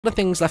of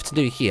things left to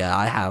do here,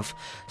 I have.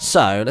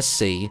 So, let's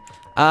see.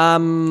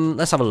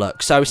 Let's have a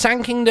look. So,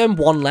 Sand Kingdom,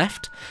 1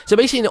 left. So,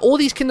 basically, in all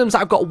these kingdoms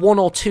that I've got 1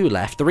 or 2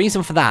 left, the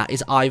reason for that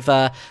is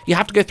either you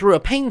have to go through a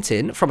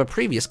painting from a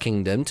previous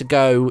kingdom to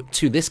go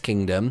to this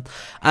kingdom,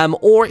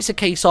 or it's a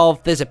case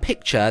of there's a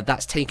picture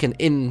that's taken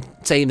in,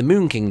 say, in the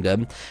Moon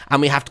Kingdom,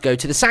 and we have to go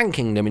to the Sand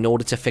Kingdom in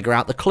order to figure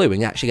out the clue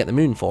and actually get the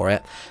moon for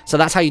it. So,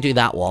 that's how you do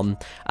that one.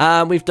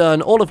 We've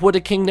done all of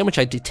Wooded Kingdom, which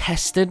I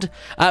detested.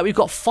 We've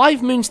got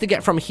 5 moons to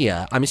get from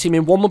here. I'm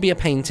assuming 1 will be a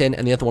painting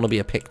and the other one will be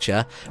a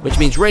picture, which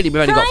means really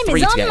we've only got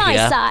 3 to get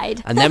here.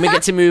 Side. And then we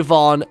get to move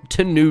on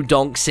to New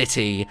Donk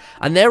City.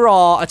 And there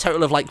are a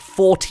total of like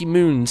 40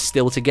 moons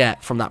still to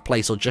get from that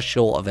place, or just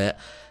short of it.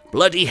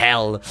 Bloody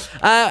hell.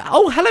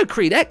 Oh, hello,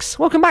 Creed X.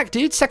 Welcome back,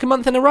 dude. 2nd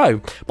month in a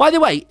row. By the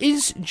way,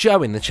 is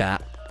Joe in the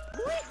chat?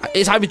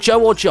 It's either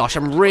Joe or Josh.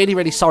 I'm really,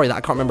 really sorry that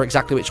I can't remember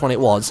exactly which one it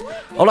was.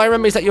 All I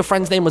remember is that your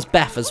friend's name was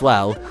Beth as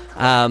well.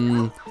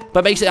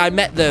 But basically, I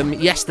met them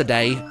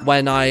yesterday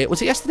when I... Was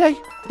it yesterday?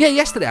 Yeah,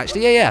 yesterday,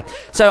 actually. Yeah.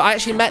 So, I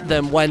actually met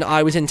them when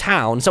I was in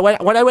town. So,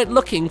 when I went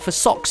looking for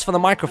socks for the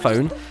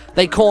microphone,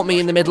 they caught me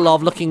in the middle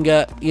of looking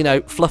at, you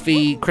know,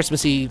 fluffy,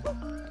 Christmassy,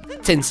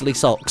 tinsely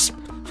socks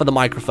for the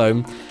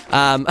microphone.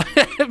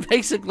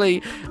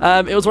 Basically,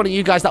 it was one of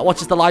you guys that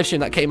watches the live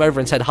stream that came over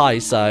and said hi.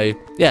 So,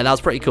 yeah, that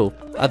was pretty cool.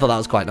 I thought that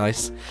was quite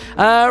nice.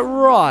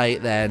 Right,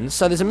 then.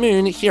 So, there's a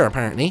moon here,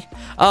 apparently.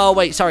 Oh,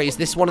 wait, sorry. Is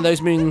this one of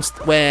those moons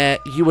where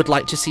you would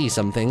like to see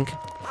something?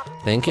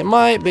 Think it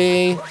might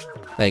be.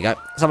 There you go.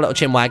 Let's have a little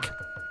chin wag.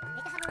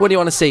 What do you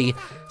want to see?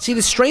 See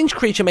this strange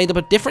creature made up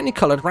of differently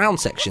coloured round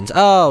sections.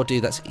 Oh,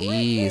 dude, that's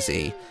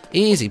easy.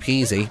 Easy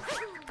peasy.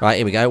 Right,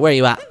 here we go. Where are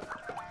you at?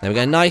 There we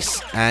go.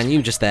 Nice. And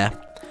you just there.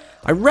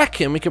 I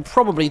reckon we could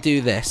probably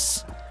do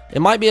this. It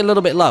might be a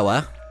little bit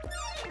lower.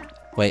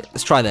 Wait,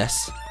 let's try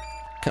this.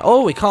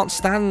 Oh, we can't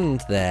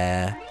stand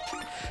there.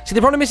 See,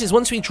 the problem is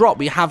once we drop,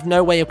 we have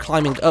no way of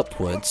climbing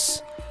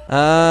upwards.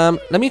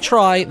 Let me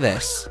try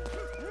this.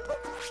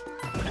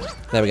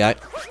 There we go.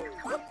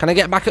 Can I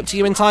get back up to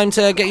you in time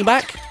to get you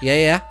back?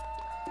 Yeah.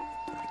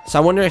 So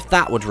I wonder if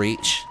that would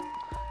reach.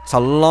 It's a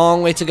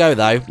long way to go,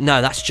 though.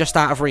 No, that's just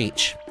out of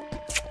reach.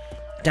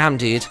 Damn,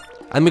 dude.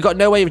 And we've got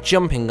no way of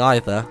jumping,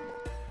 either.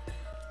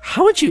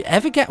 How would you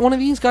ever get one of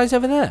these guys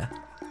over there?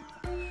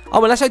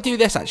 Oh, unless I do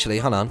this, actually.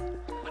 Hold on.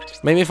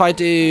 Maybe if I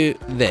do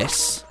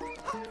this.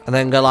 And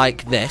then go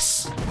like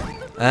this.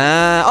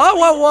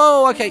 Oh,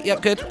 whoa. Okay,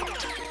 yep, good.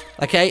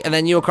 Okay, and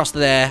then you across to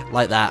there,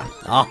 like that.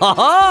 Ah, ha,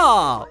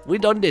 ha! We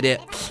done did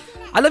it.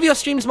 I love your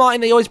streams, Martin.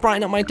 They always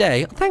brighten up my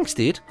day. Thanks,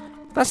 dude.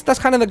 That's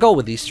kind of the goal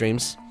with these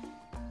streams.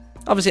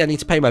 Obviously, I need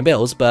to pay my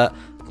bills, but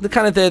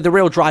the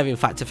real driving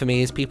factor for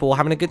me is people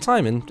having a good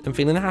time and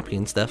feeling happy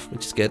and stuff,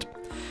 which is good.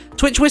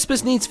 Twitch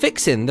Whispers needs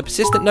fixing. The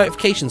persistent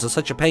notifications are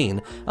such a pain.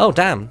 Oh,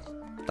 damn.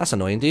 That's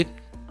annoying, dude.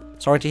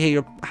 Sorry to hear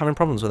you're having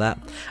problems with that.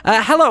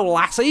 Hello,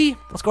 Lassie.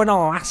 What's going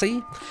on,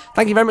 Lassie?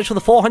 Thank you very much for the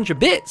 400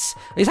 bits.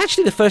 It's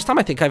actually the first time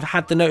I think I've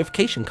had the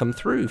notification come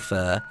through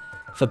for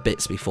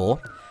bits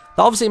before.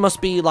 That obviously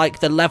must be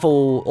like the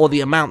level or the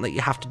amount that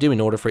you have to do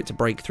in order for it to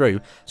break through.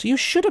 So you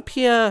should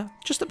appear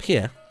just up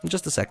here in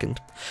just a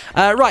second.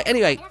 Right,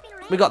 anyway,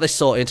 we got this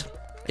sorted.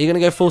 Are you going to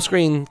go full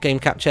screen, game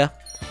capture?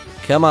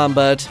 Come on,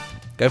 bud.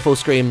 Go full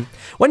screen.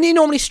 When do you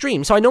normally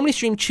stream? So I normally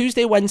stream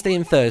Tuesday, Wednesday,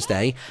 and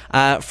Thursday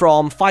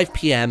from 5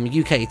 PM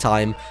UK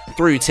time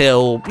through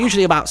till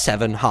usually about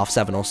 7, half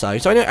 7 or so.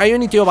 So I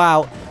only do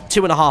about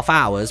 2.5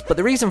 hours. But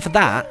the reason for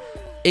that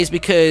is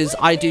because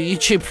I do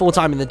YouTube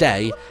full-time in the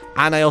day,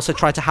 and I also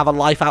try to have a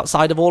life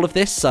outside of all of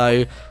this,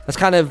 so that's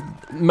kind of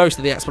most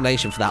of the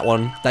explanation for that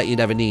one that you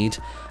never need.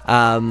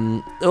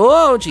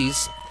 Oh,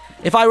 jeez.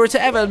 If I were to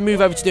ever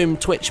move over to doing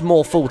Twitch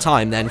more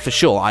full-time, then for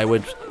sure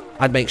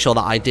I'd make sure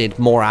that I did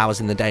more hours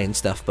in the day and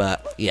stuff,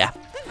 but yeah.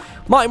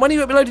 Martin, when are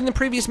you uploading the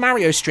previous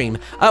Mario stream?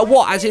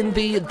 What, as in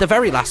the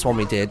very last one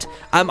we did?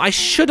 I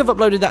should have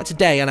uploaded that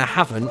today, and I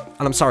haven't,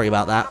 and I'm sorry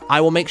about that.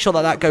 I will make sure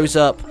that that goes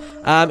up,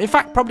 in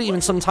fact, probably even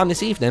sometime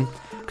this evening,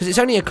 because it's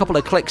only a couple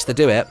of clicks to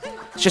do it.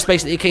 It's just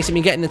basically a case of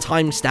me getting the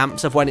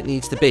timestamps of when it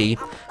needs to be,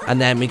 and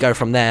then we go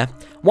from there.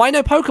 Why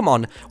no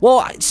Pokemon?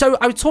 Well, so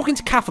I was talking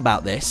to Kath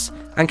about this,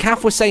 and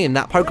Kath was saying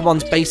that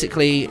Pokemon's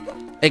basically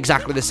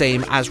exactly the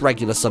same as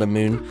regular Sun and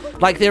Moon.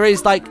 Like,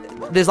 there's like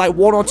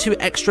 1 or 2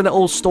 extra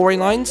little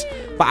storylines,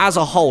 but as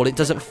a whole, it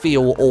doesn't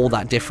feel all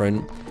that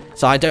different.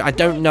 So I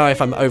don't know if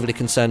I'm overly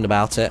concerned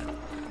about it.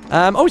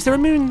 Oh, is there a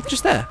moon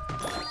just there?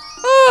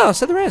 Oh,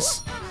 so there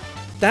is.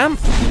 Damn,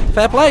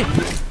 fair play.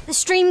 The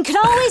stream could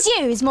always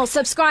use more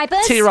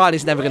subscribers. T.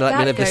 Riley's never going to let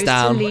me live this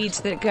down. That goes to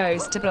Leeds, that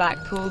goes to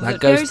Blackpool, that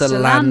goes to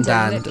London,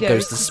 that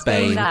goes to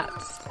Spain.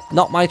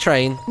 Not my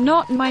train.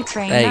 Not my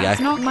train. There you that's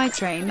go. Not my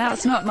train.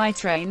 That's not my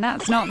train.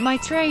 That's not my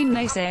train.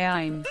 They say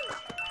I'm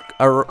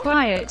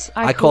quiet.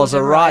 I cause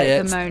a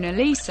riot. The Mona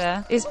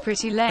Lisa is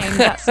pretty lame.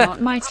 That's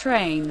not my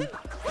train.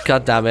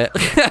 God damn it.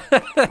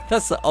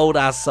 That's an old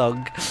ass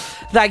song.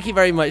 Thank you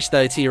very much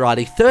though, T.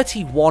 Riley.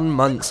 31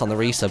 months on the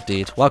resub,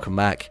 dude. Welcome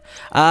back.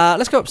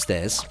 Let's go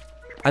upstairs.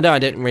 I know I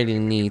didn't really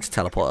need to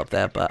teleport up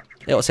there, but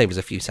it'll save us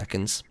a few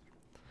seconds.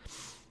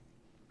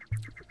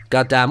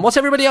 Goddamn. What's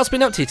everybody else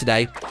been up to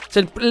today?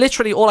 So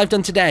literally all I've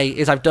done today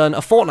is I've done a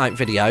Fortnite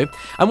video.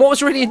 And what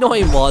was really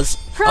annoying was...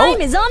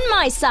 Prime is on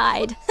my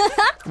side.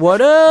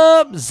 What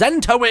up?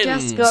 Zenta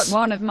wins. Just got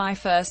one of my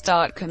first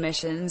art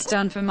commissions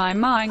done for my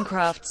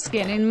Minecraft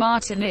skin in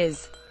Martin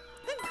is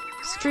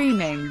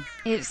streaming.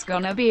 It's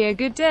gonna be a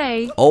good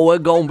day. Oh,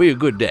 it's gonna be a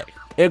good day.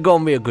 It's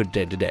gonna be a good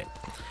day today.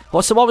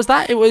 Well, so what was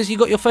that? It was you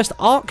got your first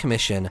art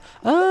commission.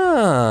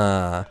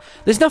 Ah.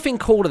 There's nothing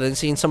cooler than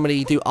seeing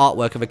somebody do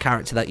artwork of a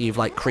character that you've,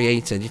 like,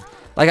 created.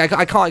 Like,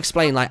 I can't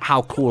explain, like,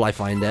 how cool I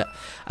find it.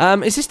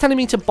 Is this telling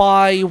me to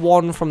buy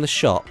one from the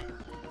shop?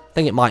 I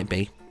think it might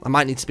be. I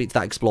might need to speak to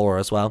that explorer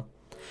as well.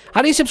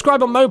 How do you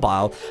subscribe on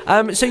mobile?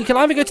 So you can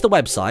either go to the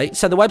website.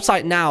 So the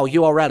website now,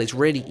 URL is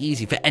really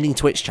easy for any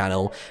Twitch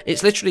channel.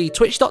 It's literally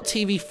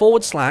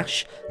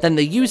twitch.tv/, then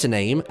the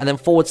username, and then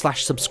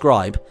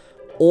 /subscribe.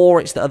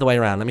 Or it's the other way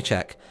around. Let me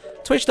check.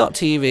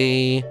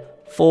 Twitch.tv/.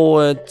 If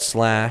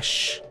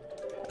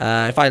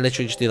I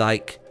literally just do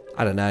like,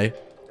 I don't know,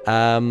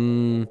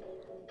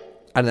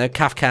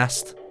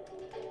 Cafcast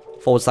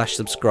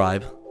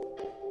 /subscribe.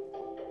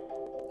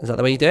 Is that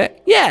the way you do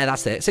it? Yeah,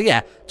 that's it. So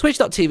yeah,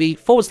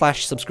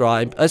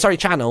 twitch.tv/subscribe.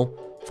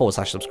 Channel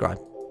 /subscribe.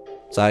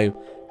 So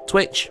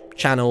Twitch,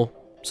 channel,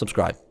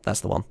 subscribe.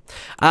 That's the one.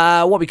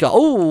 What we got?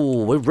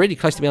 Oh, we're really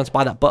close to being able to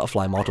buy that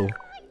butterfly model.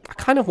 I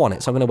kind of want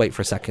it, so I'm going to wait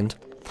for a second.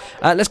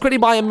 Let's quickly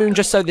buy a moon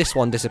just so this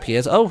one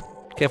disappears. Oh,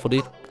 careful,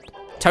 dude.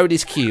 Toad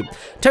is cute.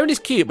 Toad is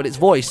cute, but its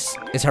voice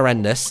is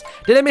horrendous.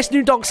 Did I miss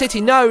New Donk City?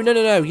 No,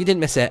 you didn't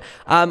miss it.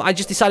 I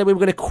just decided we were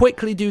going to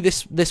quickly do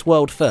this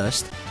world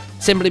first,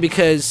 simply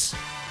because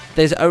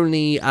there's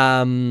only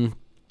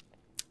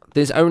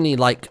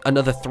like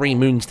another 3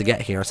 moons to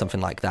get here or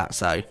something like that.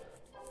 So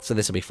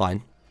this will be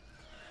fine.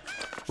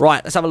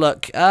 Right, let's have a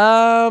look.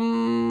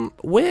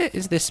 Where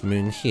is this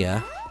moon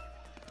here?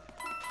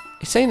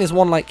 It's saying there's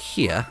one, like,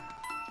 here.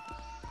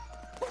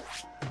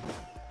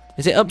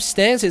 Is it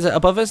upstairs? Is it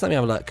above us? Let me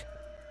have a look.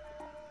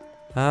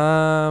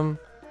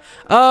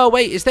 Oh,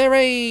 wait, is there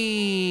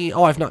a...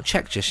 Oh, I've not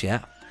checked just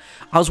yet.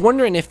 I was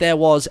wondering if there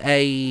was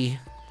a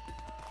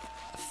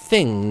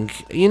thing.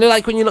 You know,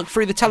 like when you look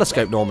through the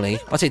telescope normally.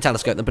 I say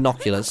telescope, the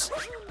binoculars.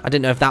 I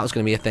didn't know if that was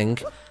going to be a thing.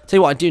 Tell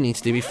you what I do need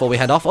to do before we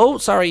head off. Oh,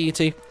 sorry, you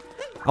two.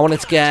 I wanted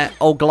to get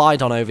old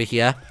Glide on over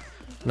here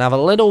and have a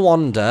little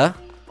wander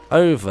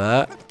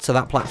over to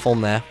that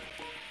platform there.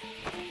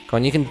 Come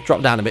on, you can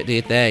drop down a bit,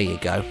 dude. There you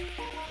go.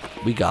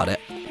 We got it.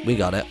 We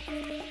got it.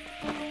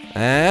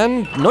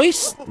 And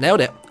nice.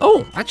 Nailed it.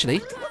 Oh, actually,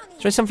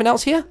 is there something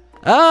else here?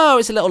 Oh,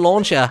 it's a little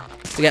launcher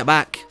to get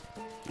back.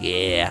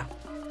 Yeah.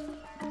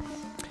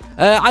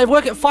 I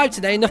work at 5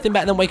 today. Nothing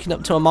better than waking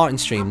up to a Martin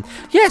stream.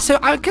 Yeah, so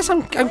I guess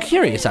I'm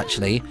curious,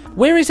 actually.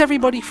 Where is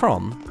everybody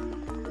from?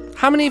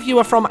 How many of you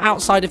are from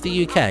outside of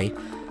the UK?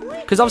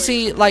 Because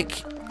obviously,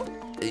 like...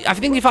 I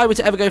think if I were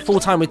to ever go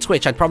full-time with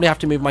Twitch, I'd probably have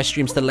to move my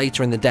streams to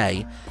later in the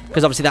day.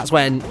 Because obviously that's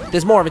when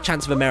there's more of a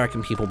chance of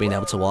American people being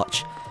able to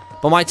watch.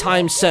 But my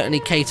times certainly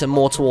cater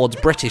more towards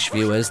British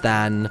viewers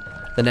than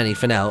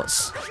anything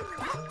else.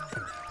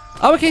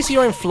 Oh, okay, so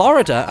you're in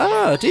Florida.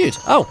 Oh, dude.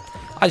 Oh,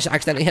 I just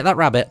accidentally hit that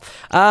rabbit.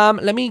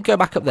 Let me go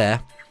back up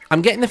there.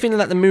 I'm getting the feeling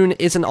that the moon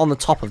isn't on the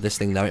top of this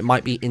thing, though. It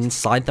might be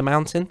inside the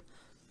mountain.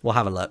 We'll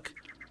have a look.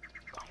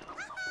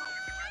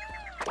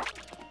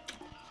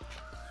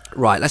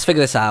 Right, let's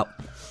figure this out.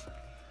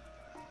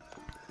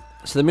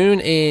 So the moon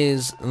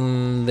is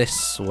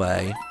this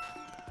way.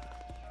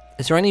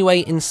 Is there any way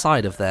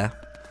inside of there?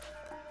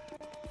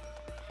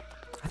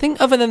 I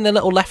think other than the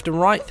little left and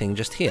right thing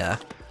just here,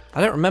 I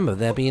don't remember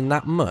there being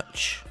that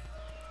much.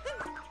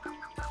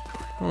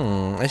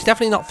 It's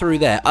definitely not through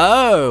there.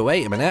 Oh,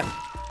 wait a minute.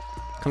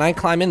 Can I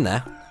climb in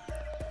there?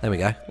 There we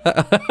go.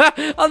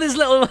 Oh, there's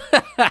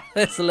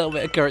there's a little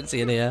bit of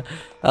currency in here.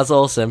 That's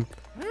awesome.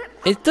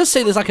 It does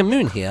say there's like a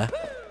moon here.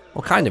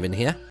 Or kind of in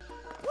here.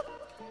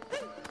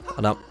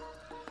 Oh, no.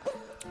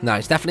 No,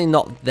 it's definitely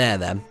not there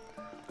then.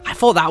 I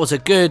thought that was a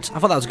good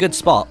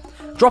spot.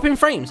 Dropping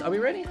frames. Are we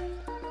ready?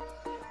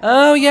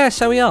 Oh, yeah,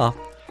 so we are.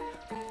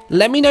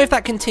 Let me know if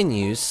that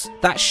continues.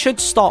 That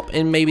should stop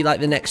in maybe like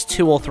the next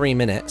 2 or 3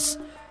 minutes.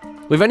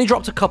 We've only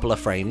dropped a couple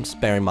of frames,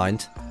 bear in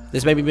mind.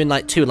 There's maybe been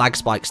like 2 lag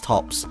spikes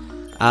tops.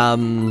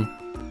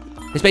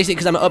 It's basically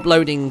because I'm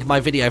uploading my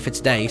video for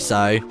today,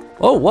 so...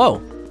 Oh,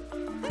 whoa.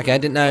 Okay, I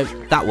didn't know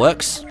that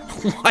works.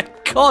 Oh my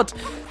god.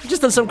 I've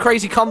just done some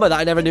crazy combo that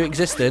I never knew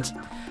existed.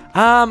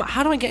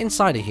 How do I get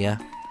inside of here?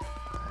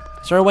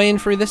 Is there a way in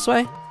through this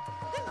way?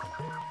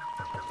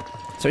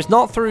 So it's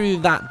not through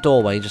that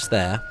doorway just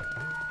there.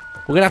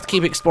 We're gonna have to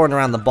keep exploring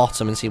around the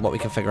bottom and see what we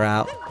can figure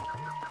out.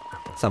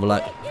 Let's have a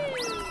look.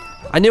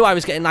 I knew I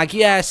was getting lag.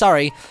 Yeah,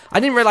 sorry. I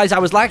didn't realize I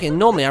was lagging.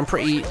 Normally I'm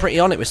pretty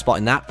on it with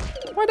spotting that.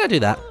 Why did I do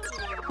that?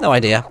 No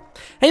idea.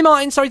 Hey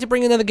Martin, sorry to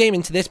bring another game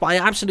into this, but I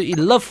absolutely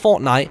love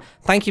Fortnite.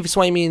 Thank you for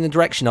swaying me in the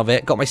direction of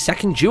it. Got my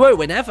second duo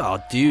win ever.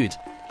 Oh, dude.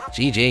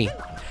 GG.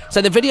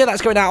 So the video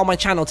that's going out on my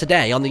channel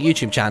today, on the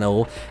YouTube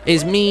channel,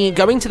 is me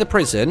going to the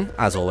prison,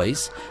 as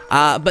always.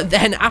 But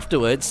then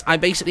afterwards, I'm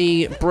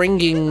basically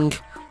bringing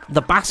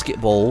the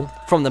basketball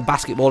from the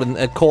basketball in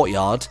the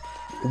courtyard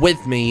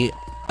with me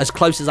as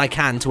close as I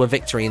can to a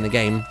victory in the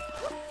game.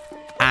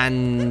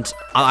 And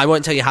I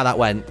won't tell you how that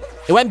went.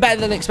 It went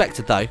better than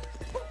expected, though.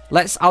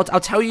 I'll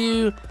tell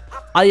you,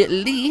 I at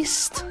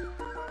least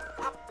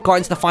got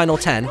into the final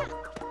 10,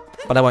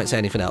 but I won't say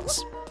anything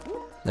else.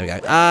 There we go.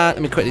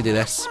 Let me quickly do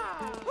this.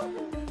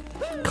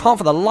 Can't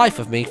for the life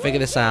of me figure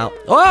this out.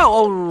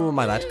 Oh,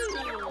 my bad.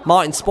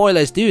 Martin,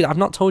 spoilers. Dude, I've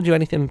not told you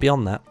anything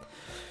beyond that.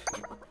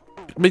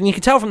 I mean, you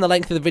can tell from the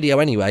length of the video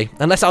anyway.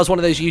 Unless I was one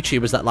of those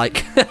YouTubers that,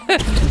 like,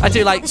 I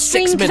do, like,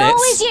 6 minutes. Could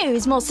always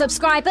use more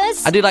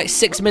subscribers. I do, like,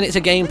 6 minutes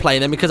of gameplay,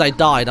 and then because I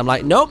died, I'm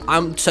like, nope,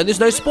 so there's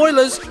no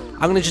spoilers.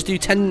 I'm going to just do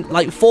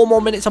 4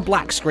 more minutes of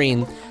black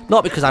screen.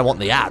 Not because I want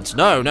the ads.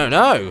 No, no,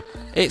 no.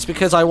 It's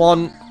because I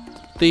want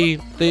the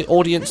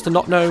audience to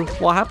not know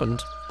what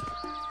happened.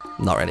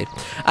 Not really.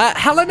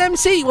 Helen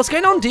MC, what's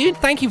going on, dude?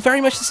 Thank you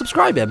very much for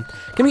subscribing.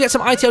 Can we get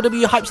some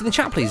ITLW hypes in the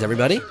chat, please,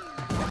 everybody?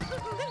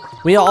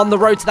 We are on the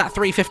road to that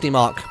 350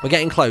 mark. We're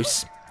getting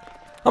close.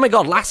 Oh my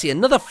god, Lassie,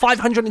 another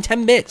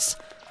 510 bits.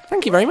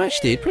 Thank you very much,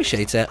 dude.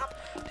 Appreciate it.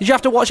 Did you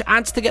have to watch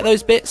ads to get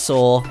those bits,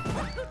 or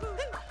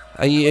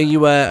are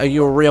you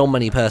a real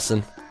money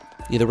person?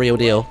 You're the real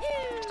deal.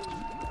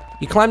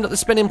 You climbed up the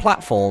spinning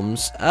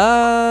platforms.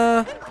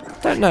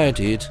 Don't know,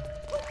 dude.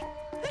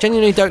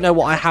 Genuinely don't know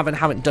what I have and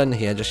haven't done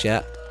here just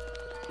yet.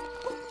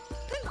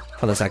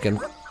 Hold on a second.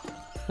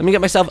 Let me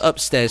get myself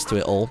upstairs to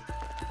it all.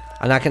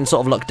 And I can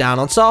sort of look down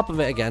on top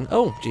of it again.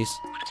 Oh, jeez.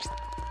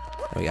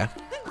 There we go.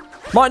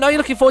 Martin, are you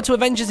looking forward to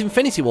Avengers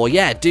Infinity War?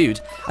 Yeah, dude.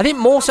 I think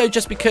more so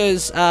just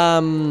because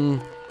the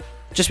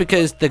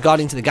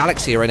Guardians of the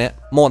Galaxy are in it,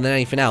 more than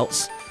anything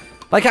else.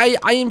 Like,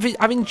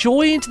 I've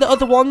enjoyed the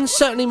other ones,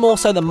 certainly more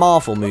so than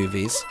Marvel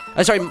movies.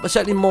 Sorry,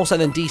 certainly more so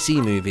than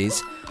DC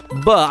movies.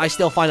 But I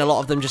still find a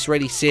lot of them just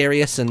really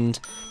serious and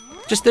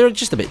they're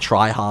just a bit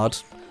try-hard.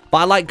 But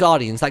I like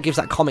Guardians. That gives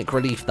that comic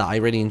relief that I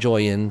really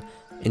enjoy in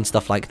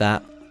stuff like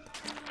that.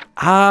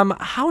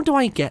 How do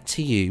I get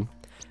to you?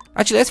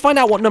 Actually, let's find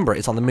out what number it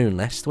is on the moon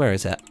list. Where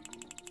is it?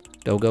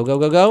 Go, go, go,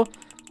 go, go.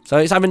 So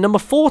it's either number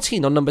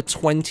 14 or number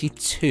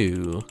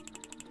 22.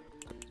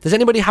 Does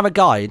anybody have a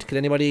guide? Could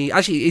anybody...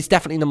 Actually, it's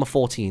definitely number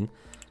 14.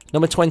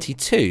 Number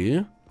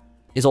 22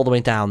 is all the way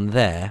down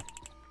there.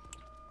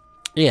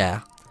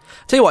 Yeah.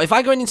 Tell you what, if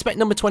I go and inspect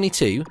number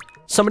 22,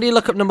 somebody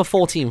look up number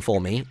 14 for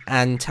me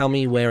and tell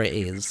me where it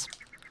is.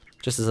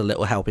 Just as a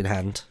little helping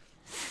hand.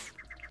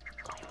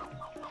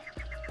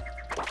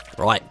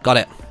 Right, got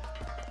it.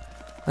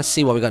 Let's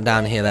see what we got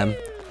down here then.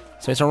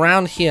 So it's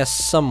around here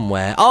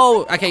somewhere.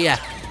 Oh, okay, yeah.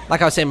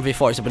 Like I was saying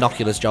before, it's a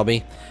binoculars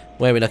jobby.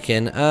 Where are we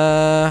looking?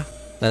 No,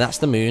 that's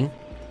the moon.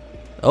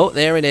 Oh,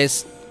 there it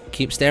is.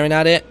 Keep staring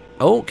at it.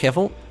 Oh,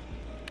 careful.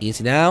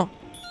 Easy now.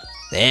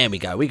 There we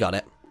go, we got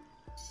it.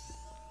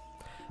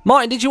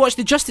 Martin, did you watch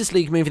the Justice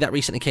League movie that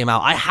recently came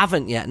out? I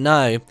haven't yet,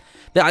 no.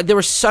 There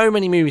are so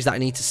many movies that I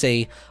need to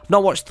see. I've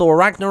not watched Thor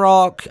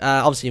Ragnarok.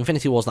 Obviously,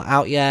 Infinity War's not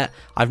out yet.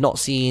 I've not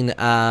seen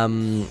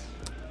that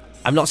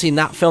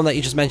film that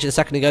you just mentioned a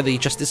second ago, the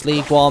Justice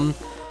League one.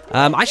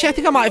 Actually, I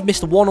think I might have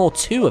missed 1 or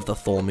 2 of the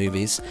Thor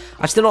movies.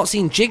 I've still not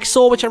seen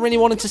Jigsaw, which I really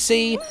wanted to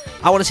see.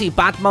 I want to see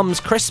Bad Mums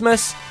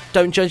Christmas.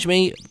 Don't judge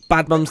me.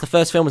 Bad Mums, the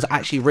first film, was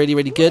actually really,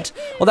 really good.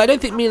 Although I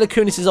don't think Mila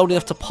Kunis is old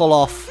enough to pull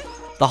off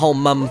the whole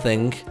mum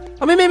thing.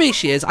 I mean, maybe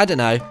she is. I don't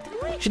know.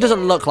 She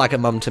doesn't look like a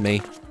mum to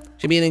me.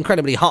 She'd be an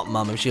incredibly hot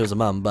mum if she was a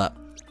mum, but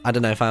I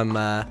don't know if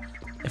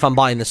I'm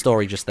buying the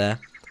story just there.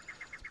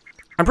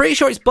 I'm pretty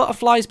sure it's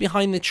butterflies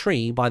behind the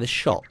tree by the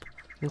shop.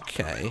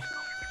 Okay.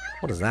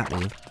 What does that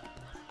mean?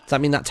 Does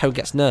that mean that Toad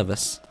gets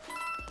nervous?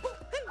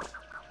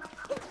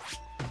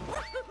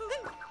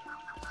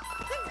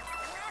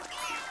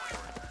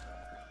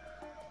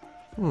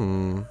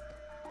 I'm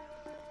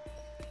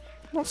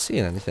not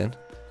seeing anything.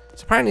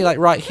 It's apparently like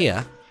right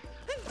here.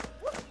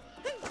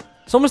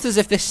 It's almost as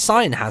if this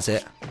sign has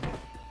it.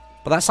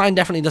 But that sign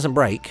definitely doesn't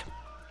break.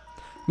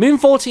 Moon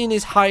 14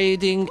 is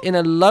hiding in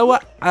a lower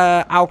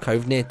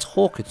alcove near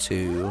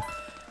Torkatu.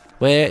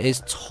 Where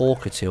is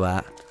Torkatu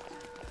at?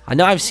 I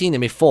know I've seen him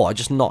before,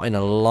 just not in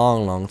a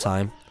long, long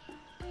time.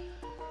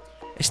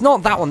 It's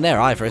not that one there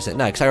either, is it?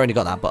 No, because I already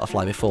got that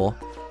butterfly before.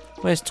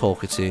 Where's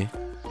Torkatu?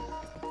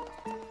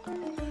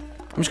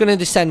 I'm just going to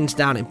descend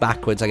down it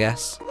backwards, I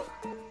guess.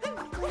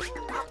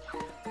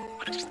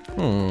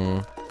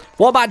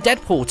 What about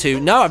Deadpool 2?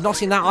 No, I've not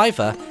seen that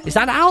either. Is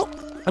that out?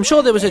 I'm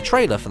sure there was a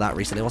trailer for that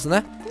recently, wasn't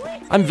there?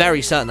 I'm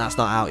very certain that's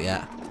not out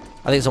yet.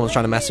 I think someone's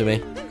trying to mess with me.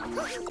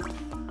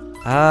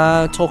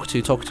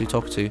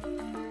 Torkatu.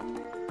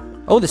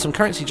 Oh, there's some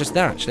currency just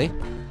there, actually.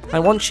 I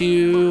want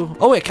you...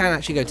 Oh, it can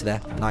actually go to there.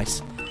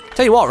 Nice.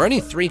 Tell you what, we're only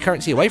 3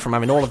 currency away from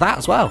having all of that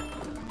as well.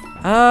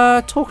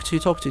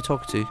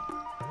 Torkatu.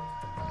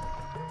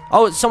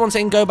 Oh, someone's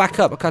saying go back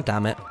up. Oh, God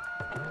damn it.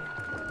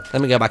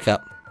 Let me go back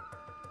up.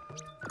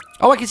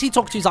 Oh, I can see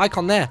Torkatu's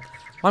icon there.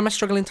 Why am I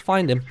struggling to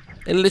find him?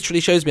 It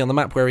literally shows me on the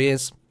map where he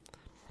is.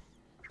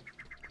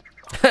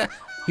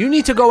 You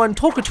need to go and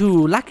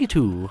Torkatu,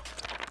 Lakitu.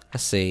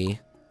 Let's see.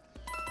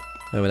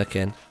 Where are we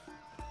looking?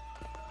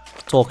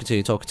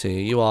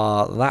 Talkatoo. You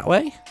are that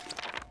way?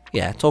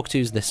 Yeah,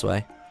 Talkatoo's this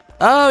way.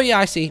 Oh, yeah,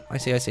 I see.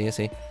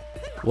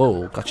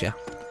 Whoa, gotcha.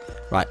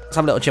 Right, let's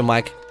have a little chin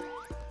wag.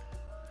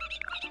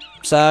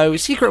 So,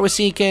 secret we're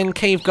seeking,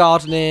 cave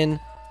gardening.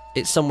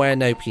 It's somewhere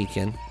no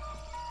peeking.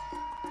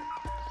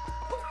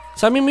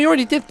 So, I mean, we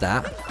already did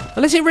that.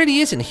 Unless it really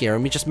is in here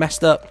and we just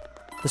messed up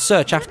the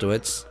search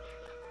afterwards.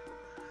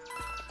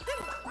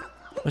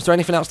 Was there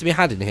anything else to be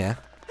had in here?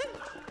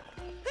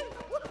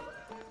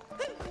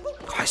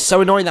 God, it's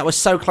so annoying that we're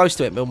so close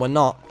to it, but we're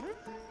not.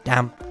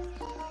 Damn.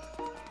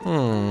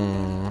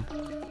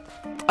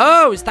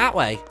 Oh, it's that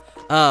way.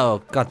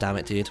 Oh, god damn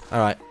it, dude.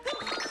 Alright.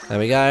 There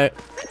we go.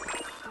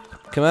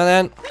 Come on,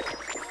 then.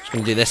 Just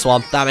gonna do this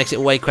one. That makes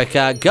it way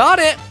quicker. Got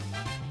it!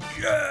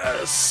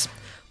 Yes!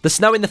 The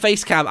snow in the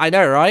face cam. I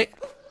know, right?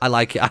 I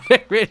like it.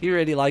 I really,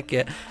 really like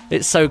it.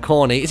 It's so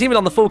corny. It's even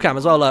on the full cam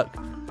as well, look.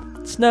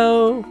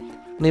 Snow.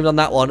 And even on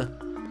that one.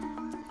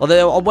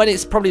 Although, when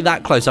it's probably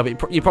that close up,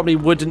 you probably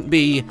wouldn't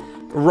be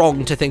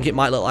wrong to think it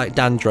might look like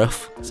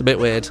dandruff. It's a bit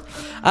weird.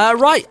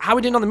 Right, how are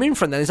we doing on the moon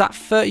front then? Is that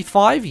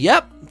 35?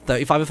 Yep,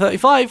 35 of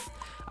 35.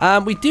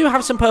 We do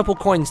have some purple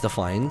coins to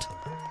find,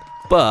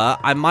 but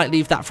I might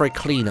leave that for a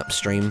cleanup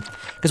stream.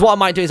 Because what I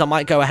might do is I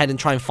might go ahead and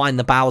try and find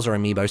the Bowser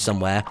amiibo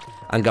somewhere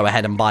and go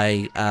ahead and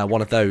buy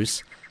one of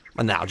those.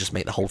 And that'll just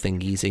make the whole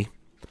thing easy.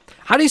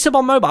 How do you sub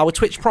on mobile with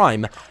Twitch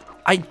Prime?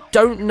 I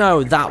don't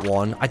know that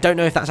one. I don't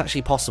know if that's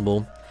actually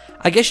possible.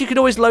 I guess you could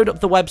always load up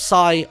the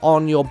website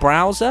on your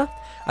browser.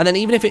 And then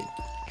even if it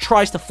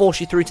tries to force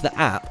you through to the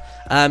app,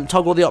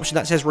 toggle the option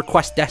that says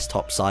request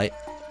desktop site.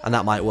 And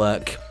that might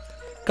work.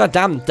 God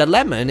damn, the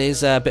lemon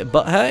is a bit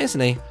butthurt,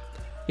 isn't he?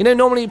 You know,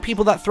 normally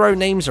people that throw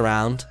names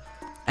around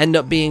end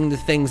up being the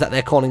things that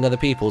they're calling other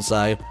people,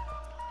 so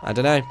I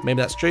don't know.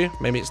 Maybe that's true.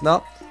 Maybe it's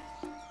not.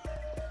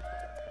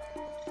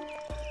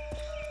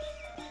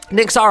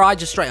 Nick's alright,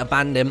 just straight up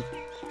banned him.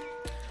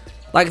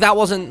 Like, that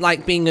wasn't,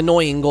 like, being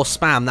annoying or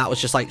spam. That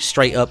was just, like,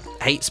 straight up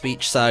hate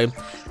speech, so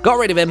got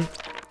rid of him.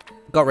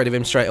 Got rid of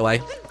him straight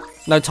away.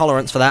 No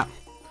tolerance for that.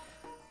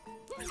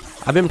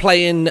 I've been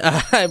playing,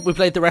 we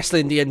played the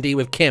wrestling D&D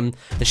with Kim,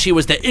 and she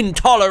was the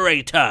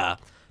intolerator.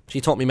 She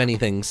taught me many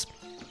things.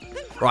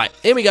 Right,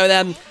 here we go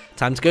then.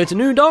 Time to go to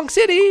New Donk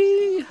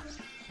City.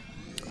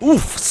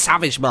 Oof,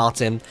 savage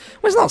Martin.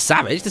 Well, it's not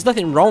savage. There's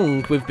nothing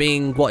wrong with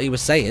being what he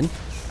was saying.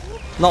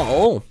 Not at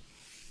all.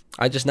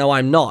 I just know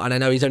I'm not, and I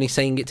know he's only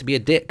saying it to be a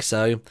dick,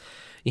 so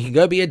you can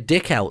go be a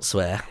dick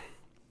elsewhere.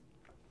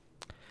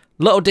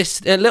 Little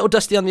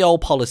dusty on the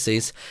old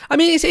policies. I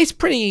mean, it's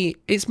pretty.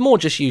 It's more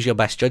just use your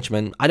best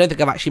judgment. I don't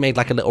think I've actually made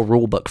like a little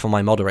rule book for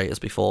my moderators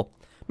before.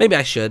 Maybe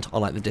I should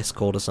on like the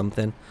Discord or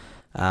something.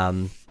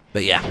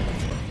 But yeah,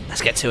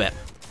 let's get to it.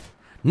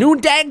 New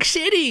Donk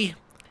City.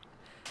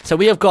 So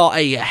we have got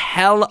a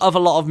hell of a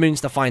lot of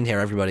moons to find here,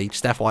 everybody.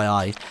 Just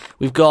FYI,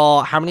 we've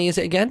got how many is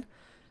it again?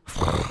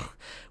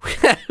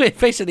 We've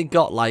basically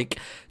got like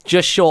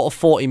just short of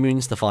 40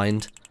 moons to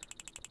find.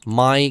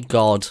 My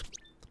God.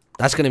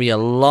 That's going to be a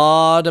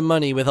lot of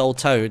money with old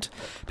Toad.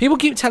 People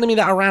keep telling me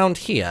that around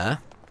here...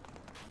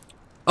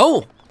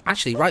 Oh,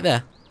 actually, right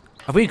there.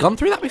 Have we gone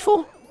through that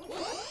before?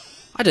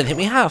 I don't think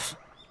we have.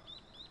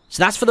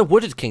 So that's for the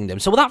Wooded Kingdom.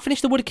 So will that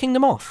finish the Wooded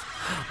Kingdom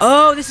off?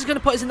 Oh, this is going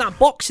to put us in that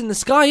box in the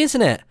sky,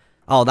 isn't it?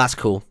 Oh, that's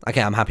cool.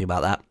 Okay, I'm happy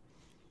about that.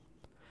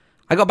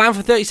 I got banned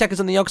for 30 seconds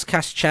on the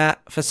Yogscast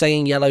chat for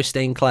saying yellow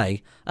stained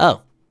clay.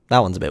 Oh, that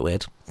one's a bit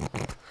weird.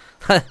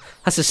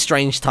 That's a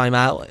strange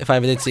timeout, if I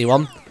ever did see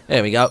one.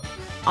 There we go.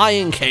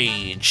 Iron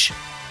Cage.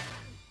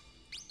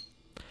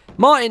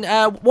 Martin,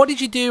 what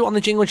did you do on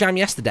the Jingle Jam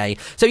yesterday?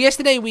 So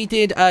yesterday we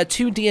did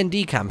 2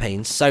 D&D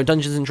campaigns, so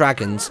Dungeons and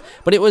Dragons,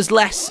 but it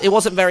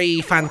wasn't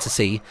very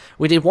fantasy.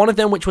 We did one of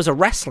them which was a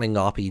wrestling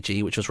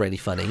RPG, which was really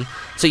funny.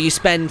 So you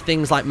spend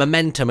things like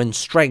momentum and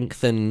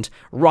strength and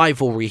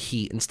rivalry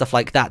heat and stuff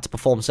like that to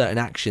perform certain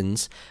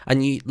actions,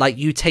 and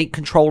you take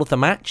control of the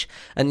match,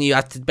 and you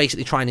have to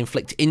basically try and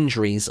inflict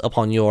injuries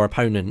upon your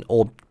opponent,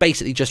 or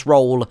basically just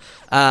roll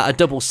a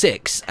double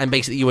 6, and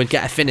basically you would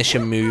get a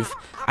finishing move,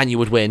 and you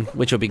would win,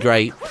 which would be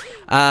great.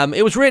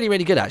 It was really,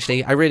 really good,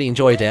 actually. I really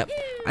enjoyed it.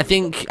 I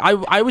think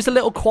I was a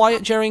little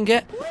quiet during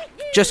it,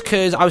 just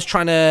because I was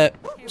trying to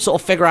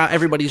sort of figure out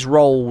everybody's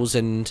roles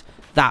and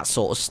that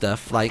sort of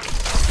stuff. Like,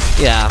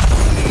 yeah.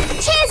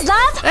 Cheers,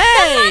 love!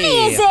 Hey! The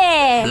money is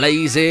it!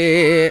 Blaze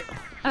it!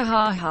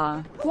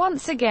 Ahaha.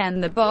 Once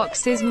again, the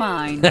box is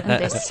mine,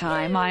 and this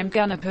time I'm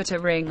gonna put a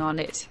ring on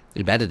it.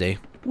 You better do.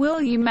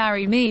 Will you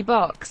marry me,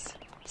 box?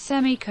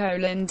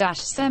 Semicolon dash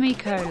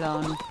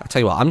semicolon. I'll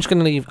tell you what, I'm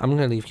gonna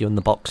leave you in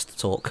the box to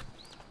talk.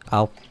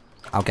 I'll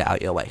get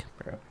out your way.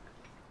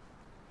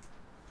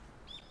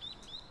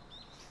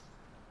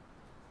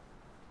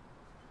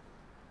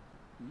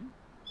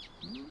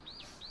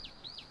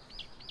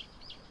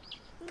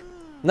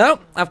 No,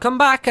 I've come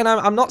back and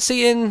I'm not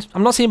seeing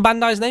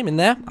Bandai's name in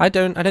there. I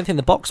don't think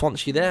the box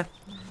wants you there.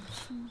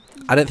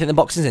 I don't think the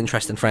box is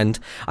interesting, friend.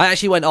 I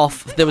actually went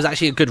off. There was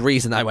actually a good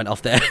reason I went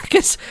off there,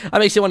 because I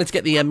basically wanted to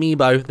get the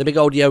amiibo, the big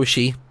old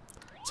Yoshi,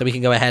 so we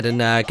can go ahead and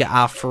get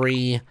our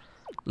free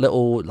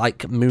little,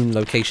 like, moon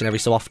location every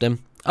so often.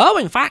 Oh,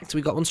 in fact,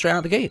 we got one straight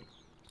out the gate.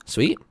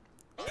 Sweet.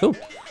 Cool.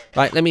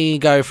 Right, let me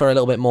go for a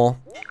little bit more.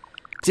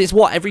 Because it's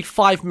what, every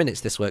 5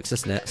 minutes this works,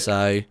 isn't it?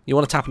 So, you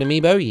want to tap an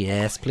amiibo?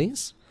 Yes,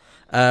 please.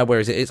 Where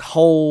is it? It's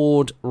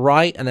hold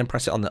right and then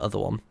press it on the other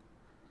one.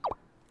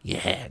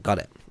 Yeah, got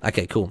it.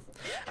 Okay, cool.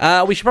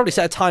 We should probably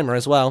set a timer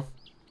as well.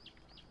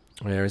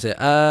 Where is it?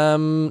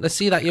 Let's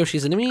see that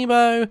Yoshi's an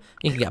amiibo.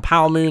 You can get a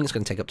power moon. It's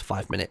going to take up to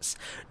 5 minutes.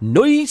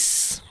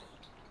 Nice!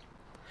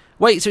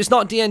 Wait, so it's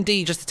not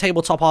D&D, just a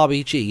tabletop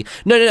RPG?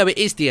 No, it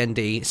is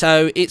D&D.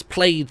 So it's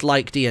played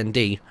like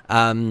D&D.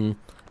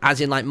 As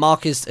in, like,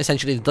 Mark is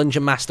essentially the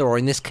dungeon master, or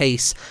in this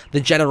case,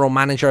 the general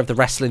manager of the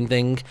wrestling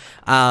thing.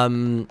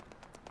 And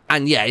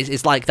yeah,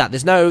 it's like that.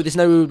 There's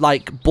no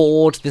like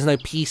board. There's no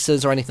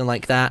pieces or anything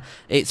like that.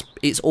 It's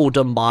all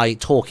done by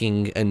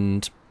talking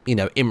and, you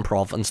know,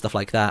 improv and stuff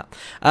like that.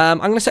 I'm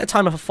gonna set a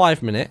timer for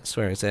 5 minutes.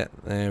 Where is it?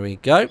 There we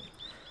go.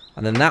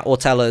 And then that will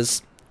tell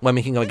us when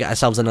we can go and get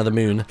ourselves another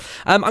moon.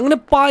 I'm gonna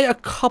buy a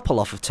couple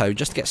off of Toad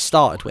just to get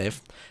started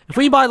with. If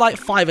we buy like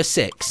 5 or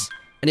 6,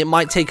 and it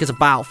might take us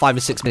about 5 or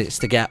 6 minutes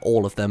to get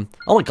all of them.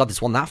 Oh my god,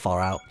 there's one that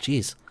far out.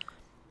 Jeez.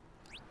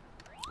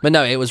 But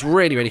no, it was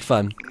really, really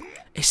fun.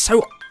 It's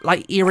so,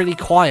 like, eerily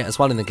quiet as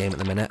well in the game at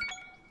the minute.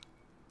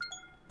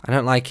 I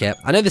don't like it.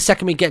 I know the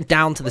second we get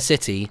down to the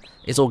city,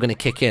 it's all going to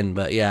kick in,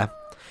 but yeah.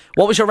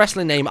 What was your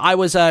wrestling name? I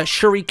was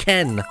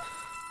Shuriken.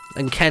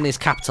 And Ken is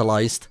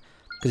capitalized,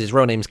 because his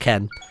real name's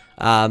Ken.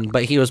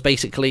 But he was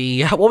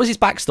basically... What was his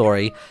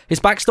backstory? His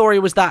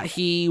backstory was that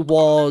he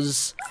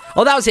was...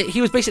 Oh, that was it.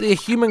 He was basically a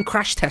human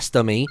crash test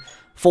dummy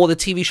for the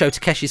TV show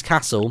Takeshi's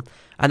Castle.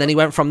 And then he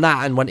went from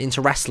that and went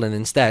into wrestling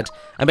instead.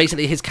 And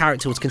basically his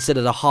character was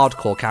considered a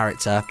hardcore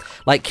character.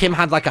 Like, Kim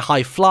had like a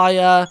high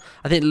flyer.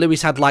 I think Louis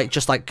had like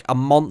just like a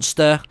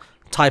monster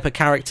type of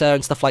character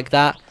and stuff like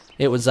that.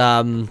 It was,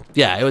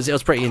 yeah, it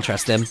was pretty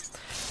interesting.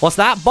 What's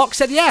that? Box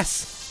said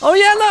yes. Oh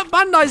yeah, look,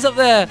 Bandai's up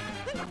there.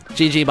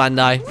 GG,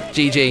 Bandai.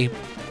 GG.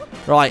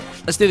 Right,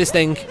 let's do this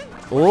thing.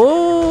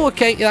 Oh,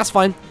 okay, yeah, that's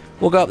fine.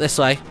 We'll go up this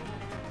way.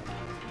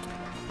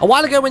 A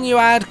while ago when you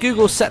had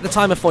Google set the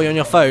timer for you on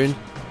your phone,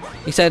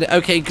 he said,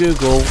 okay,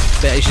 Google,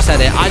 but she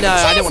said it. I know,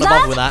 I didn't want to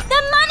bother with that.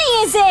 The money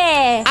is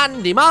here!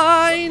 Andy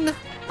mine!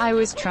 I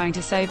was trying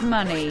to save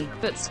money,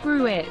 but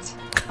screw it.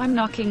 I'm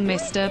knocking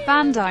Mr.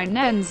 Bandai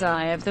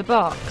Nenzai of the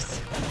box.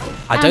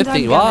 I don't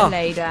think you are. And I'm gonna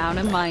lay down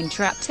a mine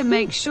trap to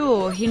make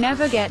sure he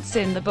never gets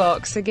in the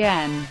box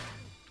again.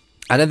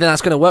 I don't think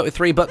that's going to work with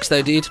 $3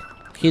 though, dude.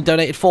 He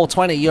donated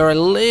 $4.20. You're a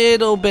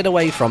little bit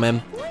away from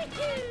him.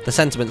 The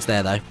sentiment's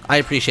there though. I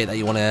appreciate that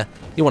you want to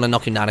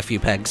knock him down a few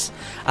pegs.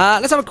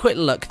 Let's have a quick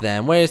look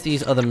then. Where's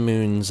these other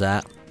moons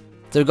at?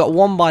 So we've got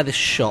one by the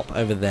shop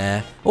over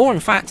there. Or in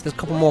fact, there's a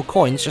couple more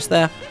coins just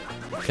there.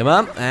 Come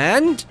on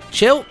and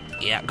chill.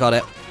 Yeah, got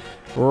it.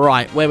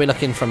 Right, where are we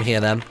looking from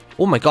here then?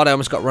 Oh my god, I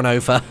almost got run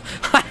over.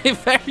 I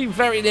very,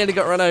 very nearly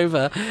got run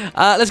over.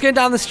 Let's go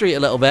down the street a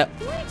little bit.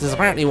 There's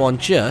apparently one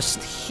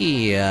just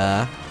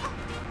here.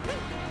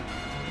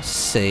 Let's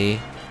see.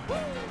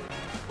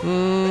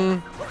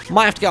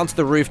 Might have to get onto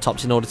the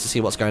rooftops in order to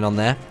see what's going on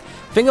there.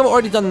 I think I've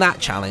already done that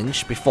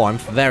challenge before. I'm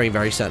very,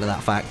 very certain of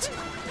that fact.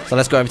 So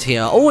let's go over to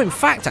here. Oh, in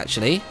fact,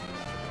 actually,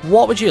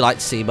 what would you like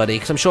to see, buddy?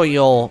 Because I'm sure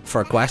you're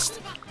for a quest.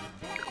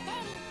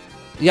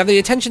 You have the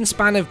attention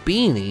span of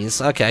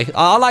beanies. Okay.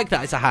 Oh, I like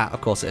that. It's a hat. Of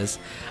course it is.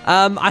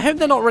 I hope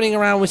they're not running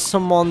around with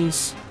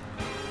someone's...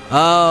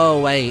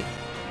 Oh, wait.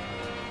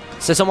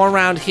 So someone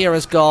around here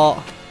has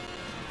got...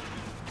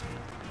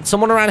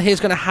 Someone around here is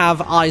going to have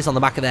eyes on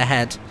the back of their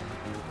head.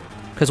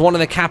 Because one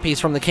of the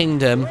cappies from the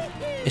kingdom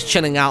is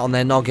chilling out on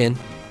their noggin.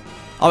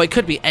 Oh, it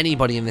could be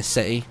anybody in this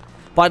city.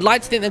 But I'd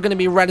like to think they're going to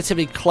be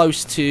relatively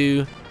close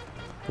to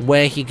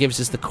where he gives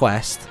us the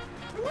quest.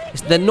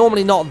 They're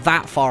normally not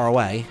that far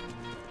away.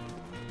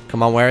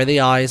 Come on, where are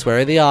the eyes? Where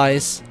are the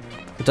eyes?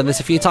 We've done this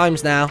a few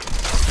times now.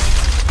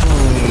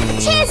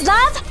 Cheers,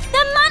 love!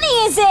 The money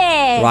is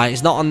here! Right,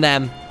 it's not on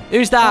them.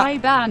 Who's that? Hi,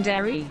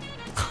 Bandari.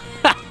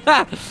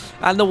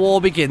 And the war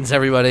begins,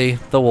 everybody.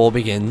 The war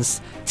begins.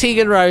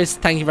 Tegan Rose,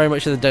 thank you very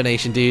much for the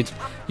donation, dude.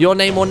 Your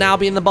name will now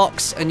be in the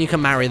box, and you can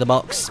marry the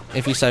box,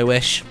 if you so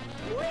wish.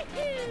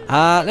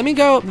 Let me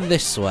go up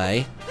this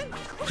way.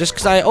 Just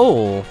because I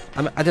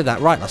did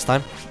that right last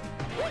time.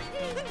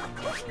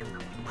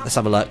 Let's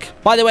have a look.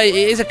 By the way,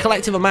 it is a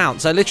collective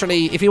amount. So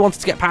literally, if he wanted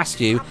to get past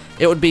you,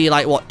 it would be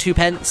like, what, 2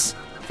 pence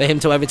for him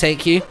to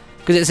overtake you?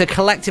 Because it's a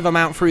collective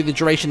amount through the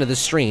duration of the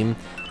stream,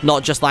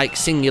 not just like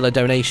singular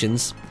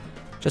donations.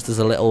 Just as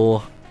a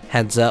little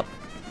heads up.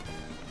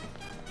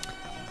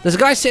 There's a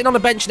guy sitting on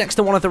a bench next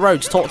to one of the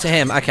roads. Talk to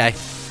him. Okay.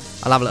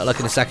 I'll have a little look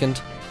in a second.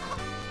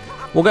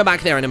 We'll go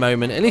back there in a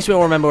moment. At least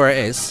we'll remember where it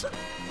is.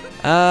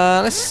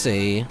 Let's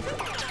see.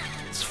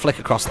 Let's flick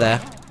across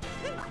there.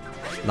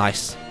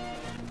 Nice.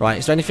 Right,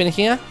 is there anything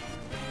here?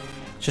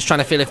 Just trying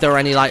to feel if there are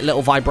any, like,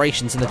 little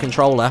vibrations in the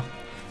controller.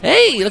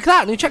 Hey, look at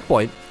that, new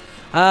checkpoint.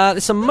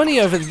 There's some money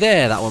over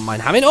there that I wouldn't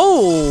mind having.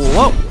 Oh,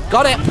 whoa,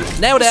 got it.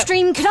 Nailed it.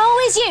 Stream can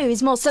always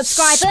use more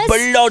subscribers.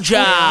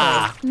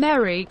 Splodger.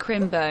 Merry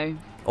Crimbo.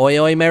 Oi,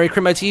 oi, Merry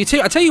Crimo to you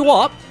too. I tell you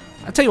what,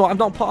 I've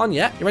not put on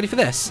yet. You ready for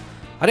this?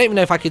 I don't even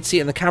know if I could see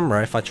it in the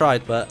camera if I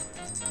tried, but...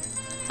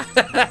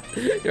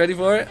 You ready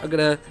for it? I'm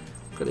gonna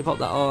quickly pop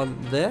that on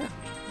there.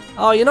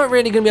 Oh, you're not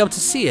really gonna be able to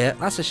see it.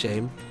 That's a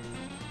shame.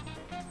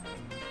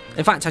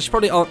 In fact, I should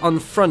probably on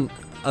front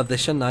of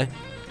this, shouldn't I?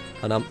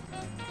 Hold on.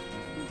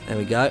 There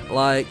we go.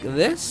 Like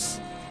this.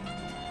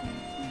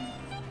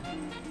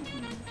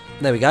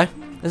 There we go.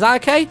 Is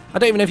that okay? I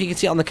don't even know if you can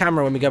see it on the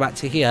camera when we go back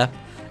to here.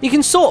 You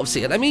can sort of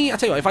see it. I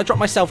tell you what, if I drop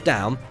myself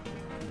down.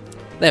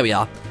 There we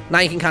are. Now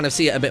you can kind of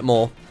see it a bit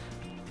more.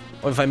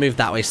 Or if I move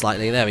that way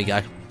slightly. There we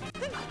go.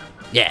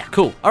 Yeah,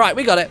 cool. Alright,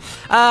 we got it.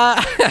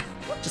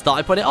 Just thought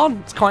I'd put it on.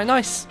 It's quite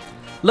nice.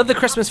 Love the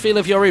Christmas feel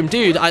of your room.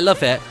 Dude, I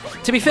love it.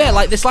 To be fair,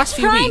 like this last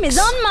few weeks... Crime is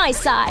on my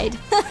side.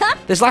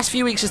 This last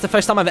few weeks is the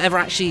first time I've ever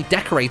actually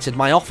decorated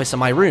my office and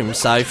my room.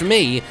 So for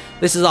me,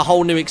 this is a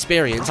whole new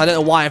experience. I don't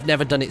know why I've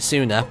never done it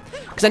sooner.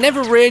 Because I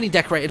never really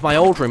decorated my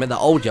old room at the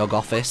old Yog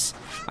office.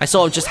 I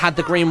sort of just had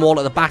the green wall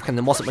at the back and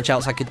there wasn't much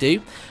else I could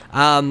do.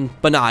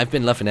 But no, I've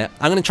been loving it.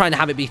 I'm going to try and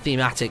have it be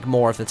thematic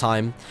more of the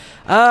time.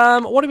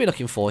 What are we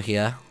looking for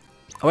here?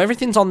 Oh,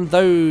 everything's on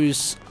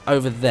those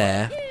over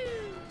there.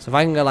 So if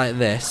I can go like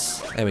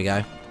this, there we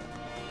go.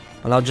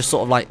 And I'll just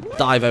sort of like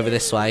dive over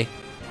this way.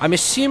 I'm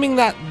assuming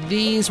that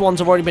these ones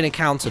have already been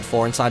accounted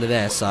for inside of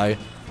there, so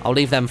I'll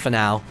leave them for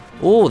now.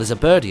 Oh, there's a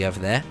birdie over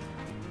there.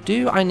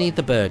 Do I need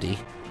the birdie?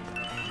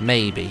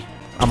 Maybe.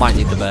 I might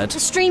need the bird. The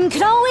stream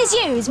could always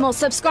use more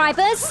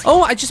subscribers.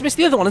 Oh, I just missed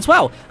the other one as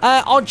well.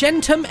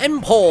 Argentum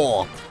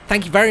Empor.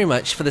 Thank you very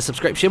much for the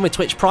subscription with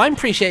Twitch Prime.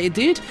 Appreciate it,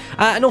 dude.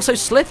 And also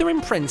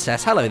Slytherin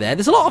Princess. Hello there.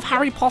 There's a lot of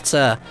Harry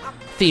Potter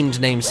themed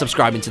names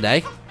subscribing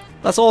today.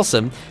 That's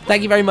awesome.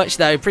 Thank you very much,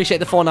 though. Appreciate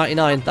the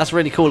 $4.99. That's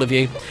really cool of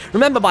you.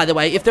 Remember, by the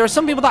way, if there are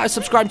some people that are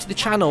subscribed to the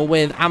channel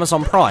with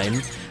Amazon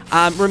Prime,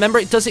 remember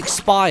it does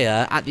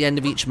expire at the end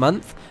of each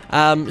month.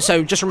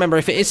 So just remember,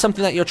 if it is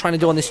something that you're trying to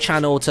do on this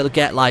channel to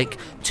get like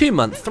 2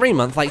 month, 3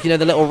 month, like, you know,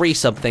 the little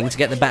resub thing to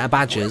get the better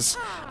badges,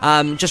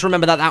 just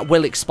remember that that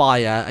will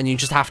expire and you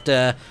just have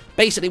to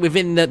basically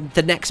within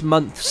the next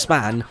month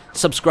span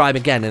subscribe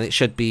again and it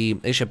should be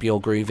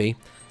all groovy.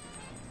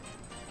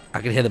 I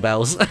can hear the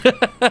bells.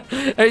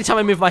 Every time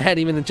I move my head,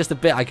 even just a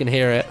bit, I can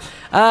hear it.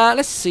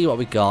 Let's see what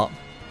we got.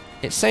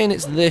 It's saying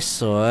it's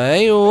this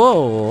way.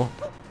 Whoa.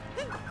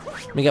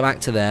 Let me get back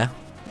to there.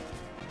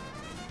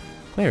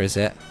 Where is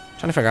it?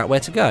 Trying to figure out where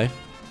to go.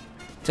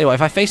 Tell you what,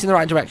 if I face in the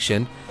right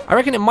direction, I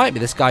reckon it might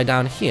be this guy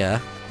down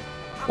here.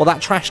 Well,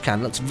 that trash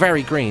can looks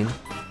very green.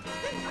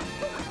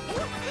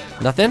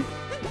 Nothing?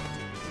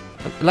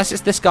 Unless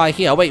it's this guy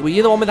here. Oh, wait, were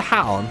you the one with the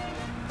hat on?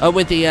 Oh,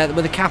 with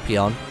the cappy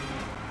on?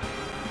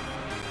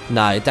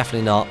 No,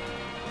 definitely not.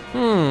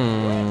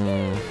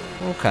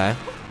 Okay.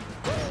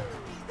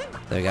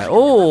 There we go.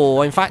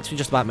 Oh, in fact, we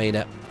just about made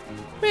it.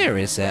 Where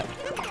is it?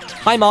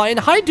 Hi, Martin.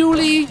 Hi,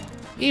 Dooley.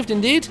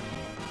 Evening, dude.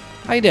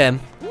 How you doing?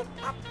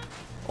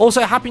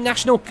 Also, happy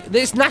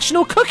it's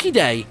National Cookie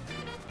Day.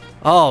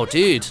 Oh,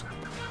 dude.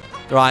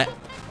 Right.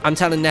 I'm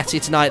telling Nettie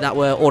tonight that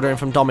we're ordering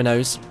from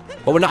Domino's.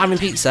 But we're not having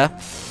pizza.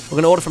 We're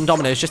going to order from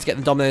Domino's just to get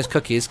the Domino's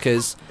cookies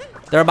because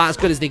they're about as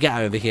good as they get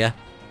over here.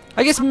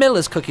 I guess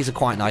Miller's cookies are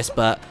quite nice,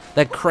 but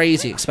they're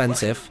crazy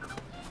expensive.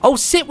 Oh,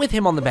 sit with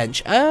him on the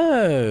bench.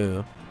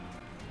 Oh.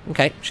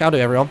 Okay, shall do,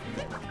 everyone.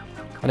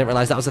 I didn't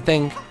realise that was a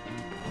thing.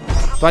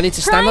 Do I need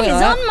to stand on it like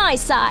that? Crime is on my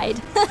side.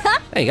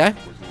 There you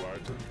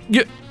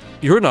go.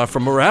 You're not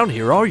from around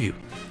here, are you?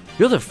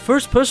 You're the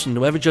first person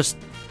to ever just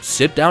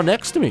sit down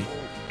next to me.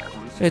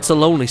 It's a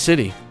lonely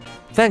city.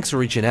 Thanks for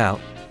reaching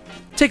out.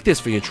 Take this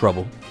for your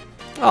trouble.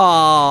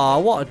 Aw,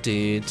 what a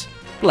dude.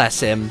 Bless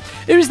him.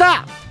 Who's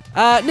that?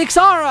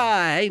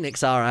 Nixara! Hey,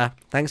 Nixara.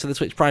 Thanks for the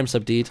Twitch Prime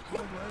sub, dude.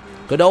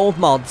 Good old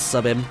mod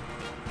sub him.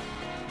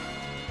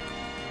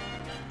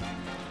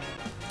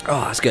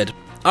 Oh, that's good.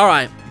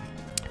 Alright.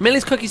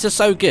 Millie's cookies are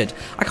so good.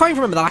 I can't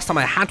even remember the last time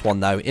I had one,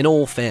 though, in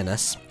all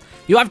fairness.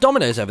 You have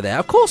Domino's over there?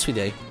 Of course we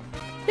do.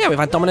 Yeah, we've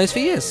had Domino's for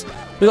years.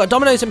 We've got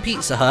Domino's and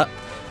Pizza Hut.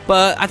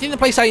 But I think the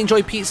place I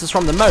enjoy pizzas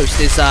from the most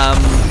is,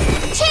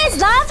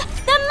 Cheers,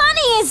 love! The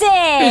money is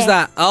here! Who's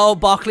that? Oh,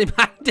 Barclay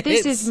Bandits.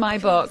 This is my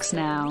box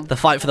now. The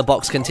fight for the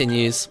box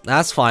continues.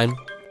 That's fine.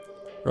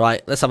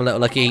 Right, let's have a little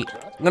looky.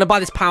 I'm going to buy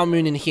this Power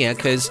Moon in here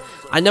because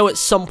I know at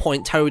some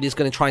point Toad is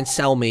going to try and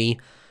sell me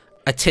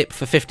a tip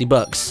for 50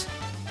 bucks.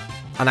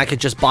 And I could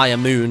just buy a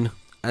moon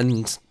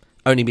and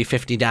only be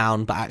 50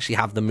 down, but actually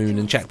have the moon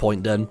and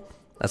checkpoint done.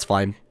 That's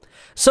fine.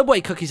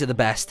 Subway cookies are the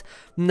best.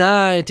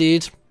 No,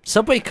 dude.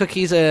 Subway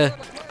cookies are...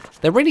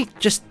 They're really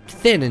just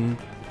thin and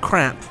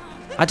crap.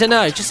 I don't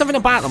know. Just something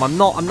about them.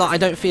 I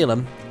don't feel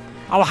them.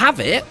 I'll have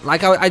it.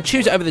 Like, I'd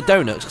choose it over the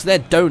donuts because their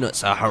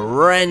donuts are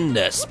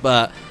horrendous.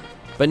 But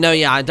no,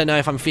 yeah, I don't know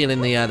if I'm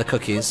feeling the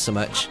cookies so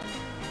much.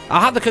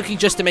 I'll have the cookie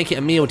just to make it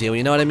a meal deal,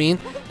 you know what I mean?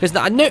 Because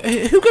I know...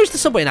 Who goes to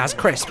Subway and has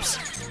crisps?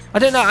 I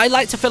don't know. I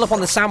like to fill up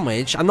on the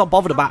sandwich. I'm not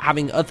bothered about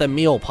having other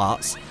meal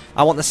parts.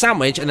 I want the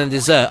sandwich and then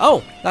dessert.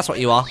 Oh, that's what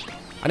you are.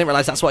 I didn't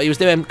realise that's what he was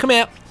doing. Come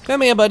here.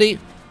 Come here, buddy.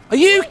 Are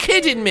you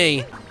kidding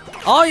me?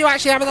 Oh, you're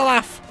actually having a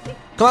laugh.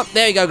 Come on.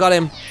 There you go. Got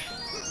him.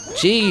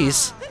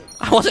 Jeez.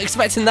 I wasn't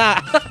expecting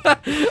that. I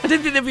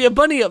didn't think there'd be a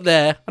bunny up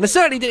there. And I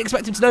certainly didn't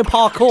expect him to know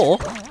parkour.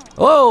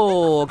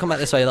 Oh, come back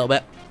this way a little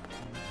bit.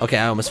 Okay,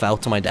 I almost fell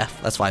to my death.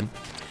 That's fine.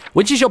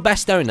 Which is your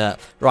best donut?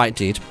 Right,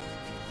 dude.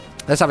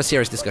 Let's have a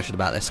serious discussion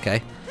about this,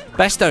 okay?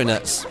 Best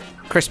donuts.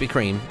 Krispy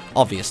Kreme,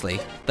 obviously.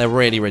 They're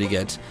really, really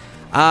good.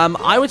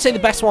 I would say the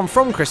best one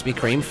from Krispy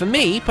Kreme, for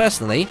me,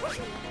 personally,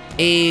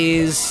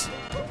 is...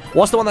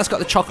 What's the one that's got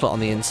the chocolate on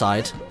the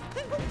inside?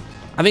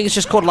 I think it's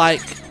just called,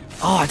 like...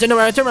 Oh, I don't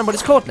remember what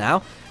it's called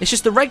now. It's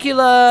just the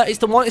regular... It's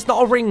the one... It's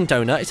not a ring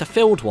donut. It's a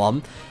filled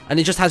one. And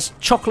it just has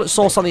chocolate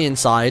sauce on the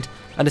inside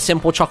and a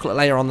simple chocolate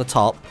layer on the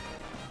top.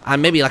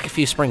 And maybe, like, a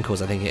few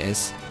sprinkles, I think it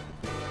is.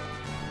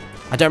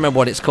 I don't remember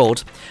what it's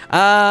called.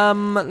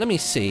 Let me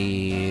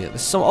see.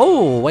 There's some...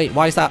 Oh, wait.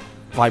 Why is that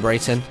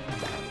vibrating?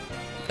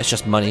 It's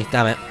just money.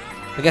 Damn it.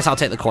 I guess I'll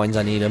take the coins.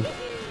 I need them.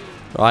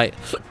 Right.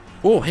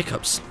 Oh,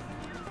 hiccups.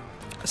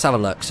 Let's have a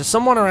look. So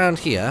someone around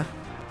here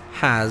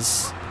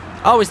has...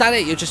 Oh, is that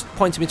it? You're just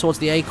pointing me towards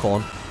the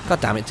acorn. God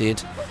damn it,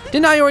 dude.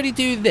 Didn't I already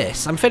do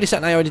this? I'm fairly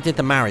certain I already did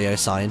the Mario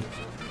sign.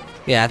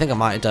 Yeah, I think I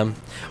might have done.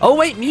 Oh,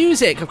 wait.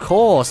 Music. Of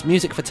course.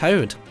 Music for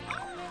Toad.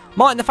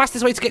 Martin, the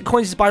fastest way to get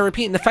coins is by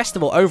repeating the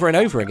festival over and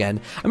over again.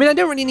 I mean, I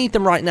don't really need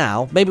them right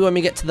now. Maybe when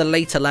we get to the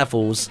later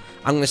levels,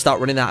 I'm going to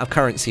start running out of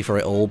currency for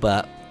it all,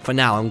 but for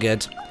now, I'm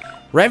good.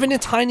 Revving a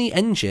tiny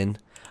engine.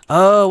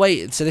 Oh,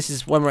 wait, so this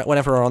is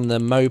whenever we're on the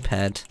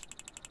moped.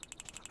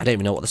 I don't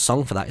even know what the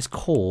song for that is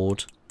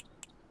called.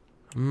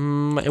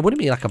 It wouldn't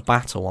be like a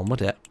battle one,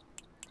 would it?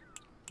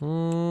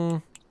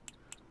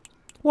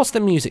 What's the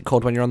music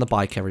called when you're on the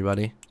bike,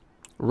 everybody?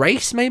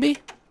 Race, maybe?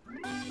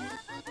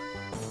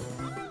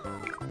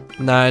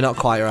 No, not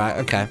quite right.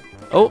 Okay.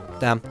 Oh,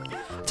 damn.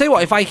 I'll tell you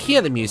what, if I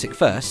hear the music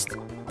first,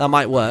 that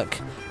might work.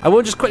 I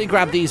will just quickly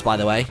grab these, by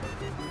the way.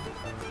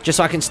 Just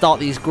so I can start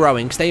these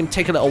growing, because they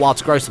take a little while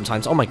to grow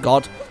sometimes. Oh my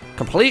god.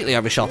 Completely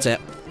overshot it.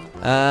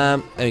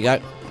 There we go.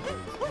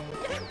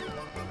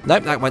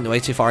 Nope, that went way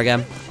too far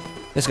again.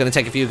 This is going to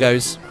take a few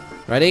goes.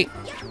 Ready?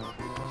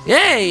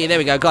 Yay! There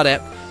we go, got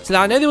it. So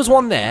now I know there was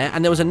one there,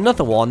 and there was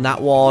another one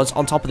that was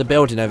on top of the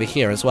building over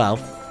here as well.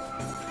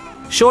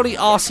 Surely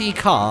RC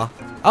car.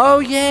 Oh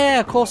yeah,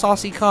 of course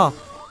RC car.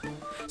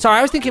 Sorry,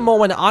 I was thinking more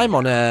when I'm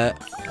on a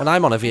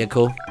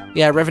vehicle.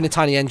 Yeah, revving a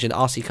tiny engine,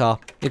 RC car.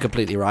 You're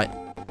completely right.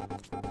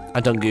 I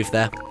done goof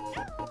there.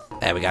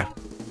 There we go.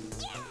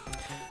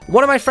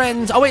 One of my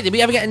friends... Oh wait, did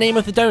we ever get a name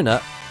of the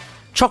donut?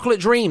 Chocolate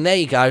Dream, there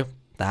you go.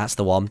 That's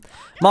the one.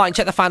 Martin,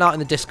 check the fan art in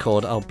the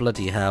Discord. Oh,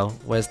 bloody hell.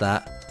 Where's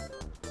that?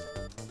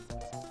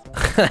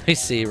 Let me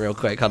see real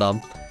quick, hold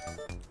on.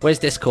 Where's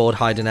Discord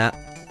hiding at?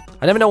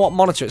 I never know what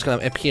monitor it's going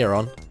to appear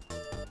on.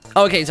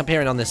 Oh, okay, it's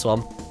appearing on this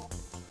one.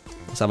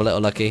 Let's have a little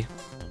lucky.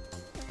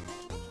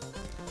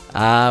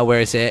 Where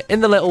is it?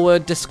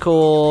 InTheLittleWood,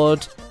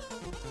 Discord,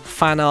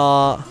 fan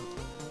art.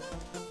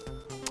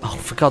 Oh,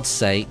 for God's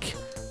sake.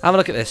 Have a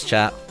look at this,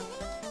 chat.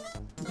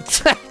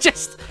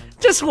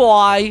 just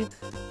why?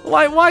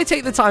 Why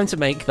take the time to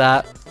make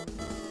that?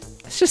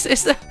 It's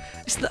the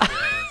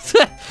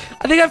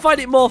I think I find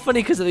it more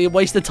funny because of the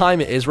waste of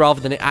time it is rather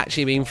than it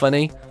actually being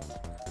funny.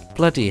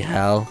 Bloody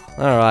hell.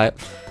 Alright.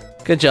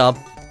 Good job.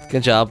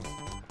 Good job.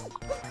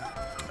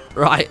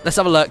 Right, let's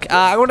have a look.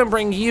 I want to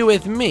bring you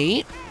with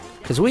me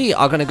because we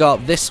are going to go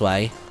up this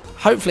way.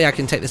 Hopefully I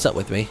can take this up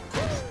with me.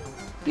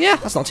 Yeah,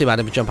 that's not too bad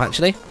of a jump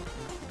actually.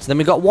 So then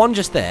we got one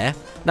just there.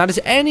 Now, does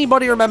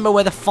anybody remember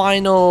where the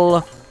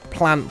final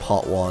plant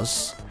pot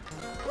was?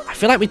 I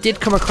feel like we did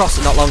come across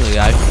it not long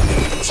ago.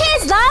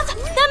 Cheers, love!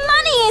 The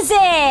money is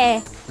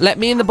here! Let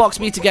me and the box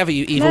be together,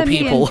 you evil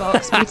people. Let me and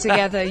box be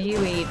together,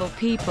 you evil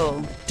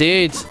people.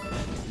 Dude,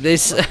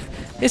 this...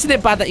 Isn't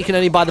it bad that you can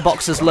only buy the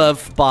box's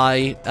love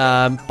by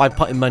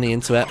putting money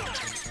into it?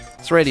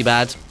 It's really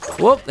bad.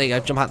 Whoop, there you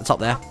go, jump out the top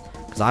there.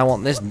 Because I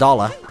want this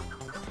dollar.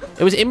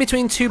 It was in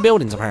between two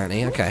buildings,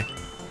 apparently. Okay.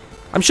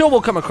 I'm sure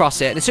we'll come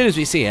across it, and as soon as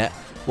we see it,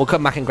 we'll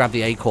come back and grab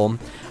the acorn.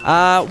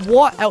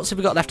 What else have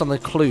we got left on the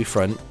clue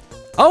front?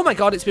 Oh my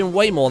god, it's been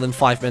way more than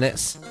 5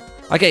 minutes.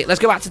 Okay, let's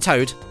go back to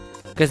Toad.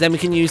 Because then we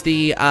can use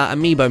the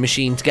amiibo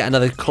machine to get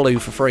another clue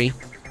for free.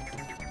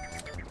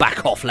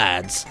 Back off,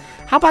 lads.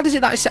 How bad is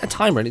it that I set a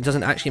timer and it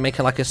doesn't actually make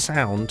like a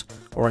sound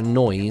or a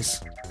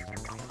noise?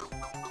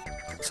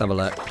 Let's have a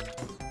look.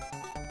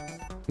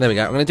 There we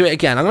go. I'm going to do it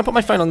again. I'm going to put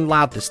my phone on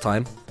loud this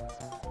time.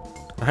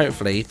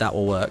 Hopefully that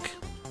will work.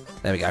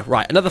 There we go.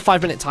 Right, another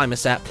 5-minute timer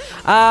set.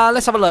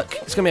 Let's have a look.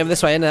 It's going to be over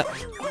this way, isn't it?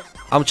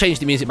 I'll change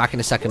the music back in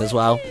a second as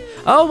well.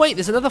 Oh, wait,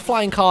 there's another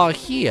flying car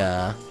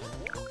here.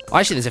 Oh,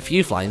 actually, there's a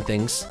few flying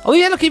things. Oh,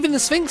 yeah, look, even the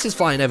Sphinx is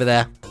flying over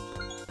there.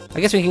 I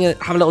guess we can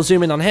have a little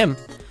zoom in on him.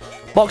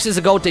 Box is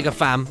a gold digger,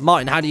 fam.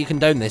 Martin, how do you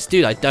condone this?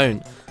 Dude, I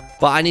don't.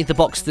 But I need the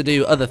box to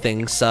do other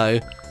things, so...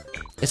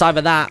 It's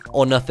either that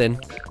or nothing.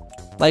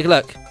 Like,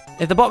 look.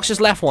 If the box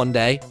just left one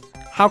day,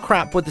 how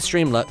crap would the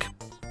stream look?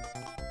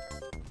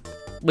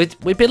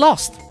 We'd be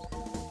lost.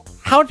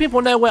 How would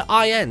people know where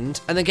I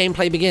end and the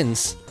gameplay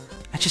begins?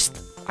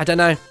 I don't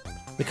know.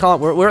 We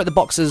can't. We're at the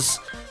box's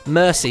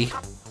mercy,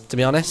 to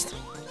be honest.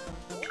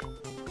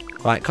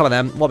 Right, come on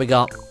then. What we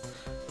got?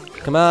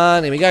 Come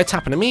on, here we go.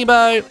 Tap an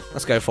amiibo.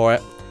 Let's go for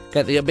it.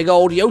 Get the big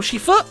old Yoshi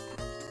foot.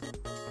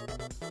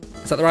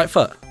 Is that the right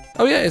foot?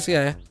 Oh, yeah, it is.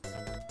 Yeah.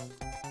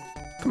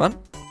 Come on.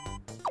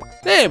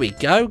 There we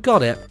go.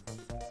 Got it.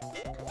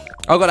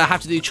 Oh, God, I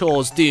have to do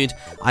chores. Dude,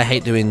 I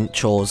hate doing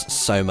chores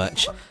so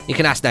much. You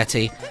can ask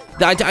Nettie.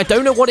 I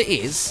don't know what it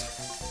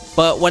is,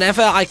 but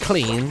whenever I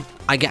clean,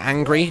 I get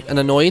angry and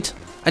annoyed.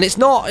 And it's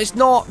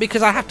not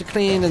because I have to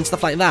clean and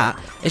stuff like that.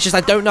 It's just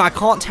I don't know. I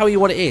can't tell you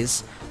what it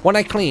is. When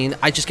I clean,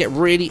 I just get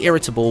really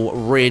irritable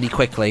really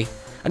quickly.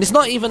 And it's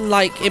not even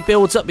like it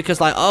builds up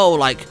because like, oh,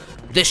 like,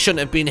 this shouldn't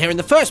have been here in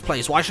the first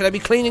place. Why should I be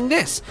cleaning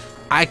this?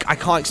 I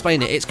can't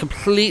explain it. It's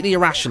completely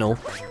irrational.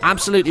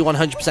 Absolutely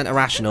 100%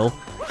 irrational.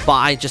 But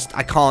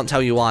I can't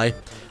tell you why.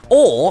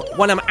 Or,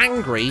 when I'm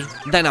angry,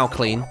 then I'll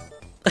clean.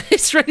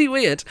 It's really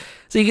weird.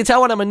 So you can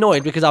tell when I'm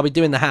annoyed because I'll be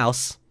doing the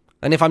house.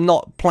 And if I'm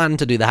not planned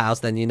to do the house,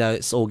 then you know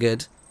it's all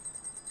good.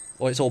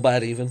 Or it's all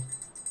bad even.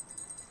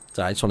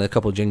 Sorry, I just wanted a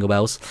couple of jingle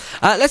bells.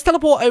 Let's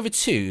teleport over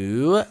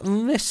to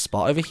this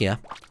spot over here.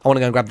 I want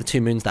to go and grab the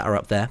 2 moons that are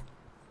up there.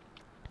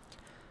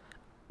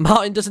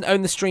 Martin doesn't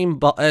own the stream,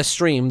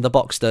 the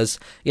box does.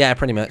 Yeah,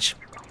 pretty much.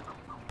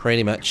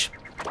 Pretty much.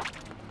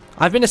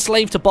 I've been a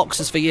slave to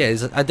boxes for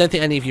years. I don't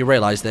think any of you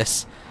realise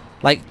this.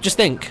 Like, just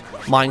think.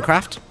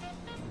 Minecraft.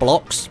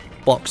 Blocks.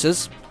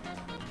 Boxes.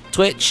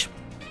 Twitch.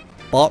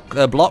 Block.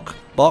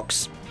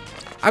 Box.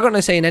 I've got no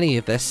say in any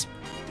of this.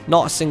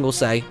 Not a single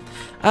say.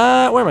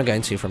 Where am I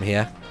going to from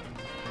here?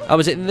 Oh,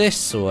 is it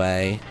this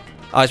way?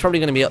 Oh, it's probably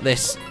going to be up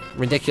this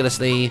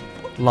ridiculously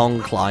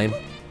long climb.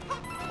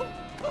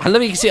 I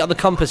love you can see it on the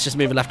compass just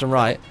moving left and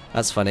right.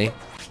 That's funny.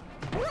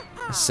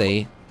 Let's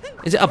see.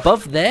 Is it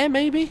above there,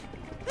 maybe?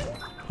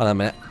 Hold on a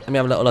minute. Let me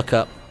have a little look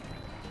up.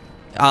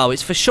 Oh,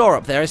 it's for sure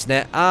up there, isn't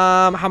it?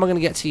 How am I going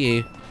to get to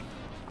you?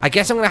 I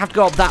guess I'm going to have to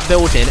go up that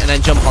building and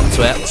then jump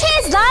onto it.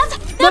 Cheers,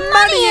 love! The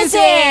money is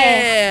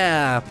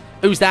here!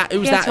 Who's that?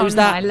 Who's that? Who's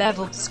that? My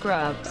level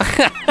scrubs.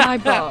 My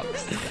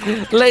box.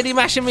 Lady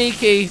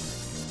Mashamiki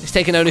is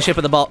taking ownership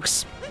of the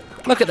box.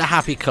 Look at the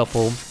happy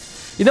couple.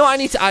 You know what I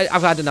need to...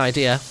 I've had an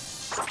idea.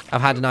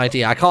 I've had an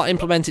idea. I can't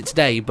implement it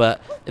today,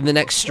 but in the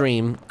next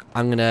stream,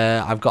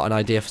 I've got an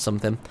idea for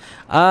something.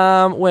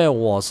 Where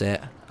was it?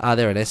 Ah,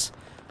 there it is.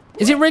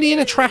 Is it really in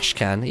a trash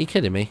can? Are you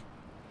kidding me?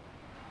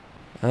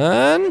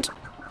 And...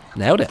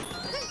 nailed it.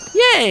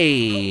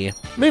 Yay!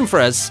 Moon for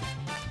us.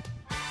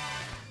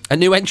 A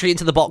new entry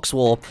into the box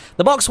war.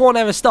 The box war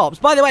never stops.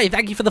 By the way,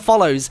 thank you for the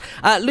follows.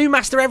 Lou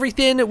Master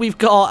Everything. We've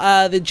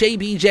got the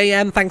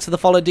JBJM. Thanks for the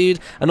follow, dude.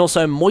 And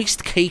also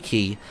Moist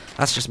Cakey.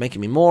 That's just making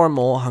me more and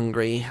more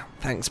hungry.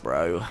 Thanks,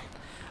 bro.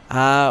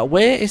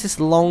 Where is this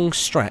long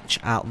stretch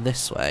out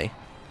this way?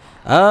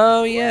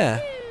 Oh,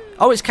 yeah.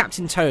 Oh, it's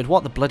Captain Toad.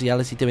 What the bloody hell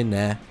is he doing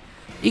there?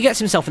 He gets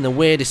himself in the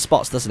weirdest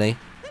spots, doesn't he?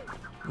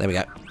 There we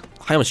go.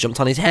 I almost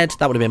jumped on his head.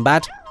 That would have been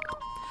bad.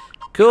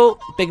 Cool.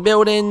 Big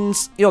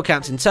buildings. You're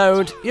Captain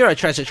Toad. You're a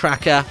treasure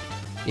tracker.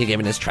 You're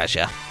giving us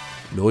treasure.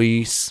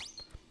 Nice.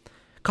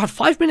 God,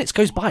 5 minutes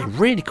goes by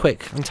really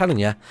quick. I'm telling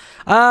you.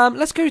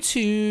 Let's go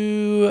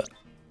to...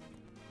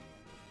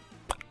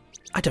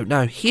 I don't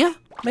know. Here?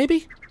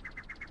 Maybe?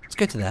 Let's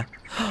go to there.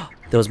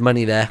 There was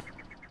money there.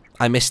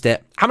 I missed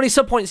it. How many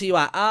sub points are you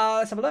at?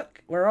 Let's have a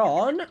look. We're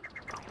on...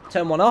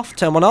 Turn one off.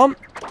 Turn one on.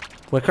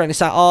 We're currently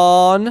sat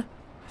on...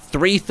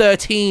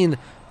 313.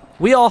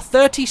 We are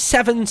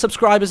 37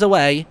 subscribers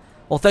away,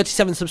 or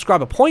 37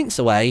 subscriber points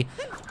away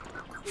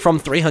from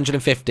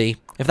 350.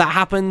 If that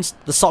happens,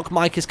 the sock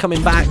mic is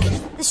coming back.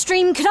 The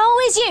stream could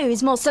always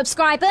use more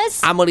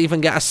subscribers. And we'll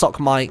even get a sock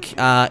mic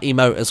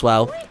emote as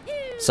well.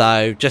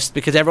 So, just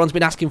because everyone's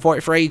been asking for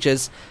it for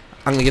ages,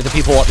 I'm going to give the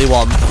people what they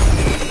want.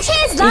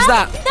 Cheers, love! Who's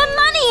that? The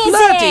money is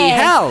Bloody here!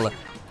 hell!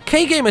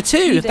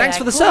 K-Gamer2, thanks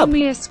for the sub. Call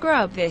me a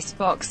scrub. This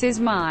box is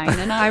mine,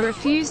 and I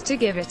refuse to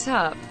give it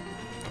up.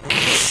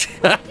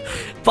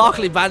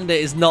 Barkley Bandit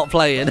is not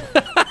playing.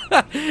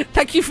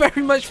 Thank you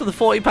very much for the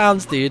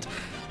 £40, dude.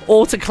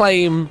 All to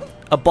claim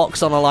a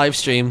box on a live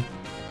stream.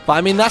 But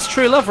I mean, that's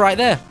true love right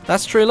there.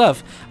 That's true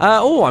love.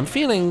 Oh, I'm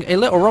feeling a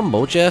little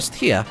rumble just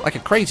here. Like a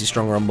crazy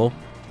strong rumble.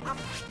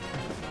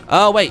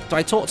 Oh, wait. Do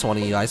I talk to one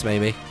of you guys,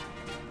 maybe?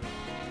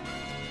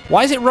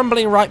 Why is it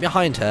rumbling right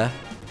behind her?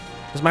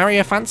 Does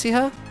Mario fancy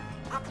her?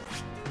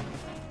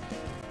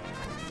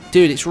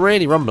 Dude, it's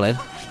really rumbling.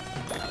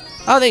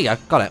 Oh, there you go.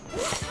 Got it.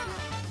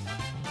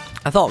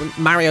 I thought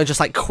Mario just,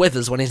 like,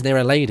 quivers when he's near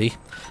a lady.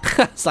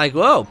 It's like,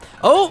 whoa.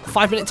 Oh,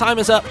 5-minute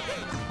timer's up.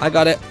 I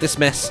got it.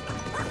 Dismiss.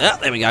 Oh,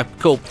 there we go.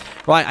 Cool.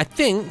 Right, I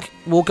think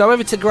we'll go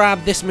over to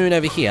grab this moon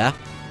over here,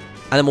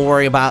 and then we'll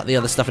worry about the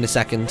other stuff in a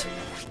second.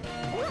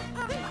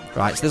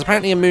 Right, so there's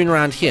apparently a moon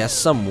around here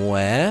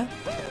somewhere.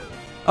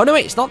 Oh, no,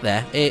 wait, it's not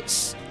there.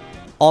 It's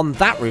on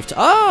that rooftop.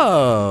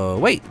 Oh,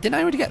 wait, didn't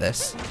I already get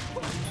this?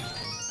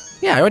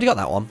 Yeah, I already got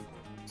that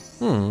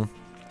one.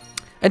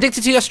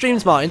 Addicted to your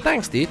streams, Martin.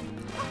 Thanks, dude.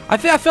 I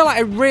feel like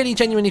I really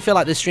genuinely feel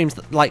like the streams,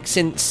 like,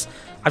 since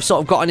I've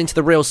sort of gotten into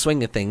the real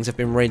swing of things, have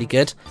been really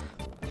good.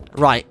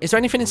 Right, is there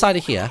anything inside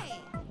of here?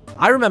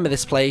 I remember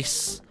this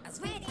place.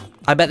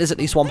 I bet there's at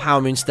least one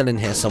power moon still in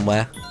here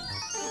somewhere.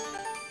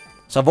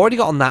 So I've already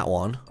got on that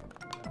one.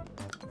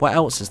 What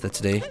else is there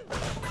to do?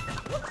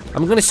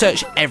 I'm going to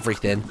search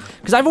everything.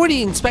 Because I've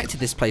already inspected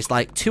this place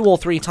like 2 or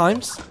 3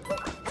 times.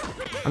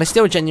 And I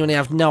still genuinely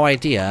have no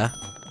idea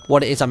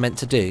what it is I'm meant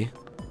to do.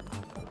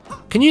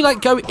 Can you,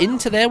 like, go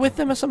into there with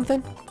them or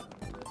something?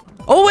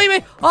 Oh,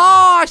 wait.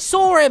 Oh, I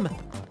saw him.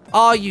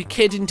 Oh, you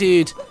kidding,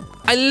 dude.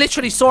 I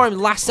literally saw him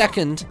last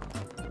second.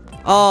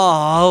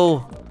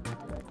 Oh.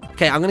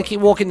 Okay, I'm going to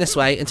keep walking this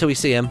way until we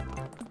see him.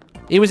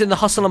 He was in the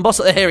hustle and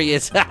bustle. Here he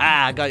is.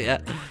 Haha, got you.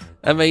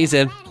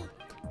 Amazing.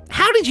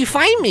 How did you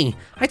find me?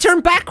 I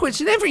turned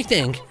backwards and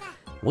everything.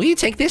 Will you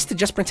take this to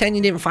just pretend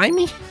you didn't find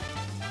me?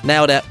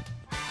 Nailed it.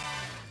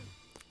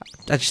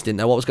 I just didn't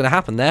know what was going to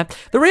happen there.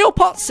 The Real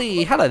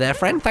Potsy. Hello there,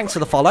 friend. Thanks for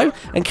the follow.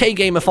 And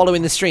K-Gamer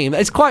following the stream.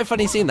 It's quite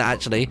funny seeing that,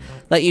 actually.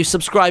 That you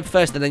subscribed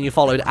first and then you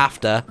followed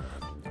after.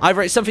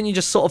 Either it's something you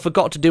just sort of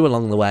forgot to do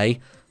along the way,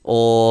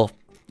 or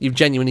you've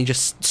genuinely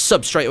just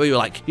subbed straight away. You're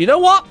like, you know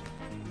what?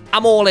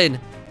 I'm all in.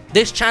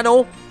 This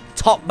channel,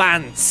 top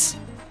bands.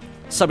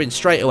 Subbing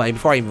straight away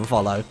before I even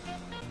follow.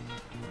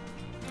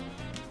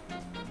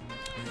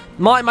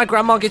 My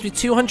grandma gives me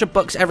 200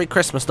 bucks every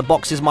Christmas. The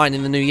box is mine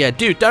in the new year.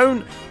 Dude,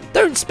 don't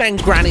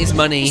spend Granny's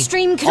money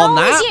Stream could on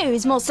always that.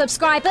 use more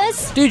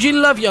subscribers. Dude, you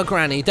love your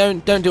granny.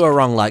 Don't do her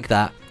wrong like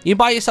that. You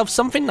buy yourself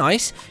something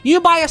nice. You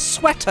buy a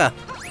sweater.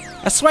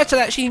 A sweater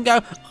that she can go,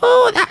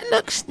 oh, that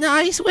looks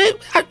nice. You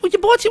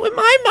bought it with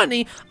my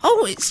money.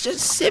 Oh, it's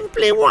just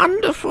simply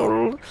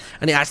wonderful.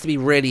 And it has to be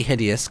really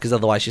hideous, because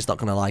otherwise she's not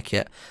going to like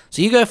it.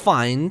 So you go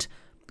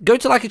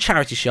to like a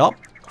charity shop,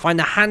 find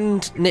a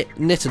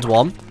hand-knitted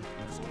one,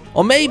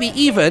 or maybe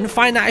even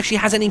find out if she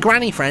has any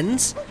granny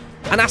friends,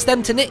 and ask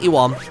them to knit you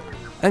one.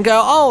 And go,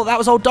 oh, that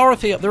was old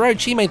Dorothy up the road.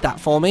 She made that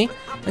for me.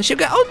 And she'll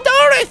go,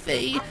 oh,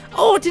 Dorothy.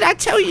 Oh, did I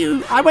tell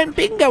you? I went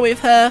bingo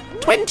with her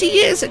 20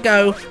 years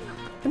ago.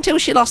 Until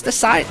she lost her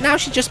sight. Now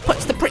she just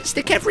puts the Pritt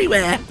stick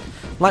everywhere.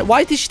 Like,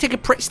 why did she take a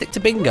Pritt stick to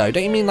bingo?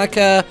 Don't you mean like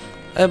a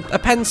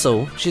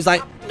pencil? She's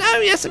like, no,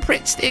 yes, a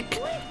Pritt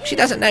stick. She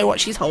doesn't know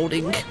what she's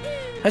holding.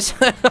 I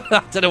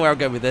don't know where I'm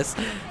going with this.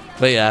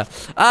 But yeah.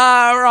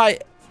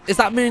 Right. Is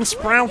that moon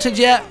sprouted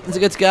yet? Is it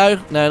good to go?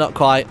 No, not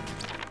quite.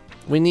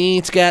 We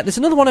need to get... There's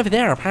another one over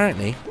there,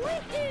 apparently.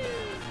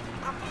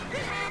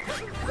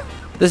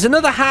 There's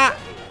another hat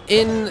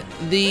in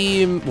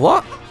the...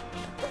 What?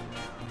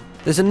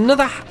 There's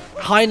another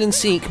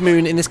hide-and-seek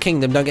moon in this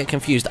kingdom. Don't get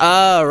confused.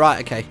 Oh,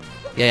 right, okay.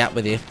 Yeah,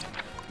 with you.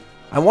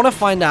 I want to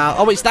find out...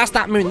 Oh, wait, that's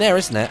that moon there,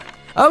 isn't it?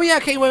 Oh, yeah,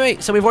 okay,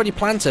 wait. So we've already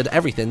planted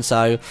everything,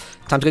 so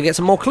time to go get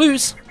some more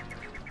clues.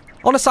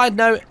 On a side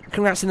note,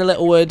 congrats in the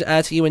Littlewood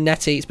to you and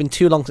Nettie. It's been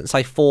too long since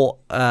I fought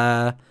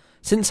a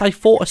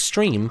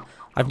stream.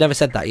 I've never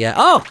said that yet.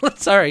 Oh,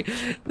 sorry.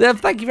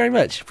 Thank you very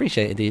much.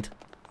 Appreciate it, dude.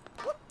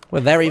 We're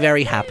very,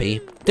 very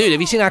happy. Dude,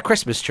 have you seen our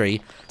Christmas tree?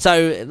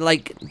 So,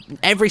 like,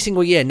 every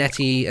single year,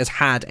 Nettie has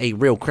had a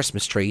real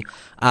Christmas tree.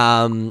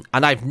 And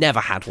I've never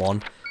had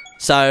one.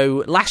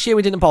 So, last year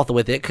we didn't bother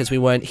with it because we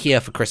weren't here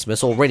for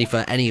Christmas or really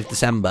for any of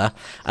December.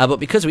 But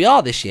because we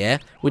are this year,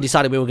 we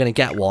decided we were going to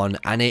get one.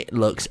 And it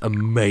looks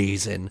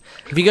amazing.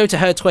 If you go to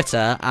her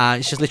Twitter,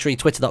 it's just literally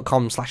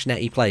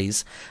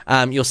twitter.com/NettiePlays.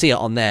 You'll see it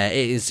on there.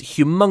 It is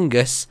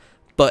humongous,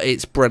 but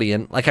it's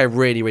brilliant. Like, I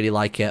really, really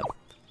like it.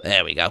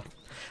 There we go.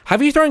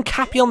 Have you thrown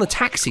Cappy on the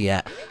taxi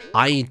yet?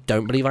 I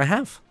don't believe I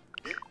have.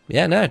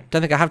 Yeah, no,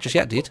 don't think I have just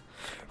yet, dude.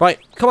 Right,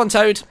 come on,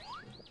 Toad.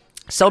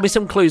 Sell me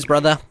some clues,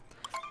 brother.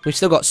 We've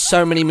still got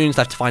so many moons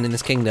left to find in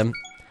this kingdom.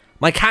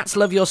 My cats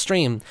love your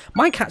stream.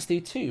 My cats do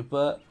too,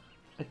 but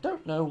I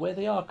don't know where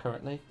they are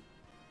currently.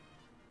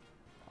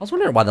 I was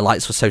wondering why the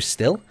lights were so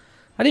still.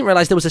 I didn't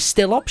realise there was a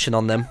still option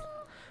on them.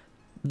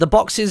 The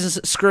box is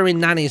screwing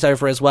nannies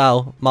over as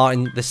well.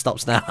 Martin, this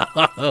stops now.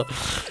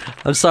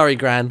 I'm sorry,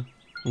 Gran.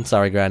 I'm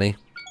sorry, Granny.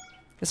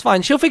 It's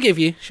fine. She'll forgive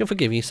you. She'll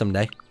forgive you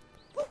someday.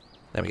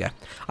 There we go.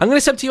 I'm going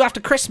to sub to you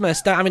after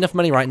Christmas. Don't have enough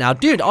money right now.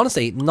 Dude,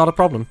 honestly, not a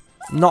problem.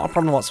 Not a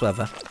problem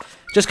whatsoever.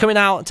 Just coming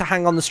out to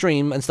hang on the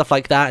stream and stuff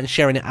like that and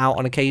sharing it out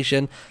on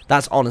occasion.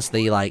 That's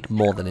honestly, like,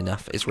 more than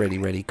enough. It's really,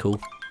 really cool.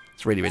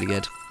 It's really, really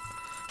good.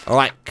 All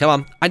right, come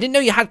on. I didn't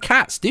know you had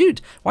cats. Dude,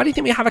 why do you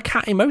think we have a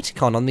cat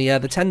emoticon on the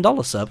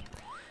 $10 sub?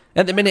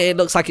 At the minute, it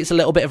looks like it's a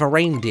little bit of a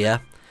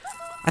reindeer.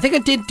 I think I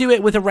did do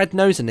it with a red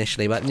nose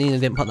initially, but Nina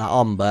didn't put that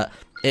on, but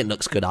it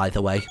looks good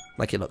either way.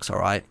 Like, it looks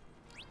alright.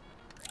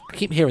 I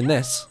keep hearing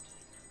this.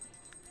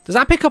 Does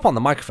that pick up on the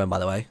microphone, by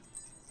the way?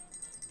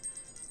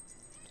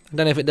 I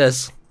don't know if it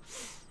does.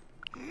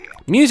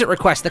 Music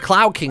request, The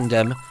Cloud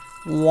Kingdom.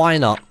 Why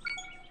not?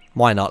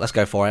 Why not? Let's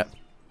go for it.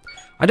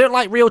 I don't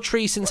like real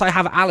trees since I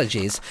have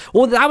allergies.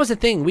 Well, that was the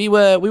thing. We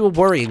were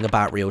worrying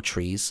about real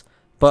trees.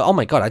 But, oh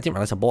my god, I didn't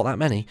realise I bought that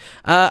many.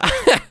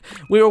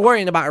 We were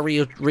worrying about a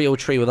real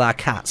tree with our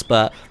cats,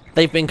 but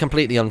they've been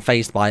completely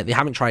unfazed by it. They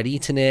haven't tried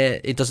eating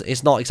it.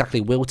 It's not exactly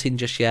wilting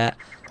just yet.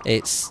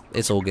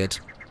 It's all good.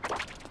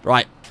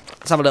 Right,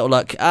 let's have a little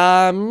look.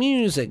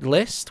 Music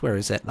list. Where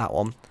is it? That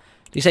one.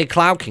 Did you say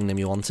Cloud Kingdom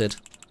you wanted?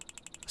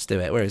 Let's do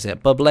it. Where is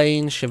it?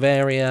 Bublane,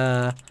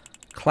 Shiveria.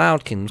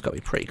 Cloud Kingdom's got to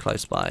be pretty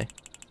close by.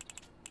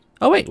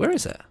 Oh, wait, where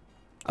is it?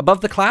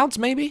 Above the clouds,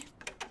 maybe?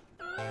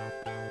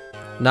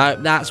 No,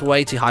 that's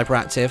way too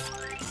hyperactive.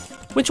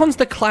 Which one's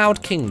the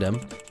Cloud Kingdom?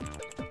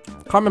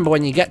 Can't remember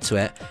when you get to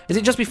it. Is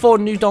it just before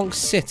New Donk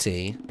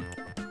City?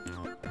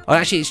 Oh,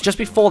 actually, it's just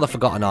before the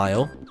Forgotten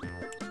Isle.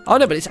 Oh,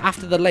 no, but it's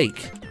after the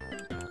lake.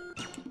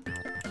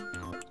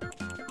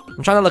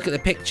 I'm trying to look at the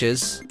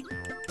pictures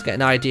to get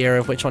an idea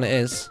of which one it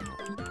is.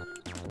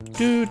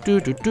 Do do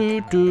do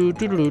do do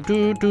do do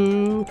do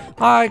do.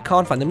 I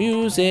can't find the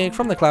music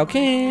from the Cloud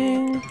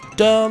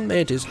Kingdom.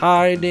 It is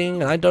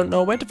hiding, and I don't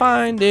know where to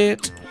find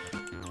it.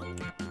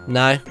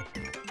 No.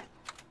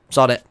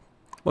 Sod it.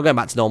 We're going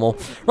back to normal.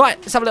 Right,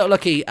 let's have a little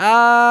looky.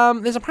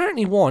 There's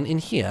apparently one in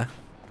here.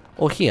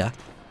 Or here.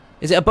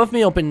 Is it above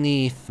me or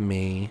beneath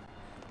me?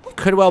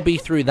 Could well be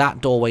through that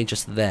doorway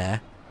just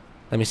there.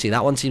 Let me see.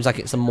 That one seems like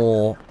it's a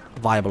more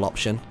viable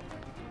option.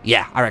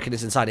 Yeah, I reckon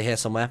it's inside of here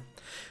somewhere.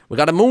 We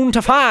got a moon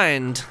to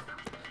find.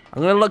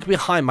 I'm going to look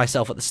behind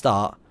myself at the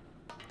start.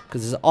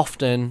 Because there's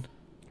often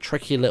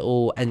tricky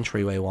little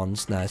entryway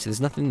ones. No, see,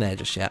 there's nothing there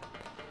just yet.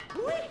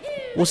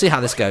 We'll see how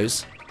this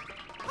goes.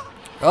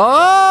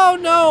 Oh,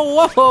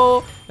 no.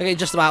 Whoa. Okay,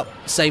 just about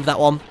saved that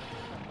one.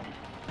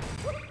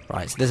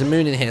 Right, so there's a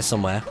moon in here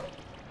somewhere.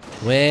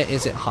 Where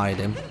is it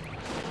hiding?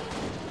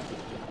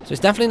 So it's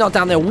definitely not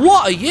down there.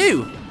 What are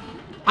you?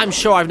 I'm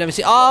sure I've never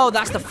seen... Oh,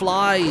 that's the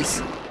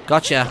flies.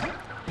 Gotcha.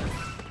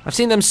 I've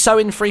seen them so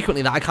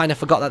infrequently that I kind of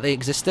forgot that they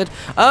existed.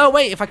 Oh,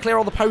 wait, if I clear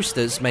all the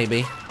posters,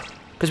 maybe.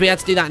 Because we had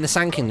to do that in the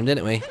Sand Kingdom,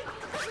 didn't we?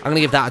 I'm going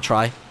to give that a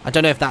try. I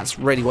don't know if that's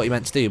really what you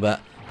meant to do,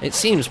 but it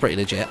seems pretty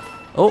legit.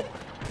 Oh.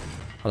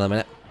 Hold on a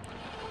minute.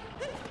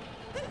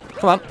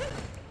 Come on.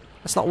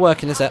 That's not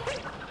working, is it?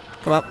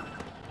 Come on.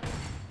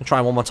 We'll try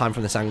one more time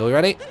from this angle. You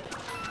ready?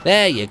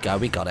 There you go.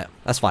 We got it.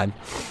 That's fine.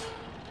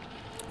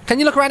 Can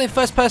you look around in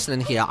first person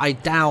in here? I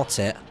doubt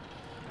it.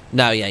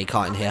 No, yeah, you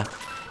can't in here.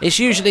 It's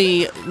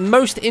usually...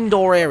 Most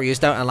indoor areas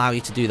don't allow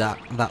you to do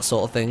that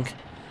sort of thing.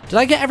 Did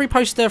I get every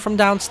poster from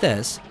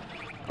downstairs?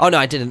 Oh, no,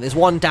 I didn't. There's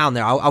one down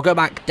there. I'll go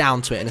back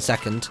down to it in a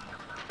second.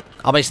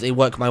 I'll basically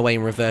work my way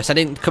in reverse. I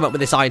didn't come up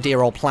with this idea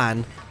or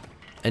plan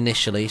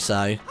initially,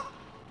 so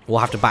we'll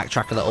have to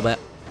backtrack a little bit.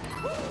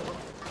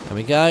 There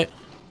we go.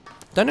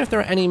 Don't know if there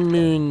are any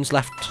moons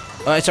left.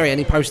 Oh, sorry,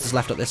 any posters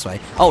left up this way.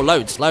 Oh,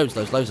 loads.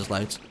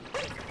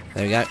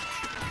 There we go.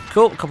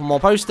 Cool, a couple more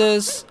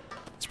posters.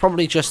 It's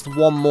probably just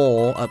one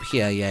more up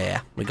here.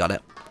 Yeah, we got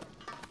it.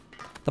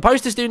 The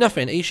posters do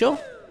nothing. Are you sure?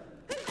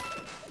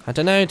 I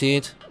don't know,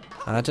 dude.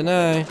 I don't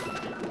know.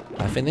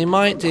 I think they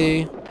might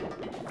do.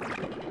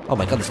 Oh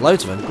my god, there's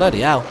loads of them.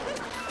 Bloody hell.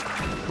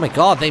 Oh my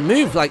god, they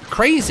move like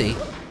crazy.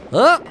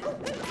 Where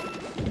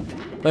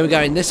are we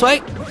going? This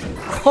way?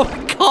 Oh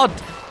my god.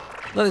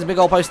 Look, there's a big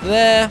old poster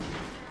there.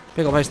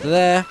 Big old poster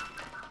there.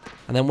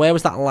 And then where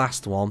was that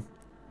last one?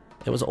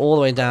 It was all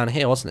the way down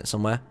here, wasn't it,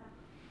 somewhere?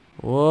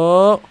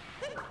 Whoa.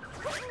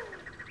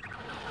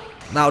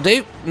 That'll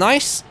do.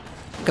 Nice.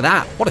 Look at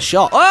that. What a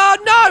shot. Oh,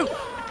 no!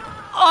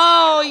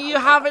 Oh, you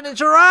having a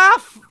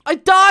giraffe? I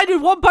died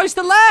with one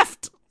poster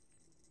left.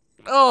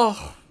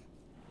 Oh.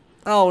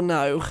 Oh,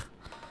 no.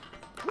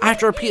 I have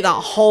to repeat that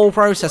whole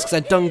process because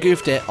I done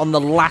goofed it on the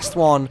last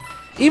one.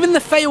 Even the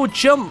failed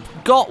jump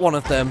got one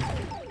of them.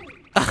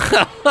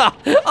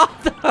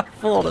 I've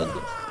fallen.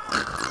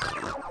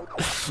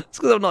 It's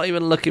because I'm not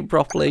even looking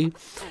properly.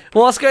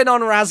 What's going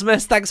on,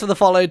 Rasmus? Thanks for the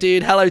follow,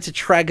 dude. Hello to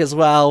Treg as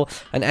well.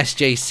 And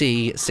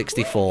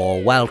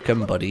SJC64.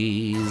 Welcome,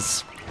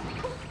 buddies.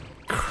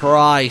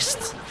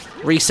 Christ.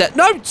 Reset.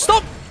 No,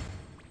 stop!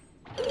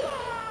 Can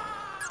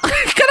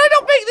I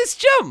not make this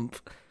jump?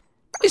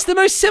 It's the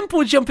most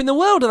simple jump in the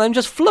world, and I'm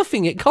just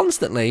fluffing it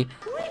constantly.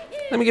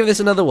 Let me give this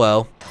another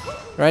whirl.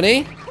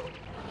 Ready?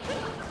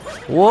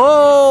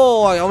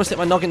 Whoa! I almost hit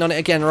my noggin on it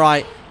again.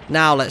 Right.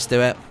 Now let's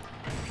do it.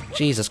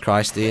 Jesus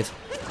Christ, dude.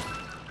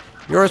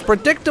 You're as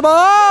predictable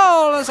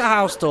as a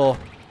house door.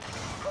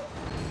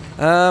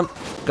 Go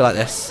like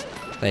this.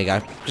 There you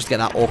go. Just get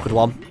that awkward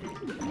one.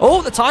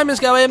 Oh, the timer's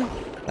going.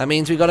 That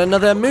means we got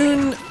another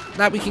moon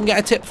that we can get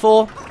a tip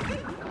for.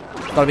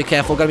 Gotta be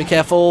careful, gotta be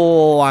careful.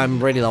 Oh,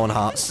 I'm really low on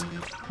hearts.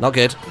 Not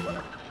good.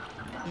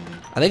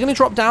 Are they going to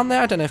drop down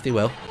there? I don't know if they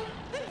will.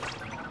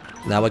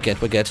 No, we're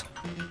good, we're good.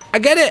 I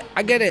get it,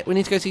 I get it. We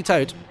need to go see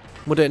Toad.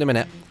 We'll do it in a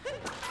minute.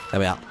 There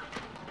we are.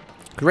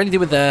 Could really do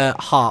with the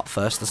heart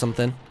first or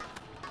something.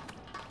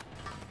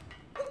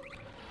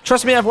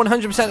 Trust me, I have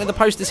 100% of the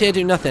posters here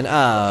do nothing.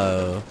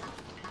 Oh.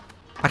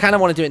 I kind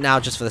of want to do it now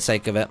just for the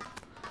sake of it.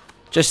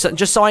 Just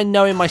so I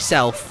know in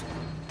myself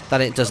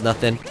that it does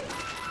nothing.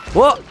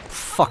 What?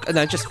 Fuck.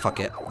 No, just fuck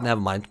it. Never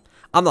mind.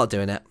 I'm not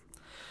doing it.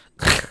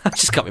 I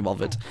just can't be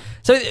bothered.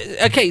 So,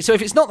 okay, so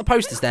if it's not the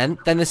posters then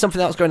there's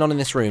something else going on in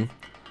this room.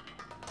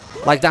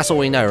 Like, that's all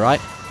we know, right?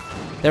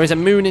 There is a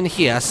moon in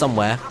here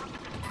somewhere.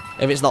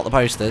 If it's not the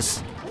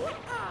posters.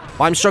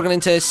 But I'm struggling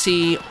to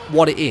see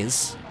what it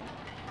is.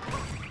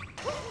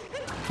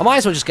 I might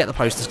as well just get the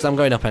posters because I'm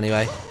going up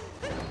anyway.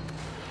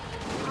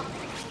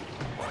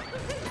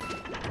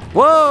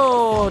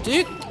 Whoa,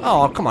 dude.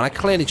 Oh, come on. I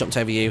clearly jumped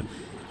over you.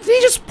 Did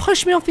he just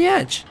push me off the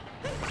edge?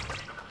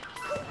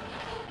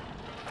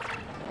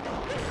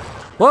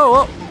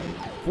 Whoa, whoa.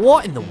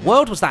 What in the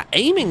world was that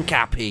aiming,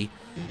 Cappy?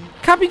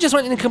 Cappy just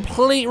went in a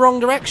complete wrong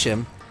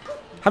direction.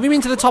 Have you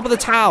been to the top of the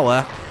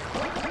tower?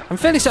 I'm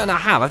fairly certain I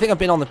have. I think I've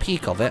been on the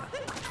peak of it.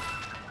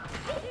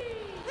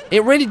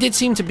 It really did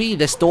seem to be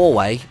this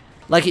doorway.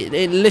 Like,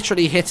 it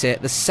literally hit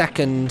it the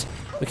second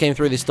we came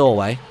through this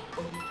doorway.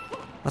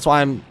 That's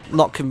why I'm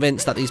not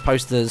convinced that these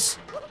posters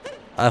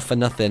are for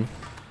nothing.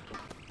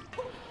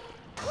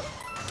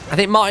 I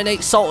think Martin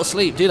ate salt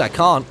asleep. Dude, I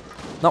can't.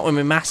 Not with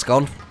my mask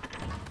on.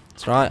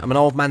 That's right. I'm an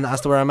old man that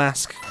has to wear a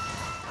mask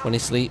when he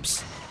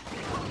sleeps.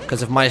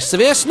 Because of my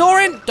severe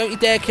snoring. Don't you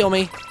dare kill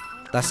me.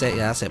 That's it.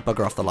 Yeah, that's it.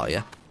 Bugger off the lot of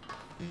you.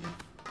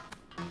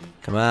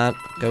 Come on.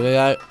 Go, go,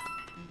 go.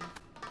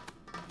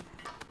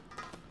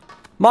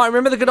 Martin,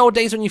 remember the good old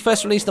days when you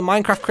first released the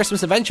Minecraft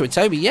Christmas adventure with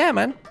Toby? Yeah,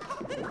 man.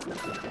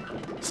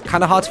 It's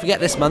kind of hard to forget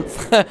this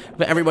month.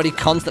 But everybody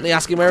constantly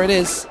asking where it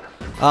is.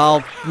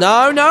 Oh,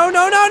 no, no,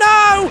 no, no,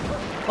 no!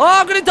 Oh,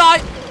 I'm gonna die!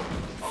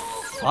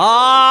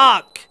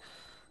 Fuck!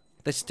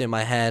 This is doing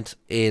my head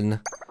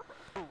in.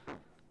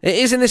 It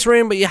is in this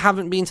room, but you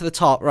haven't been to the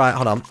top. Right,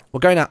 hold on.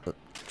 We're going out.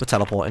 We're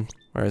teleporting.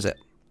 Where is it?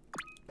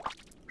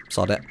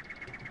 Sod it.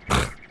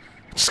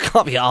 Just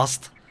can't be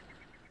asked.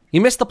 You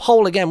missed the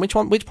pole again. Which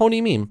one? Which pole do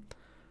you mean?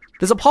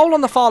 There's a pole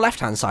on the far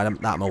left-hand side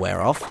that I'm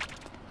aware of.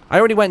 I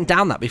already went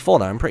down that before,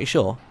 though. I'm pretty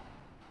sure.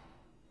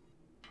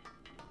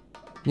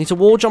 You need to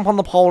wall jump on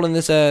the pole, and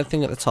there's a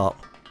thing at the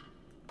top.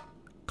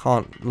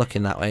 Can't look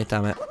in that way.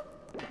 Damn it.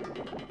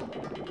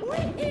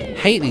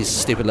 Hate these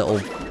stupid little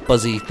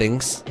buzzy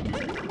things.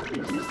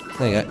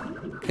 There you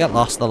go. Get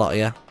lost, a lot of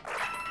you.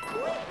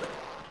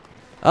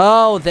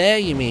 Oh, there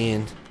you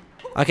mean.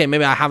 Okay,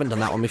 maybe I haven't done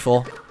that one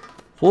before.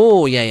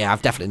 Oh, yeah, yeah,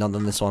 I've definitely not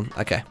done this one.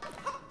 Okay.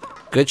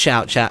 Good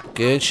shout, chat.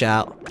 Good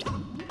shout.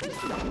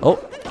 Oh,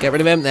 get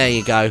rid of him. There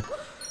you go.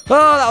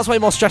 Oh, that was way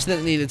more stressing than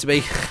it needed to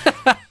be.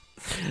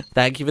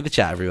 Thank you for the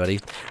chat, everybody.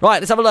 Right,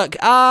 let's have a look.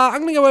 I'm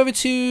going to go over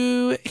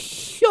to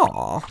here.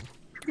 I'm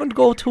going to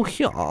go to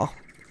here.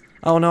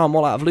 Oh, no, I'm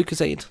all out of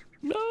Lucasade.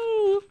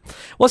 No.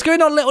 What's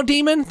going on, little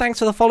demon? Thanks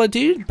for the follow,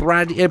 dude.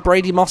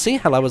 Brady Mossy,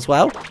 hello as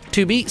well.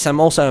 2 beats.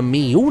 I'm also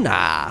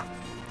Miuna.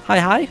 Hi,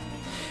 hi.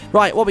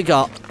 Right, what we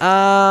got?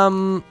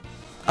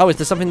 Oh, is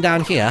there something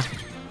down here?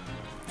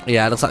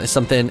 Yeah, it looks like there's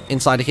something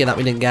inside of here that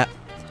we didn't get.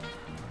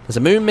 There's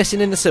a moon missing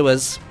in the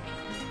sewers.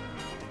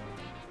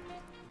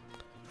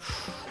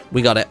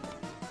 We got it.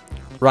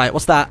 Right,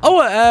 what's that? Oh,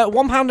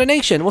 £1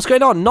 donation. What's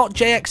going on? Not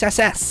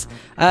JXSS.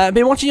 I've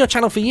been watching your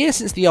channel for years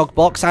since the Yog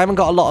box. I haven't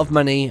got a lot of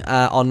money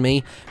on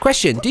me.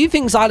 Question, do you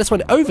think Xylus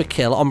went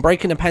overkill on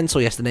breaking a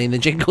pencil yesterday in the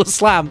Jingle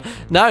Slam?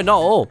 No, not at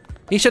all.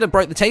 He should have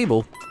broke the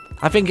table.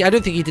 I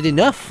don't think he did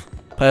enough,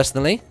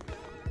 personally.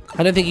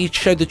 I don't think he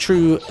showed the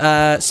true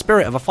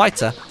spirit of a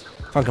fighter,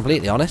 if I'm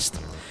completely honest.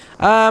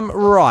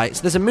 Right,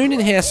 so there's a moon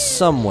in here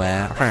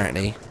somewhere,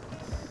 apparently.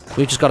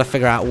 We've just got to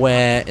figure out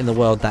where in the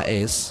world that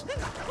is.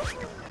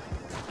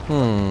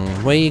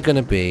 Where are you going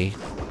to be?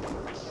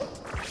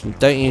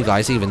 Don't you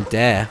guys even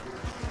dare.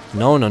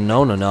 No, no,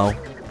 no, no, no.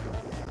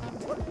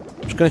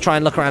 I'm just going to try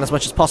and look around as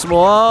much as possible.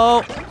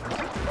 Oh!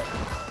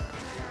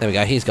 There we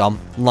go, he's gone.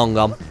 Long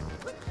gone.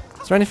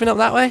 Is there anything up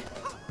that way?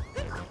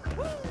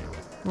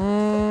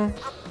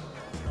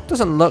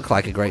 Doesn't look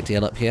like a great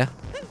deal up here.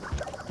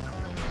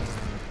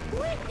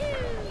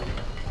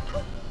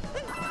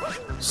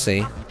 Let's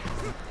see.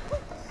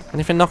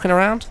 Anything knocking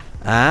around?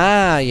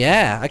 Ah,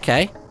 yeah,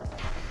 okay.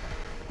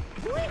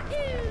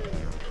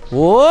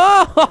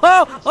 Whoa!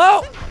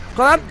 Oh!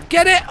 Come on,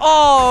 get it!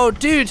 Oh,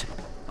 dude!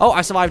 Oh,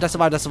 I survived, I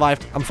survived, I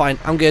survived. I'm fine,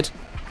 I'm good.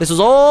 This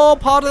was all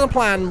part of the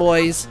plan,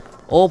 boys.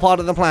 All part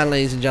of the plan,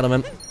 ladies and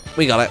gentlemen.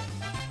 We got it.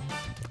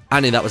 I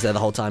knew that was there the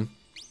whole time.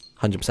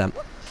 100%.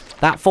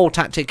 That fall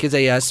tactic is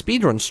a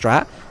speedrun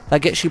strat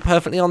that gets you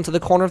perfectly onto the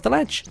corner of the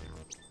ledge.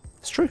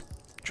 It's true.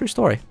 True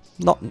story.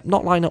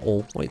 Not lying at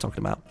all. What are you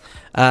talking about?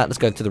 Let's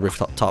go to the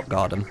rooftop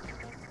garden.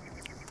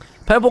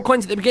 Purple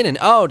coins at the beginning.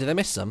 Oh, did I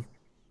miss some?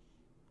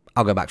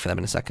 I'll go back for them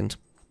in a second.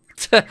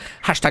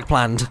 Hashtag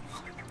planned.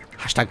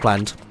 Hashtag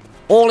planned.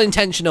 All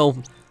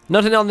intentional.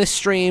 Nothing on this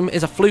stream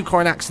is a fluke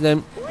or an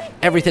accident.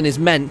 Everything is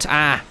meant.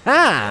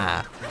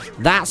 Aha!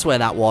 That's where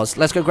that was.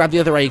 Let's go grab the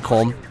other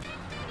acorn.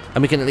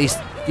 And we can at least,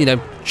 you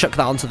know, chuck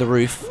that onto the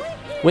roof.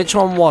 Which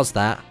one was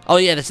that? Oh,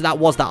 yeah, that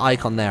was that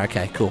icon there.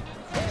 Okay, cool.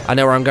 I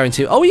know where I'm going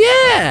to. Oh,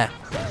 yeah!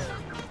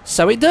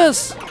 So it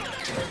does.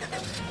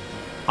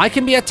 I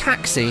can be a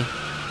taxi.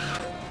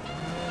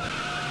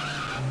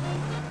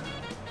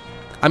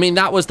 I mean,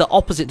 that was the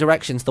opposite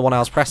direction to the one I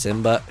was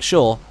pressing, but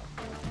sure.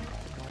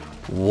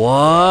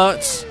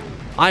 What?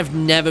 I've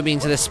never been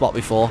to this spot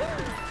before.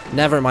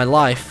 Never in my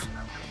life.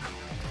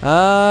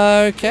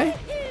 Okay.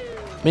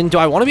 I mean, do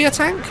I want to be a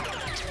tank?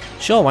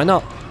 Sure, why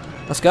not?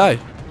 Let's go.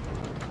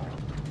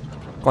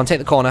 Go on, take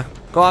the corner.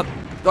 Go on.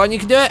 Go on, you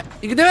can do it.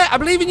 You can do it. I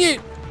believe in you.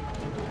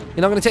 You're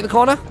not going to take the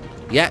corner?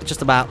 Yeah,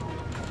 just about.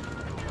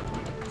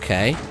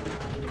 Okay.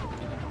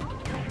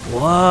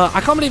 Whoa. I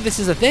can't believe this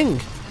is a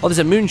thing. Oh, there's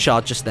a moon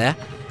shard just there.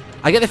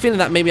 I get the feeling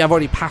that maybe I've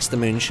already passed the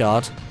moon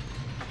shard.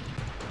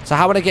 So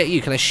how would I get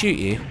you? Can I shoot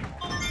you?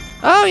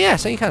 Oh, yeah,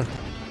 so you can.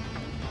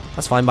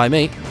 That's fine by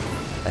me.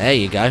 There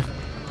you go.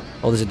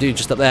 Oh, there's a dude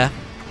just up there.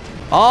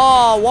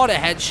 Oh, what a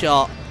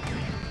headshot.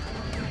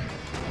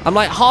 I'm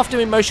like half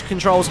doing motion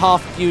controls,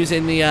 half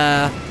using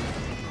the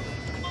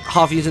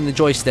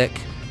joystick.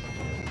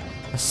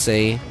 Let's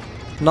see.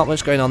 Not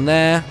much going on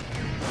there.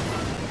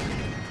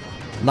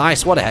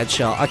 Nice, what a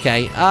headshot.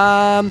 Okay,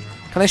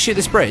 can I shoot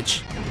this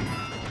bridge?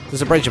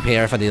 There's a bridge up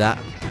here if I do that.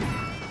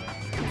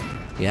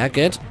 Yeah,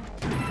 good.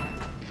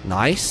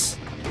 Nice.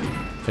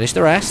 Finish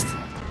the rest.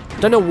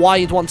 Don't know why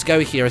you'd want to go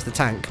here as the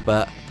tank,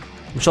 but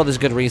I'm sure there's a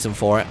good reason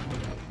for it.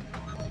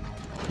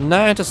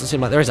 No, it doesn't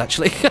seem like there is,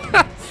 actually.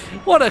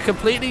 What a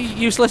completely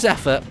useless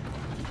effort.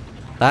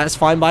 That's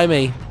fine by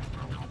me.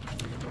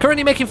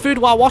 Currently making food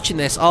while watching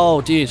this.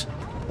 Oh, dude.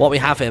 What we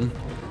have him.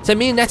 So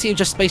me and Nettie have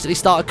just basically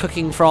started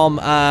cooking from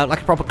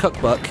like a proper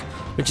cookbook,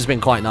 which has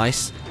been quite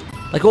nice.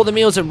 Like, all the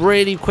meals are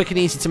really quick and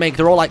easy to make.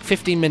 They're all like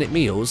 15-minute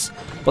meals,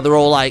 but they're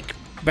all like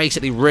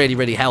basically really,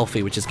 really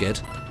healthy, which is good.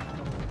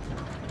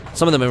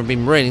 Some of them have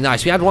been really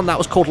nice. We had one that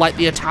was called like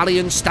the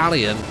Italian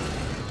Stallion.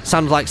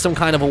 Sounds like some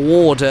kind of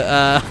award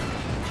at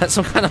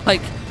some kind of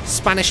like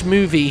Spanish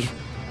movie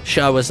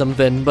show or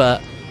something,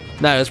 but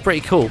no, it was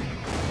pretty cool.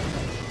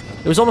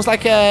 It was almost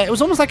like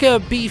a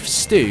beef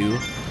stew,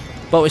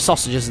 but with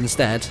sausages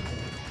instead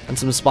and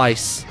some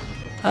spice.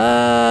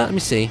 Let me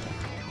see.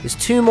 There's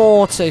 2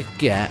 more to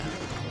get.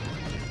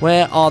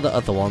 Where are the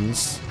other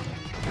ones?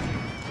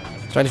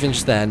 Is there anything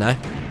just there? No.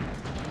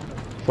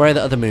 Where are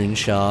the other moon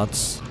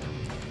shards?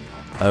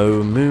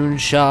 Oh, moon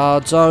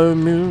shards,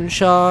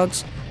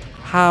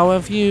 how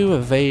have you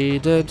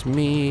evaded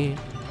me?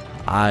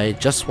 I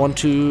just want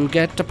to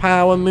get a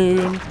power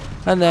moon,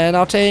 and then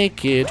I'll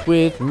take it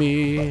with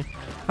me.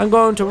 I'm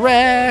going to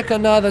wreck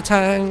another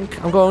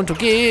tank. I'm going to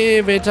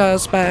give it a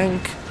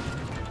spank.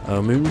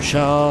 Oh, moon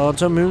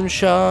shards,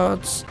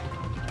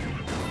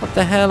 what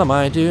the hell am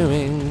I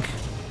doing?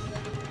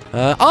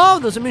 Oh,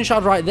 there's a moon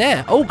shard right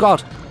there. Oh,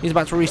 God. He's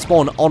about to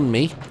respawn on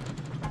me.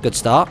 Good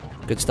start.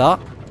 Good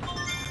start.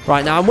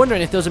 Right, now I'm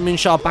wondering if there was a moon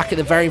shard back at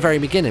the very, very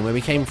beginning where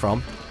we came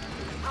from.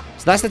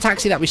 So that's the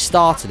taxi that we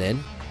started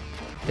in.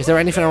 Is there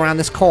anything around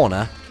this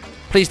corner?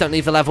 Please don't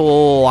leave the level.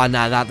 Oh, I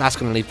know that's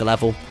going to leave the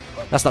level.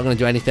 That's not going to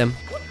do anything.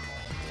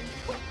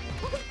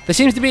 There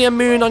seems to be a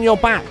moon on your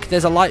back.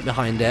 There's a light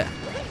behind it.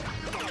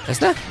 Is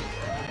there?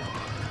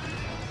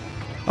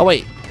 Oh,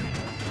 wait.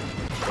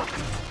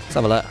 Let's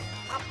have a look.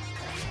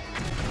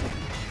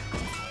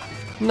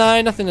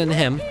 No, nothing in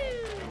him.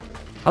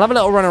 I'll have a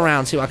little run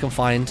around, see what I can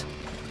find.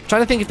 I'm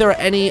trying to think if there are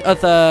any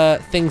other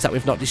things that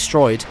we've not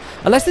destroyed.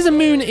 Unless there's a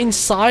moon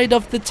inside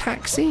of the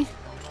taxi.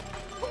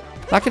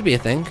 That could be a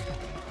thing.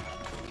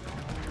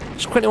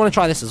 Just quickly want to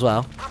try this as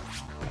well.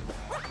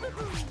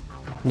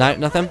 No,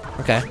 nothing?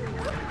 Okay.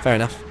 Fair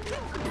enough.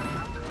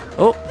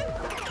 Oh.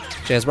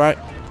 Cheers, bro.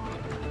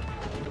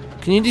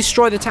 Can you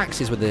destroy the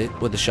taxis with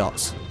the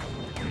shots?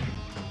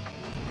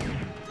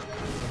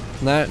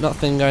 No,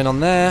 nothing going on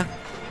there.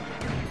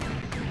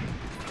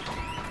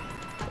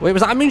 Wait,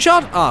 was that a moon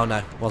shard? Oh,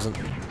 no, wasn't.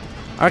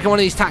 I reckon one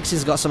of these taxis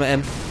has got something in.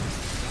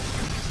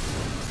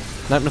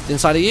 Nope, nothing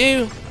inside of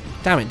you.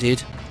 Damn it, dude.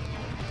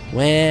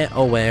 Where,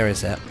 oh, where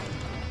is it?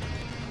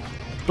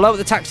 Blow up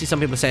the taxi, some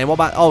people are saying. What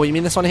about, oh, you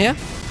mean this one here?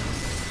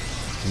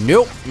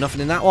 Nope, nothing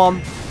in that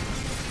one.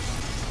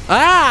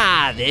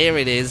 Ah, there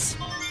it is.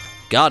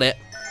 Got it.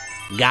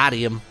 Got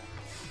him.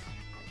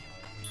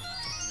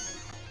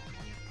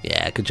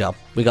 Yeah, good job.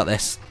 We got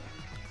this.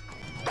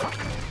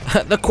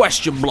 The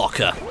question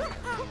blocker.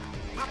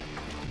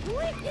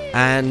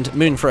 And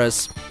moon for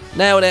us.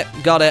 Nailed it.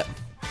 Got it.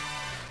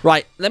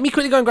 Right, let me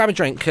quickly go and grab a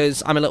drink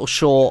because I'm a little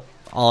short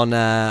on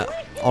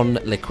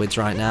liquids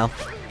right now.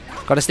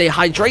 Got to stay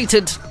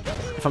hydrated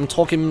if I'm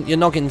talking your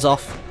noggins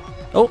off.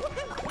 Oh,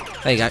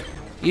 there you go.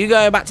 You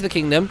go back to the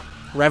kingdom.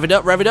 Rev it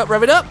up, rev it up,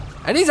 rev it up.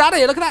 And he's out of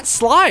here. Look at that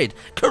slide.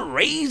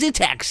 Crazy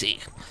taxi.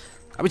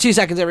 I'll be 2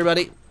 seconds,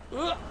 everybody.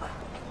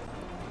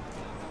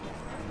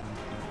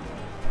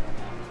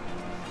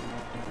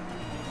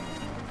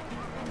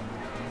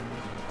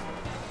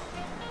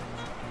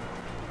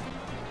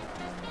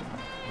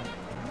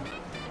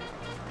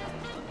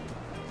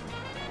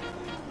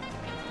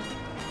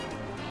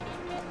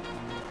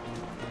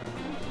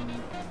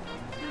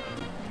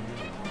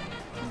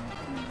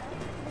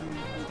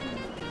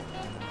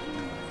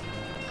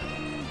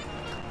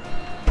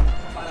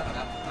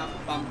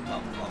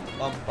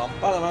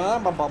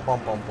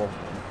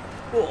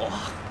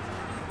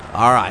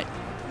 Alright,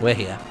 we're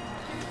here.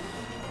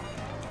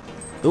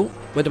 Ooh,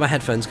 where do my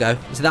headphones go?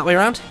 Is it that way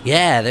around?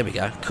 Yeah, there we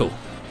go. Cool.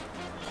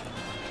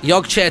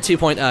 Yog Chair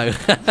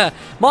 2.0.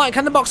 Martin,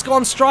 can the box go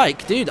on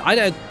strike? Dude,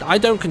 I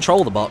don't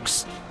control the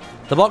box.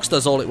 The box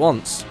does all it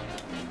wants.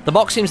 The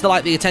box seems to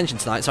like the attention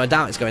tonight, so I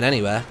doubt it's going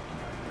anywhere.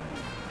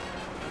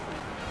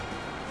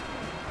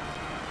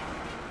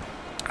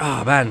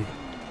 Oh, man.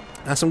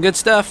 That's some good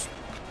stuff.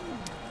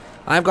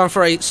 I've gone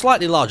for a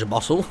slightly larger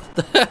bottle.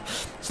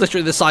 It's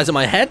literally the size of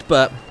my head,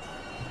 but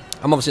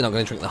I'm obviously not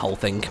going to drink the whole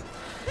thing.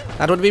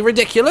 That would be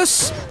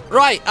ridiculous.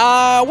 Right,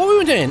 what were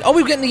we doing? Oh,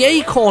 we were getting the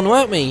acorn,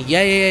 weren't we?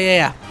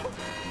 Yeah.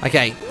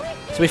 Okay.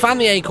 So we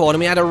found the acorn and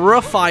we had a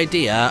rough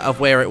idea of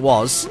where it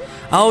was.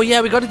 Oh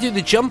yeah, we got to do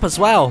the jump as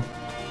well.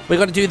 We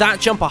got to do that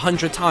jump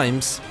 100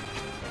 times.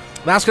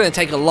 That's going to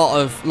take a lot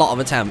of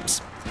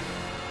attempts.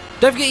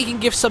 Don't forget you can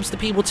give subs to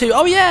people too.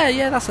 Oh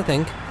yeah, that's the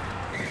thing.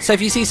 So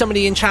if you see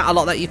somebody in chat a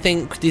lot that you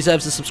think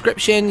deserves a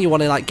subscription, you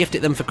want to like gift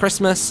it them for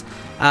Christmas,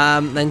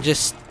 then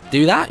just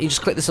do that. You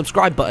just click the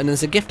subscribe button and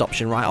there's a gift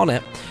option right on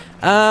it.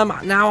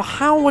 Now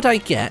how would I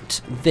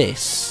get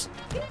this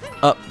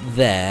up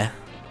there?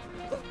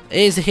 It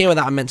is here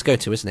that I'm meant to go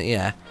to, isn't it?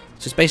 Yeah.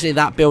 So it's basically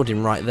that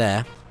building right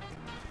there.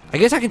 I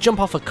guess I can jump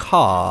off a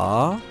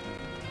car.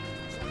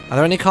 Are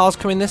there any cars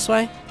coming this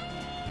way?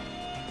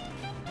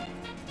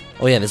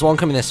 Oh yeah, there's one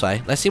coming this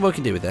way. Let's see what we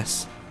can do with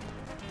this.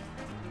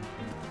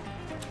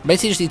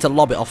 Basically just need to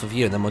lob it off of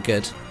you and then we're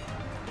good.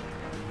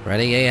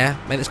 Ready? Yeah.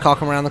 Make this car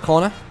come around the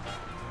corner.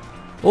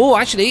 Oh,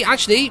 actually,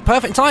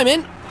 perfect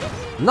timing.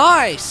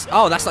 Nice!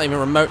 Oh, that's not even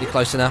remotely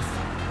close enough.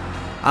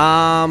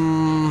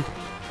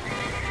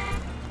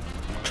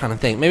 Trying to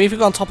think. Maybe if we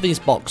go on top of these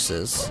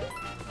boxes.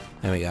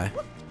 There we go.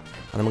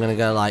 And I'm going to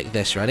go like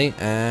this. Ready?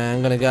 And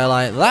I'm going to go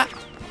like that.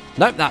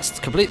 Nope, that's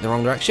completely the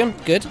wrong direction.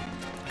 Good.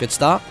 Good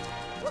start.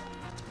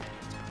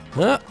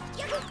 No,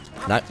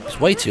 it's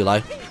way too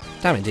low.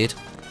 Damn it, dude.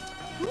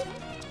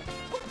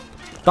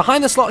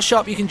 Behind the slot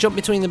shop, you can jump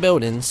between the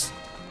buildings.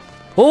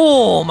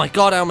 Oh my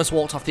god, I almost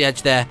walked off the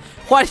edge there.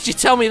 Why did you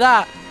tell me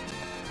that?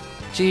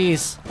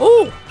 Jeez.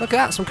 Oh, look at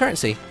that, some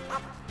currency.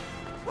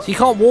 So you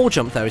can't wall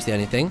jump though, is the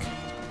only thing.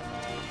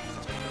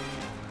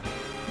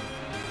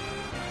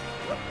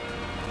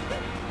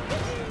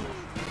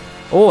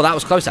 Oh, that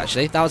was close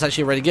actually. That was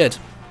actually really good.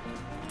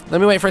 Let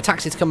me wait for a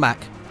taxi to come back.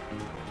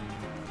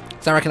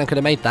 So I reckon I could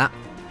have made that.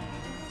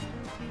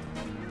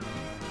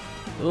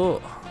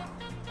 Oh.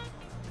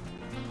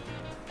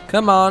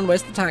 Come on,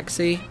 where's the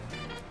taxi?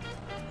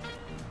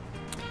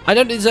 I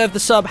don't deserve the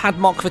sub. Had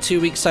mock for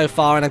 2 weeks so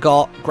far and I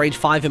got grade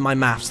 5 in my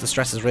maths. The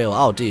stress is real.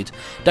 Oh, dude.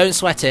 Don't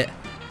sweat it.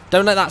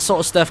 Don't let that sort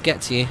of stuff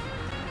get to you.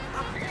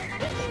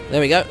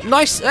 There we go.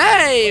 Nice.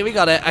 Hey, we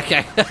got it.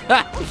 Okay.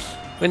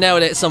 We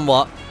nailed it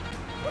somewhat.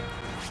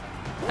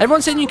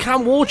 Everyone's saying you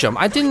can wall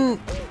jump. I didn't...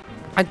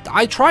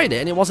 I tried it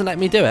and it wasn't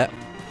letting me do it.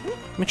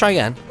 Let me try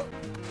again.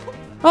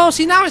 Oh,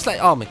 see, now it's like...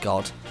 Oh, my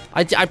God.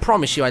 I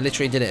promise you I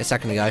literally did it a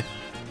second ago.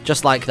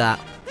 Just like that.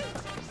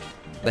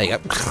 There you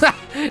go.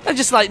 I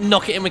just, like,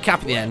 knock it in with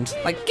cap at the end.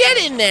 Like, get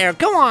in there.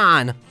 Go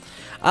on.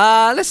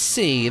 Let's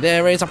see.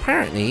 There is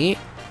apparently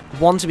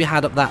one to be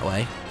had up that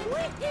way.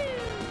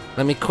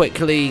 Let me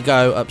quickly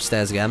go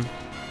upstairs again.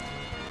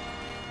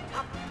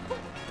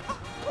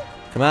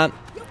 Come on.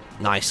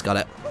 Nice, got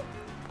it.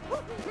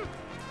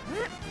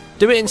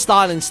 Do it in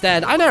style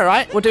instead. I know,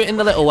 right? We'll do it in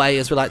the little way,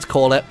 as we like to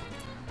call it.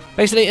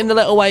 Basically, in the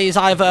little way is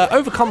either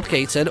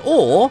overcomplicated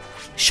or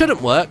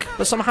shouldn't work,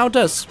 but somehow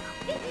does.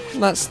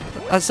 That's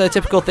a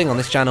typical thing on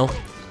this channel.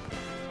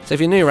 So if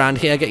you're new around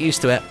here, get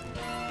used to it.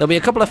 There'll be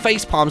a couple of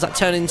face palms that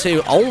turn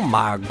into, oh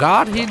my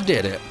god, he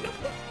did it.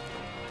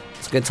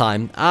 It's a good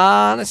time.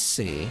 Let's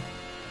see.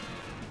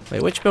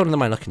 Wait, which building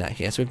am I looking at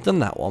here? So we've done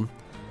that one.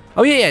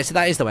 Oh, yeah, so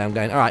that is the way I'm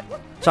going. All right.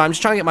 So I'm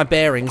just trying to get my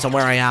bearings on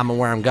where I am and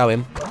where I'm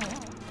going.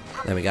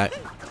 There we go.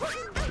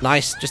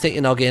 Nice. Just hit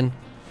your noggin.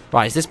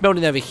 Right, it's this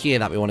building over here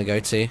that we want to go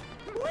to.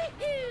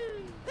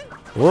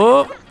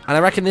 Whoa. And I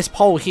reckon this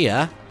pole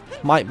here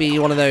might be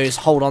one of those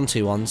hold on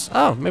to ones.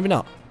 Oh, maybe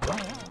not.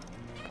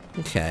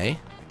 Okay.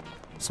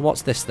 So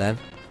what's this then?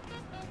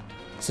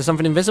 Is there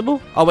something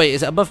invisible? Oh, wait,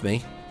 is it above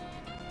me?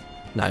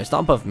 No, it's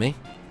not above me.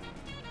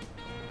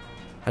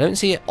 I don't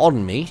see it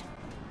on me.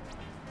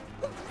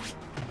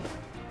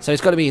 So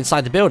it's got to be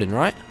inside the building,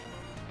 right?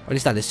 Or at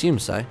least I'd assume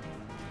so.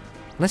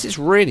 Unless it's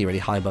really, really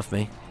high above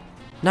me.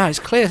 No, it's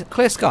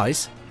clear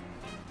skies.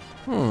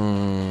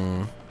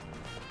 What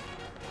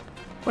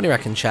do you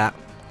reckon, chat?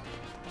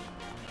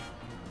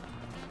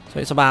 So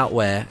it's about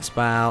where? It's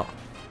about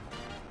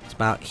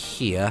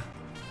here.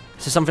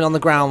 Is there something on the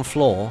ground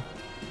floor?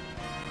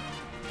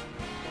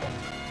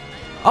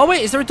 Oh,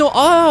 wait, is there a door?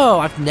 Oh,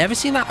 I've never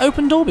seen that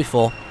open door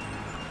before.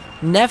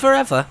 Never,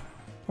 ever.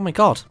 Oh, my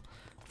God.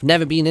 I've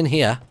never been in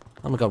here.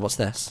 Oh, my God, what's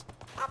this?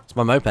 It's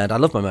my moped. I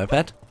love my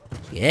moped.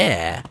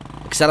 Yeah.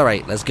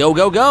 Accelerate. Let's go,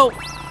 go, go.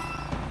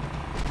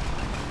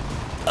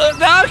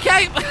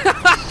 Okay.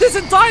 There's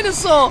a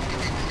dinosaur.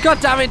 God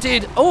damn it,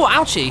 dude. Oh,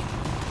 ouchie.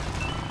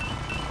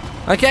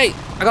 Okay.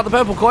 I got the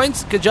purple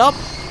coins. Good job.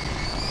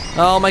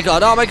 Oh, my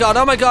God. Oh, my God.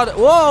 Oh, my God.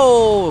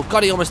 Whoa.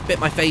 God, he almost bit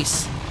my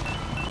face.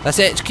 That's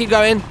it. Just keep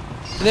going.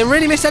 I didn't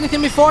really miss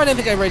anything before. I don't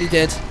think I really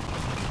did.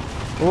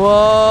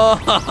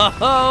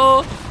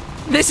 Whoa.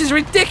 This is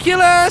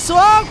ridiculous.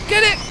 Oh,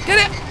 get it.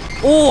 Get it.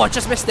 Oh, I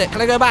just missed it.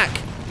 Can I go back?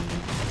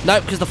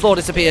 Nope, because the floor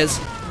disappears.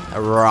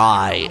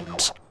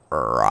 Right.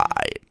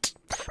 Right.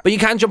 But you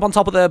can jump on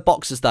top of the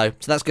boxes, though,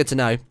 so that's good to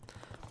know.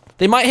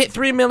 They might hit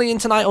 3 million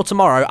tonight or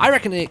tomorrow. I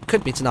reckon it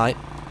could be tonight.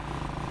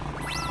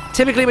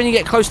 Typically, when you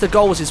get close to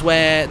goals is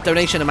where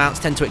donation amounts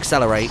tend to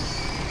accelerate.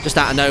 Just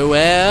out of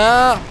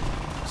nowhere.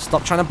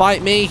 Stop trying to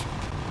bite me.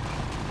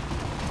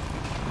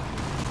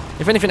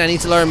 If anything, I need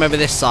to lure him over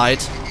this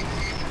side.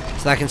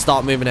 So I can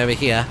start moving over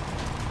here.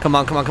 Come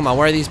on, come on, come on.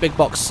 Where are these big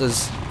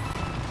boxes?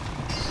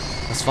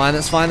 That's fine,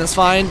 that's fine, that's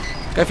fine.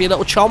 Go for your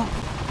little chomp.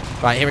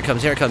 Right, here it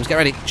comes, here it comes. Get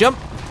ready. Jump.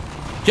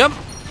 Jump.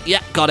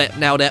 Yeah, got it.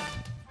 Nailed it.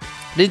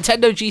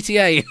 Nintendo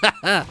GTA.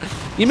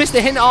 You missed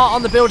the hint art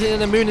on the building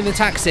and the moon in the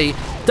taxi.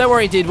 Don't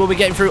worry, dude. We'll be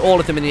getting through all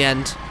of them in the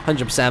end.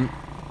 100%.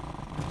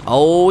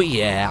 Oh,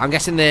 yeah. I'm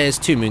guessing there's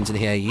 2 moons in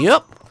here.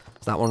 Yup.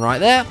 There's that one right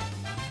there.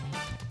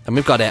 And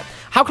we've got it.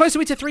 How close are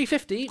we to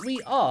 350?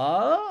 We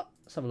are...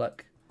 Let's have a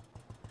look.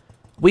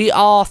 We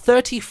are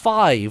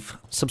 35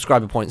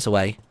 subscriber points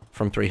away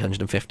from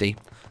 350.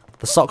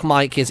 The sock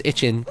mic is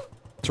itching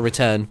to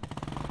return.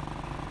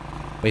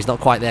 But he's not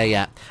quite there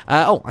yet.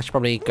 Oh, I should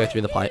probably go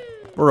through the pipe.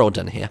 We're all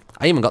done here.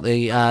 I even got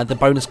the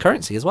bonus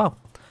currency as well.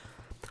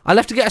 I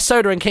left to get a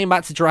soda and came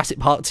back to Jurassic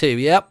Park 2.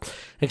 Yep.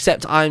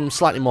 Except I'm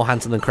slightly more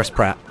handsome than Chris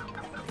Pratt.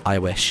 I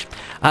wish.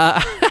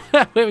 Where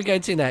are we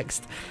going to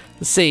next?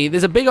 Let's see.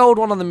 There's a big old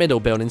one on the middle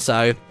building,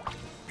 so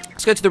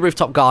let's go to the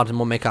rooftop garden and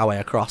we'll make our way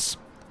across.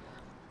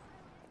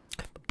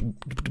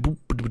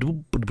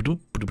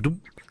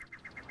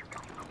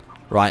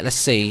 Right, let's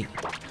see.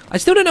 I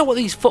still don't know what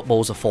these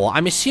footballs are for.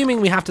 I'm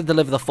assuming we have to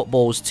deliver the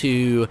footballs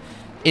to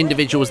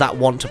individuals that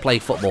want to play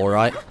football,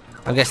 right?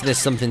 I'm guessing there's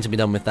something to be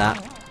done with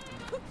that.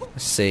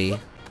 Let's see.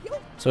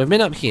 So we've been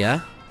up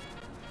here.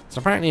 There's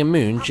apparently a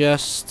moon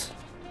just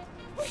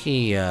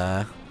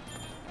here.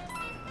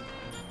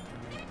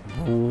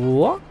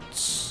 What?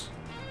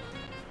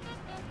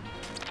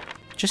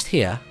 Just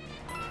here?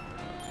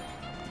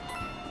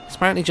 It's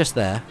apparently just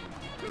there.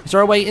 Is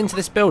there a way into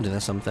this building or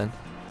something?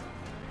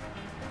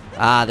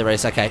 Ah, there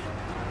is. Okay.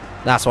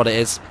 That's what it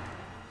is.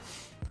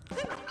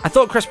 I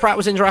thought Chris Pratt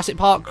was in Jurassic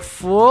Park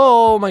 4.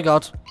 Oh my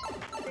god.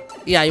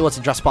 Yeah, he was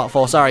in Jurassic Park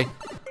 4. Sorry.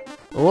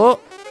 Oh.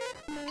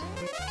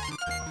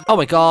 Oh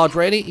my god,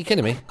 really? You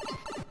kidding me?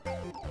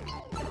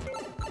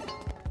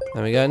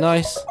 There we go.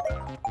 Nice.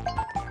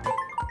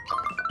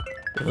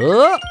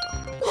 Oh,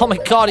 oh my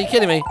god, are you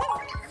kidding me?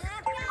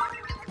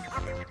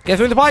 Get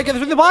through the pipe, get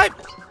through the pipe!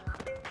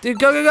 Dude,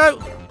 go, go,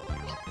 go!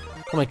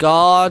 Oh my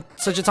god,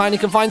 such a tiny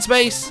confined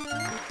space.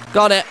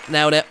 Got it,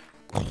 nailed it.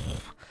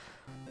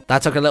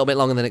 That took a little bit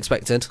longer than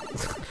expected.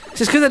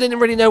 Just because I didn't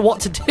really know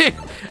what to do.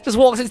 Just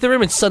walked into the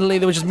room and suddenly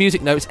there were just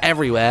music notes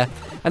everywhere.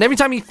 And every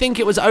time you think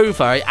it was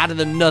over, it added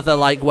another,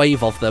 like,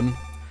 wave of them.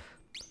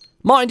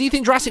 Martin, do you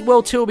think Jurassic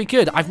World 2 will be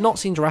good? I've not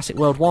seen Jurassic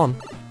World 1.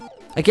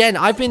 Again,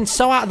 I've been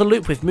so out of the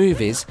loop with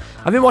movies.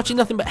 I've been watching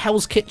nothing but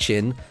Hell's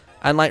Kitchen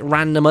and, like,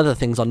 random other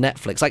things on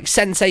Netflix. Like,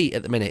 Sense8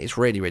 at the minute. It's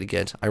really, really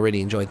good. I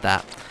really enjoyed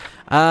that.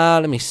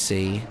 Let me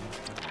see.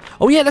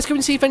 Oh, yeah, let's go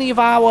and see if any of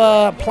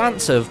our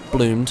plants have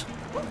bloomed.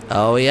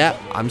 Oh, yeah,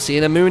 I'm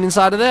seeing a moon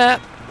inside of there.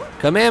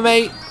 Come here,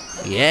 mate.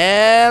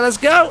 Yeah, let's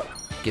go.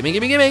 Gimme,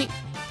 gimme, gimme.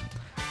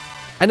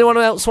 Anyone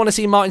else want to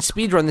see Martin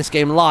speedrun this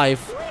game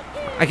live?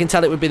 I can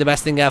tell it would be the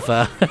best thing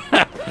ever.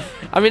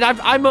 I mean,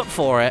 I'm up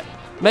for it.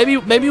 Maybe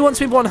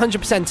once we've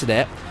 100%ed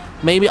it,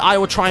 maybe I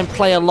will try and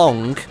play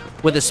along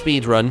with a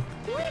speedrun.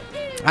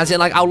 As in,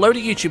 like, I'll load a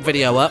YouTube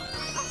video up,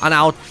 and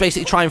I'll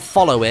basically try and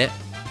follow it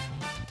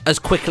as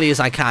quickly as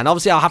I can.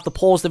 Obviously, I'll have to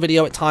pause the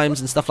video at times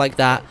and stuff like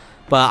that,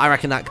 but I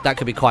reckon that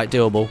could be quite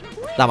doable.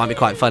 That might be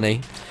quite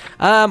funny.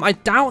 I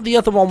doubt the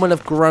other one will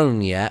have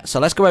grown yet, so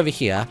let's go over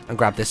here and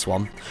grab this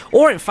one.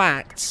 Or, in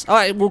fact, all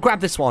right, we'll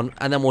grab this one,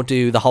 and then we'll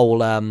do the whole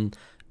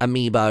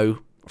amiibo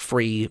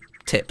free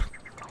tip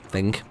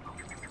thing.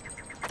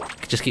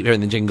 Just keep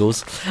hearing the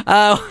jingles.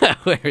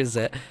 Where is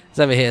it? It's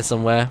over here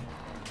somewhere.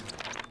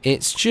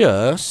 It's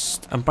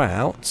just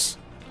about...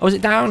 Oh, is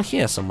it down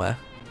here somewhere?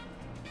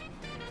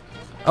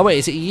 Oh, wait,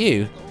 is it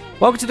you?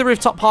 Welcome to the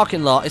rooftop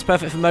parking lot. It's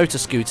perfect for motor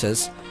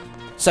scooters.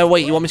 So,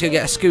 wait, you want me to go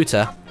get a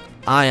scooter?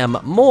 I am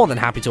more than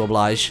happy to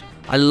oblige.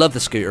 I love the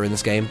scooter in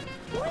this game.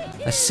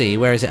 Let's see,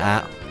 where is it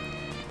at?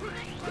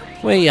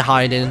 Where are you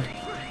hiding?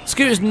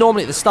 Scooter's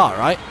normally at the start,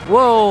 right?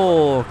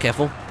 Whoa,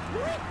 careful.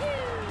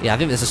 Yeah, I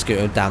think there's a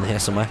scooter down here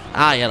somewhere.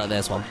 Ah, yeah, look,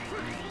 there's one.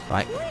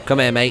 Right, come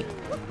here, mate.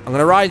 I'm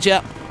gonna ride you.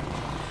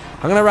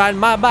 I'm gonna ride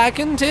my bike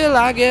until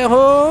I get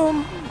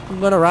home. I'm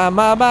gonna ride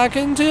my bike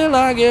until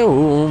I get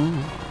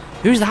home.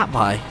 Who's that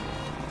by?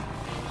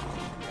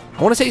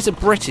 I want to say it's a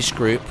British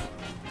group.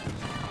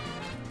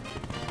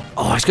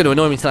 Oh, it's going to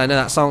annoy me till I know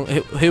that song,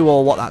 who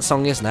or what that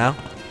song is now.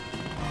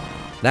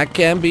 That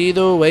can be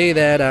the way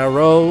that I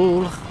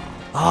roll.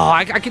 Oh,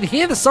 I can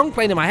hear the song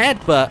playing in my head,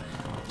 but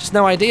just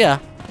no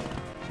idea.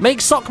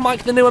 Make Sock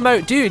Mike the new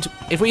emote. Dude,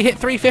 if we hit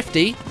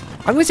 350,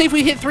 I'm going to say if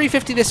we hit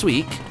 350 this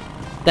week,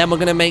 then we're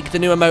going to make the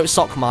new emote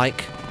Sock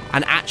Mike,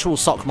 and actual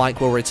Sock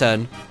Mike will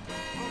return.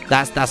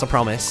 That's a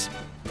promise.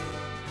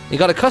 You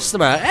got a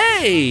customer.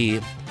 Hey!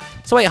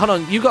 So wait, hold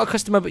on. You got a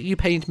customer, but you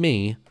paid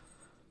me.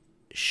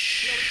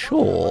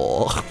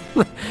 Sure.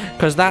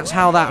 Because that's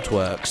how that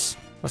works.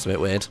 That's a bit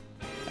weird.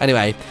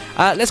 Anyway,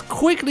 let's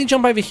quickly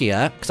jump over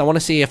here, because I want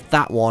to see if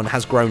that one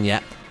has grown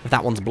yet. If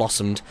that one's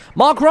blossomed.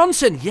 Mark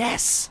Ronson!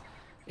 Yes!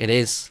 It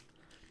is.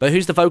 But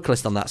who's the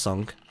vocalist on that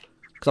song?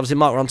 Because obviously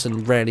Mark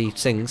Ronson rarely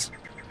sings.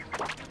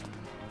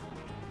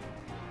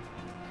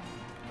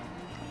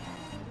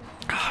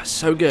 Ah,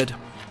 so good.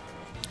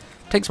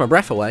 Takes my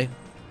breath away.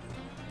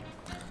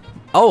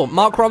 Oh,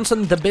 Mark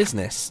Ronson, The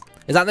Business.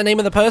 Is that the name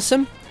of the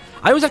person?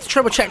 I always have to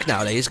triple check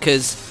nowadays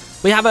because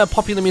we have a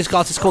popular music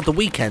artist called The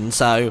Weeknd,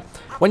 so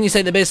when you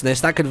say The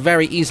Business, that could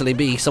very easily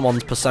be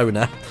someone's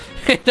persona.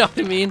 You know what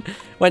I mean?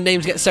 When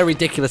names get so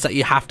ridiculous that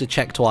you have to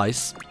check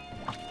twice.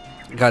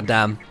 God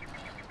damn.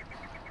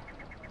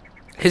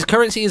 His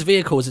currency is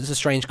vehicles, it's a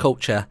strange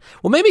culture.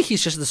 Well, maybe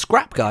he's just the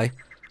scrap guy.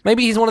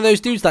 Maybe he's one of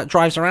those dudes that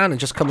drives around and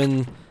just come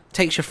and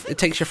takes your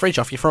fridge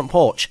off your front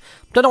porch.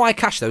 Don't know why I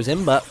cashed those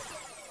in, but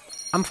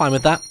I'm fine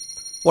with that.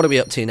 What are we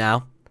up to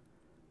now?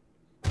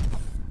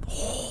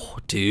 Oh,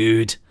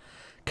 dude.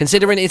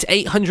 Considering it's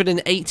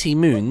 880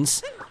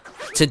 moons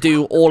to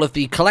do all of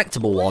the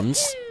collectible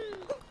ones,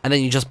 and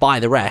then you just buy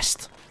the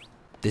rest,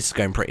 this is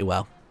going pretty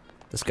well.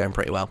 This is going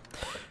pretty well.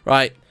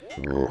 Right.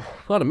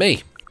 Pardon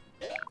me.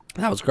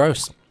 That was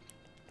gross.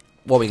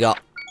 What we got?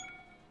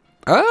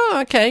 Oh,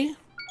 okay.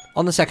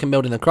 On the second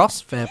building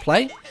across. Fair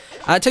play.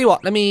 Tell you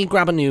what, let me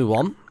grab a new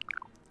one.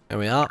 There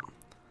we are.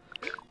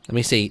 Let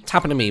me see.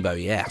 Tap an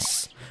amiibo,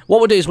 yes. What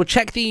we'll do is we'll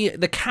check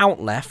the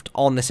count left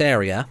on this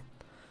area.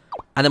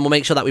 And then we'll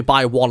make sure that we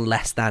buy one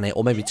less than it.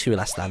 Or maybe two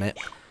less than it.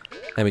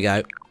 There we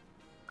go.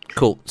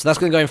 Cool. So that's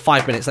going to go in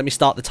 5 minutes. Let me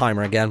start the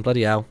timer again.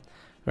 Bloody hell.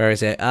 Where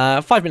is it?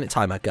 5-minute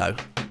timer. Go.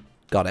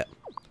 Got it.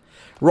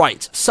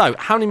 Right. So,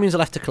 how many moons are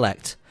left to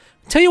collect?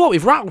 Tell you what,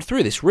 we've rattled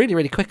through this really,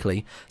 really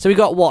quickly. So we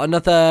got, what,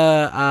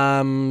 another,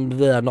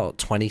 not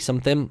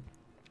 20-something.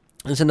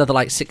 It's another,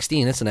 like,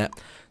 16, isn't it?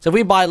 So if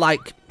we buy,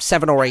 like,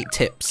 7 or 8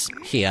 tips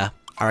here,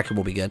 I reckon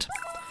we'll be good.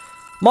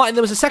 Martin,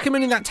 there was a second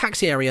moon in that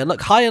taxi area.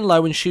 Look high and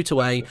low and shoot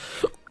away.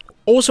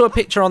 Also a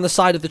picture on the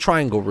side of the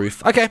triangle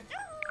roof. Okay.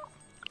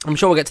 I'm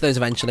sure we'll get to those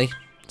eventually.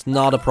 It's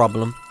not a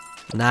problem.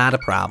 Not a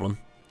problem.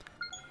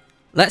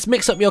 Let's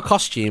mix up your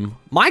costume.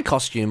 My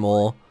costume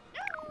or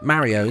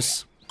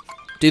Mario's?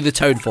 Do the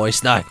Toad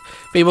voice. No.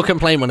 People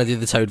complain when I do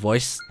the Toad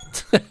voice.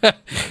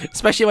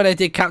 Especially when I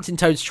did Captain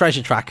Toad's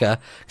Treasure Tracker.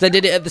 Because I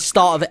did it at the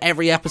start of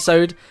every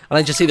episode. And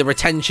I just see the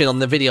retention on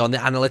the video and the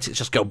analytics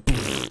just go...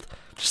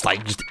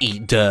 Just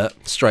eat dirt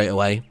straight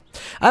away.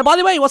 By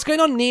the way, what's going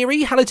on,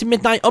 Neary? Hello to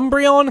Midnight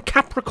Umbreon,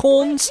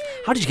 Capricorns.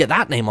 How did you get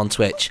that name on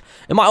Twitch?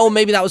 It might, or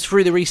maybe that was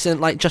through the recent,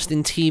 like,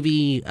 Justin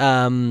TV,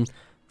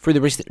 through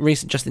the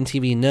recent Justin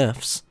TV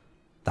nerfs.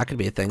 That could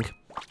be a thing.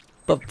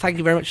 But thank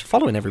you very much for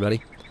following,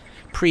 everybody.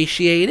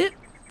 Appreciate it.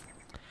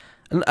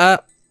 And,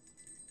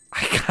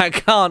 I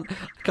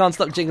can't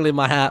stop jingling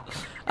my hat.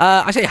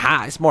 I say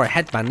hat, it's more a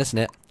headband, isn't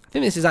it? I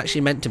think this is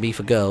actually meant to be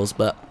for girls,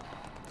 but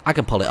I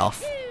can pull it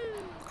off.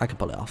 I can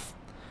pull it off.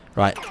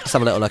 Right, let's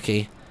have a little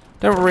looky.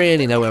 Don't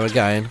really know where we're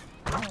going.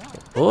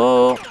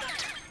 Oh!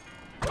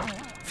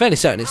 Fairly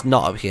certain it's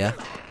not up here.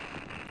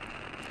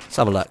 Let's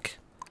have a look.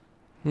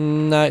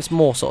 No, it's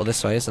more sort of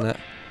this way, isn't it?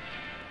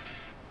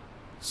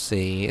 Let's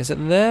see, is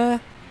it there?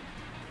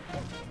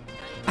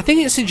 I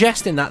think it's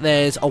suggesting that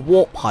there's a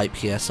warp pipe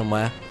here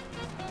somewhere.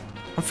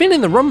 I'm feeling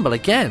the rumble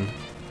again.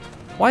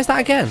 Why is that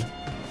again?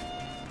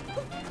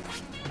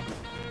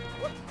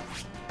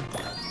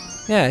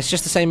 Yeah, it's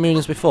just the same moon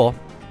as before.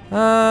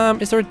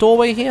 Is there a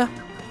doorway here?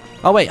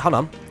 Oh, wait, hold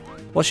on.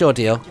 What's your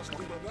deal?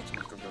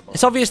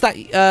 It's obvious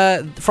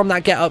that, from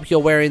that get-up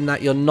you're wearing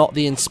that you're not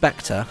the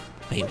inspector.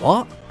 Wait,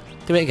 what?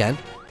 Do it again.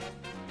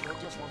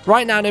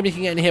 Right now, nobody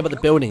can get in here but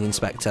the building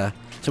inspector.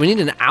 So we need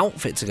an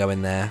outfit to go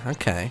in there.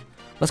 Okay.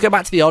 Let's go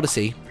back to the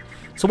Odyssey.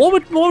 So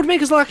what would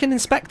make us like an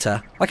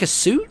inspector? Like a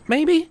suit,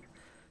 maybe?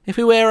 If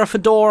we wear a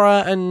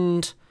fedora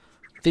and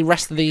the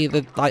rest of the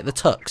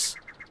tux.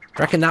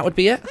 I reckon that would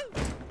be it?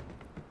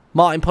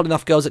 Martin pulling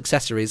off girls'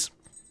 accessories.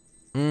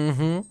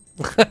 I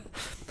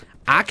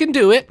can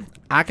do it.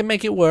 I can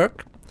make it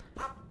work.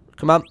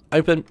 Come on,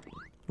 open.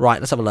 Right,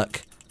 let's have a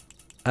look.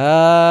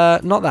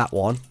 Not that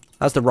one.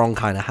 That's the wrong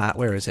kind of hat.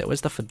 Where is it?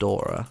 Where's the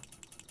fedora?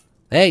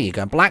 There you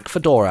go. Black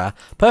fedora.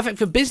 Perfect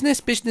for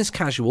business, business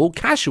casual,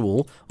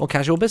 casual, or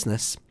casual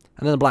business.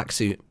 And then a black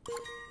suit.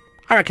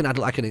 I reckon I'd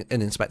like an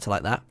inspector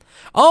like that.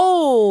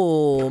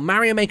 Oh,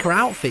 Mario Maker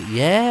outfit.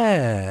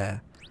 Yeah.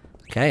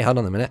 Okay, hold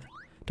on a minute.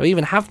 Do I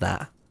even have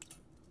that?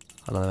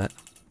 Hold on a minute.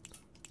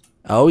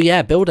 Oh,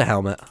 yeah, builder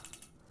helmet.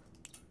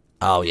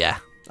 Oh, yeah.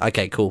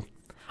 Okay, cool.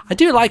 I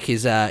do like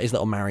his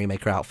little Mario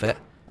Maker outfit.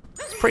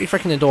 It's pretty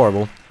freaking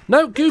adorable.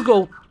 No,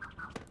 Google.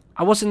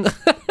 I wasn't...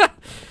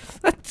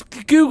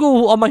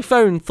 Google on my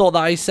phone thought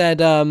that I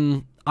said,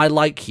 I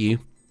like you.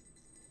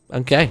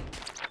 Okay.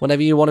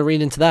 Whatever you want to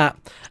read into that.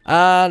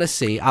 Let's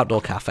see.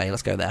 Outdoor cafe.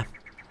 Let's go there.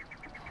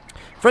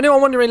 For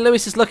anyone wondering,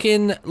 Lewis is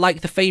looking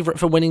like the favourite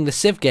for winning the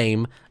Civ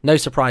game. No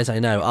surprise, I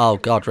know. Oh,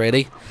 God,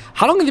 really?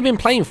 How long have you been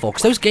playing for?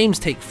 Because those games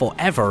take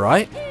forever,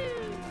 right?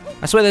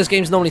 I swear those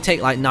games normally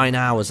take like 9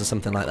 hours or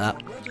something like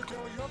that.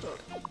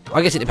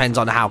 I guess it depends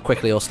on how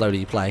quickly or slowly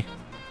you play.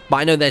 But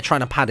I know they're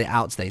trying to pad it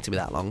out today to be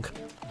that long.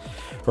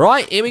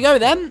 Right, here we go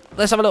then.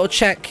 Let's have a little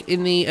check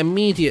in the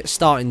immediate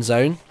starting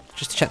zone.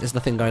 Just to check there's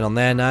nothing going on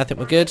there. No, I think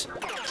we're good.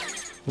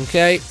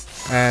 Okay,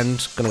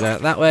 and gonna go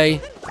that way.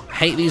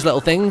 Hate these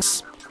little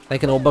things. They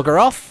can all bugger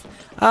off.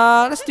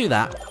 Let's do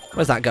that.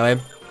 Where's that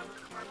going?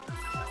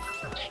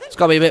 There's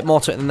got to be a bit more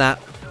to it than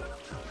that.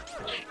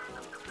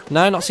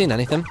 No, not seeing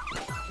anything.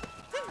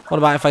 What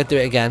about if I do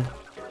it again?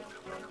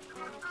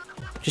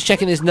 Just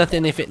checking there's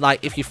nothing if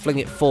you fling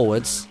it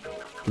forwards.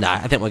 No,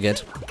 I think we're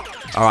good.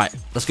 Alright,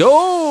 let's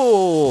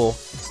go!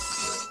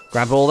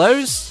 Grab all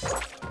those.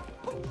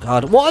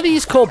 God, what are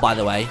these called, by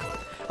the way?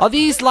 Are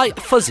these like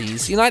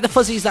fuzzies? You know, like the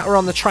fuzzies that were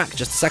on the track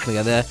just a second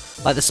ago? They're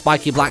like the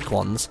spiky black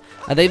ones.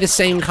 Are they the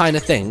same kind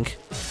of thing?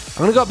 I'm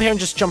going to go up here and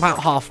just jump out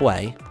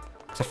halfway.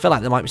 Because I feel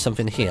like there might be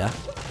something here.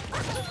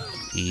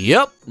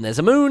 Yep, there's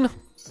a moon.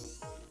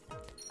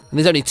 And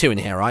there's only 2 in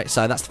here, right?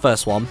 So that's the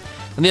first one.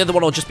 And the other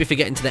one will just be for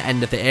getting to the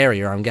end of the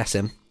area, I'm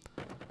guessing.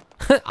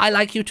 I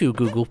like you too,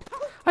 Google.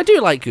 I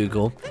do like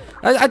Google.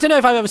 I don't know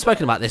if I've ever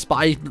spoken about this, but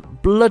I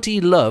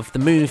bloody love the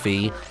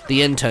movie,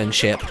 The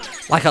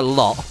Internship, like a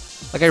lot.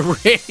 Like, I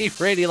really,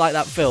 really like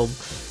that film.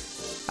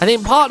 I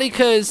think partly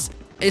because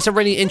it's a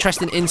really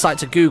interesting insight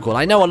to Google.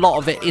 I know a lot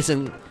of it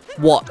isn't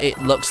what it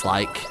looks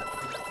like.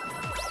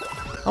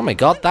 Oh my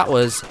god, that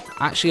was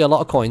actually a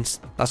lot of coins.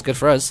 That's good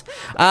for us.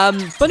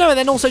 But no, and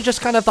then also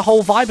just kind of the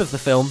whole vibe of the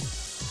film.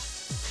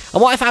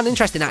 And what I found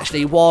interesting,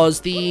 actually,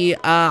 was the,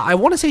 I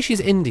want to say she's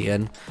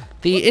Indian.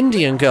 The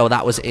Indian girl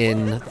that was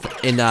in the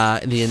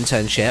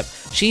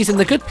internship. She's in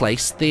The Good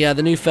Place, the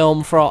new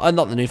film from,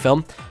 not the new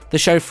film, the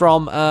show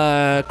from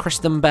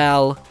Kristen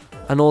Bell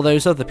and all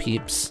those other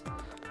peeps.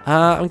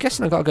 I'm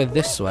guessing I've got to go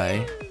this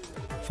way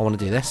if I want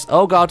to do this.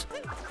 Oh, God.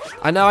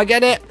 I know, I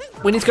get it.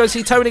 We need to go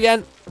see Toad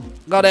again.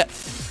 Got it.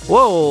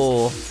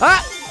 Whoa.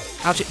 Ah!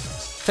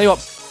 Ouchie. Tell you what.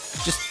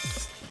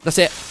 Just, that's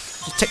it.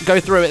 Just go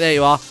through it. There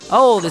you are.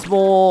 Oh, there's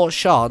more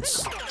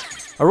shards.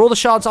 Are all the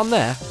shards on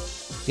there?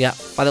 Yeah,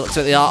 by the looks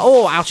of it, they are.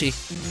 Oh, ouchie.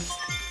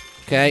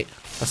 Okay,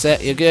 that's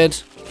it. You're good.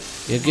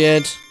 You're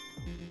good.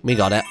 We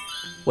got it.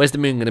 Where's the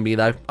moon going to be,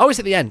 though? Oh, it's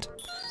at the end.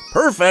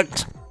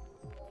 Perfect.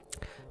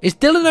 Is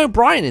Dylan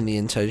O'Brien in the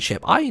internship?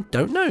 I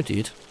don't know,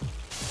 dude.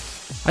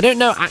 I don't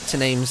know actor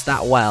names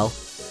that well.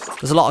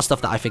 There's a lot of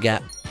stuff that I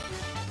forget.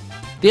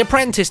 The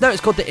Apprentice. No,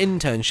 it's called The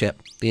Internship.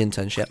 The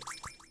Internship.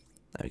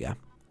 There we go.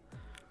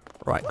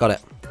 Right, got it.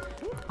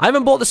 I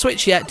haven't bought the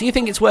Switch yet. Do you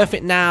think it's worth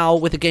it now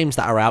with the games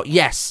that are out?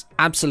 Yes,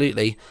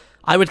 absolutely.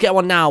 I would get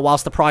one now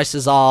whilst the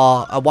prices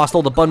are, whilst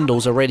all the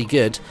bundles are really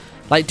good.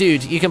 Like,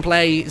 dude, you can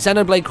play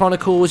Xenoblade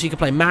Chronicles, you can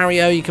play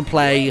Mario, you can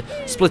play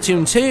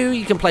Splatoon 2,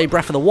 you can play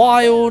Breath of the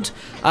Wild.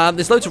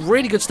 There's loads of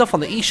really good stuff on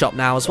the eShop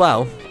now as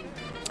well.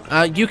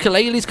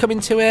 Ukulele's coming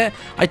to it.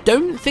 I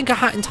don't think A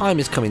Hat in Time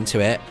is coming to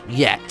it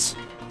yet.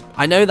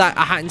 I know that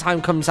A Hat in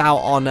Time comes out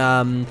on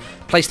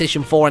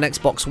PlayStation 4 and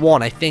Xbox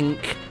One, I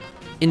think,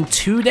 in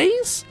 2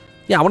 days?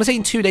 Yeah, I want to say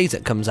in 2 days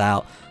it comes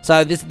out. So,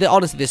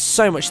 honestly, there's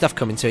so much stuff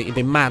coming to it. You'd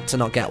be mad to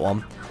not get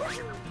one.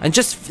 And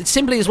just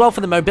simply as well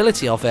for the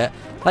mobility of it.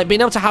 Like,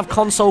 being able to have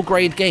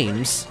console-grade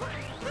games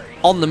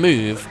on the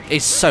move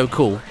is so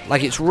cool.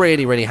 Like, it's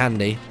really, really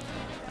handy.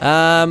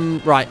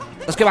 Right,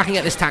 let's go back and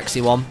get this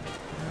taxi one.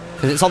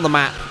 Because it's on the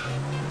map.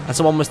 And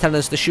someone was telling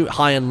us to shoot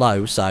high and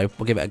low, so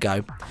we'll give it a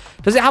go.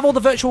 Does it have all the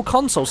virtual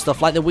console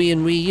stuff like the Wii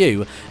and Wii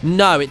U?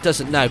 No, it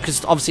doesn't, no.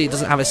 Because obviously it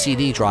doesn't have a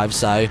CD drive,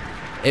 so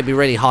it'd be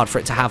really hard for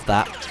it to have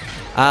that.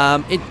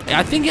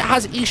 I think it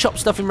has eShop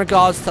stuff in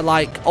regards to,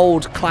 like,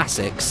 old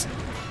classics.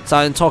 So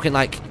I'm talking,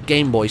 like,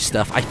 Game Boy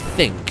stuff, I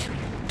think.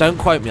 Don't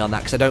quote me on that,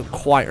 because I don't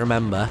quite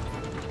remember.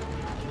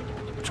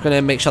 I'm just going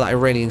to make sure that I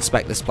really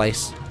inspect this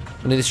place.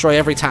 I'm going to destroy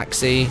every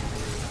taxi.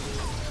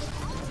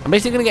 I'm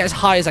basically going to get as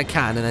high as I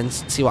can, and then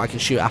see what I can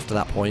shoot after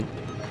that point.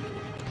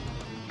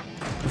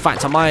 In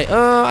fact, I might...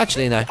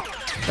 actually, no.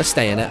 Let's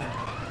stay in it.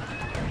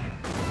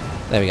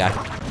 There we go.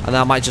 And then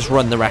I might just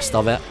run the rest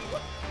of it.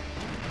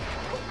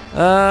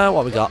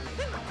 What we got?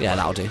 Yeah,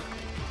 that'll do.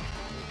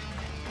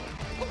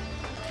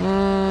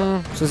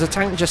 So there's a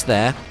tank just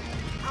there.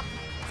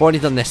 I've already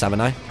done this,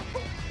 haven't I?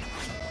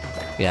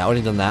 Yeah,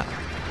 already done that.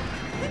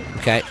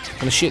 Okay, I'm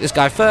gonna shoot this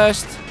guy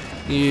first.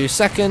 You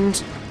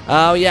second.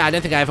 Oh yeah, I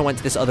don't think I ever went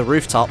to this other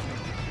rooftop.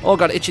 Oh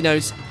god, itchy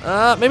nose.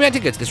 Maybe I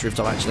did go to this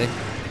rooftop actually.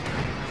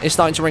 It's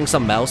starting to ring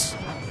some bells.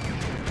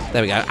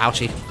 There we go.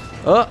 Ouchie.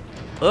 Oh,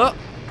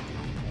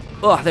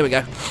 there we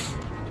go.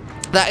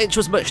 That itch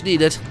was much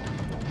needed.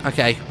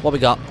 Okay, what we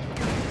got?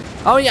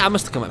 Oh yeah, I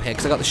must have come up here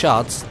because I got the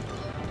shards.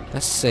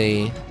 Let's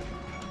see.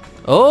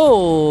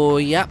 Oh,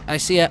 yeah, I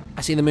see it.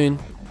 I see the moon.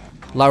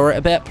 Lower it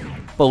a bit.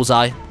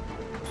 Bullseye.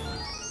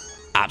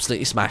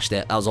 Absolutely smashed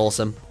it. That was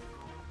awesome.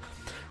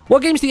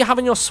 What games do you have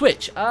on your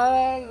Switch?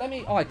 Let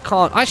me... Oh, I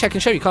can't. Actually, I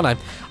can show you, can't I? I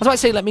was about to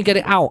say, let me get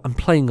it out. I'm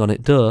playing on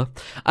it, duh.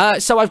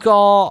 So I've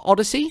got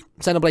Odyssey,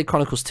 Xenoblade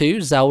Chronicles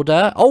 2,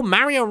 Zelda. Oh,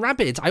 Mario and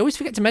Rabbids. I always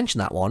forget to mention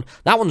that one.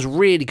 That one's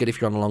really good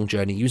if you're on a long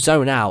journey. You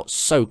zone out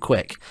so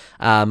quick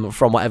from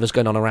whatever's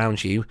going on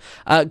around you.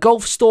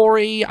 Golf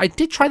Story. I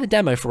did try the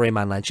demo for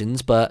Rayman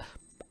Legends, but...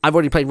 I've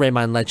already played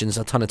Rayman Legends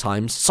a ton of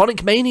times.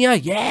 Sonic Mania,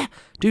 yeah!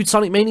 Dude,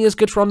 Sonic Mania is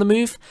good for on the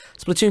move.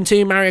 Splatoon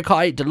 2, Mario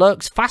Kart 8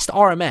 Deluxe. Fast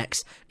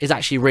RMX is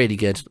actually really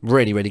good.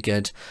 Really, really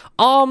good.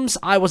 ARMS,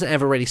 I wasn't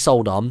ever really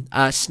sold on.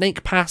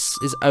 Snake Pass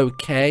is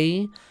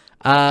okay.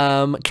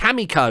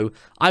 Kamiko.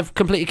 I've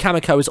completed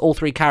Kamiko as all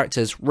 3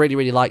 characters. Really,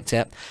 really liked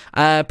it.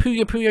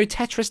 Puyo Puyo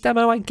Tetris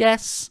demo, I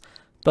guess.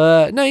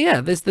 But, no,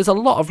 yeah, there's a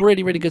lot of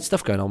really, really good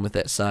stuff going on with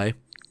it, so,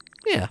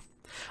 yeah.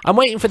 I'm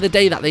waiting for the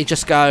day that they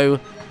just go,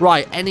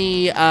 right,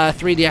 any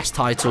 3DS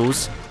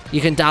titles you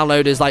can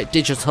download as, like,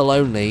 digital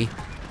only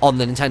on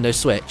the Nintendo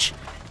Switch.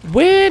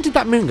 Where did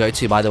that moon go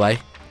to, by the way?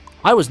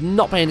 I was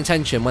not paying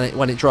attention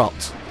when it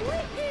dropped.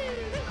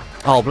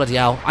 Oh, bloody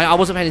hell. I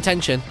wasn't paying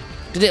attention.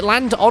 Did it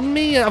land on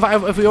me?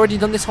 Have we already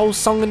done this whole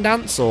song and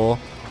dance, or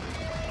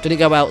did it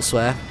go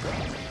elsewhere?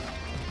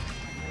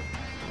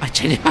 I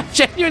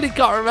genuinely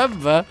can't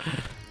remember.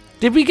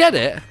 Did we get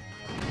it?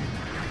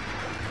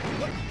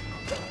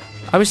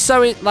 I was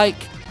so,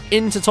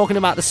 into talking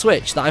about the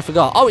Switch that I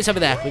forgot. Oh, it's over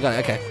there. We got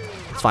it. Okay.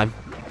 It's fine.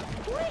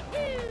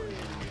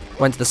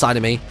 Went to the side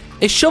of me.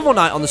 Is Shovel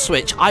Knight on the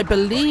Switch? I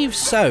believe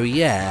so,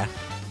 yeah.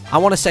 I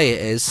want to say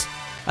it is.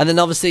 And then,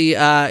 obviously,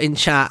 in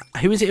chat,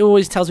 who is it who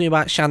always tells me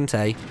about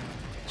Shantae?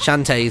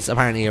 Shantae's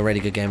apparently a really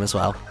good game as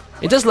well.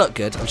 It does look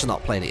good. I'm just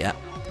not playing it yet.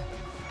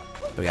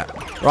 Here we go.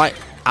 Right.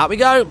 Out we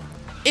go.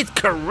 It's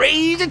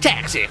Crazy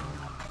Taxi.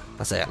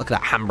 That's it. Look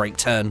at that handbrake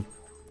turn.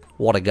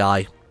 What a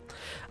guy.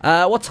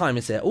 What time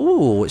is it?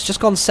 Ooh, it's just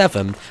gone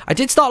 7. I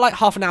did start like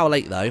half an hour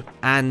late though,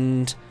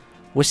 and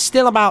we're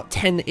still about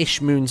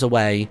 10-ish moons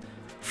away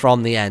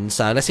from the end.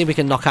 So let's see if we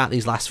can knock out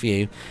these last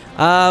few.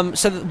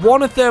 So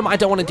one of them I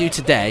don't want to do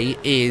today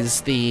is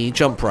the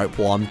jump rope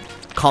one.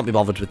 Can't be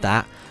bothered with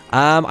that.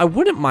 I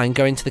wouldn't mind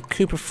going to the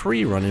Koopa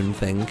free running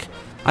thing.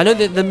 I know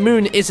that the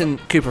moon isn't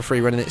Koopa free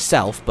running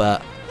itself,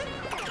 but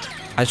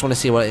I just want to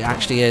see what it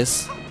actually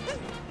is.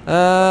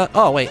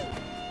 Oh, wait.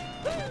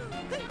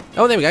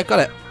 Oh, there we go. Got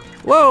it.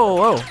 Whoa,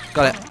 whoa.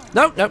 Got it.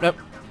 Nope, nope, nope.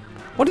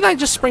 What did I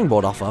just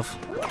springboard off of?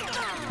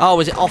 Oh,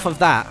 is it off of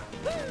that?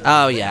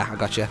 Oh, yeah. I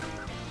got you.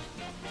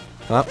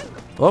 Come up.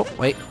 Oh,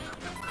 wait.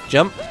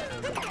 Jump.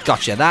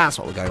 Gotcha. That's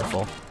what we're going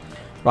for.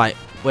 Right.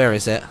 Where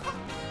is it?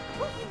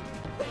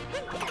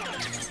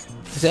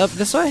 Is it up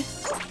this way?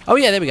 Oh,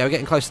 yeah. There we go. We're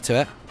getting closer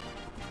to it.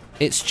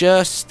 It's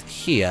just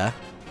here.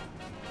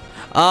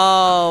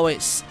 Oh,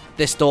 it's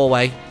this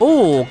doorway.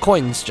 Oh,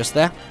 coins just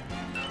there.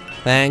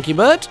 Thank you,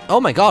 bud. Oh,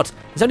 my God.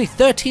 There's only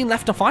 13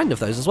 left to find of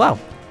those as well.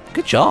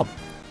 Good job.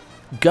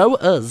 Go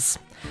us.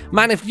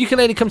 Man, if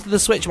ukulele comes to the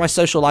Switch, my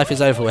social life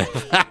is over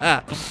with.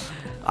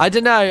 I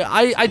don't know.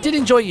 I did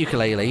enjoy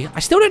ukulele. I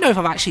still don't know if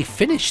I've actually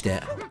finished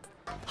it.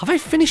 Have I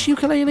finished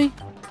ukulele?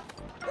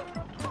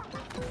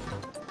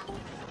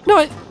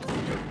 No,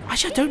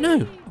 actually, I don't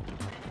know.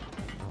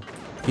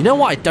 You know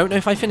what? I don't know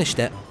if I finished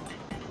it.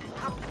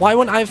 Why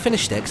wouldn't I have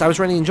finished it? Because I was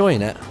really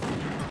enjoying it.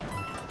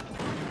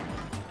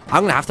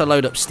 I'm going to have to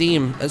load up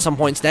Steam at some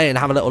point today and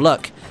have a little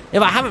look.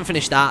 If I haven't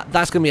finished that,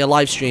 that's going to be a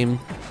live stream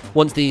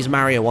once these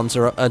Mario ones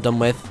are done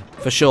with,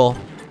 for sure.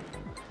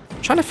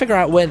 I'm trying to figure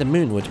out where the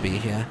moon would be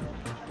here.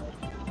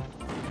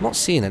 I'm not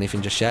seeing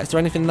anything just yet. Is there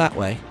anything that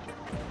way?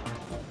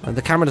 And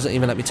the camera doesn't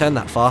even let me turn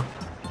that far.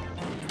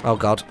 Oh,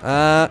 God.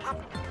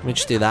 Let me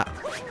just do that.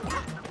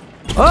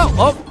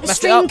 Oh, The messed it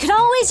stream up. can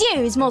always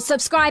use more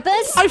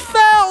subscribers. I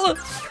fell!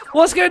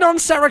 What's going on,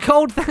 Sarah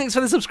Cold? Thanks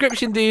for the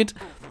subscription, dude.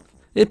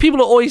 Yeah,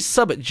 people are always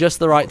sub at just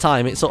the right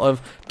time. It sort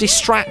of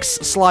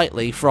distracts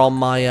slightly from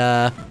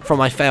my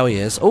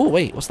failures. Oh,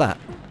 wait, what's that?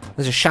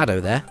 There's a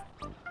shadow there.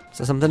 Is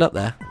there something up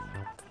there?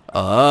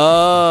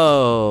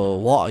 Oh,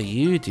 what are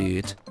you,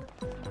 dude?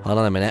 Hold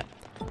on a minute.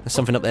 There's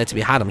something up there to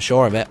be had, I'm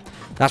sure of it.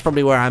 That's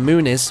probably where our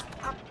moon is.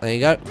 There you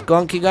go. Go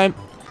on, keep going.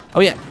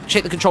 Oh, yeah.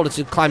 Shake the controller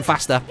to climb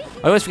faster.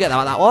 I always forget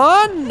about that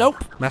one. Nope.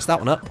 Messed that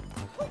one up.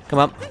 Come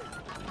on.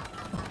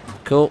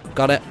 Cool.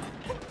 Got it.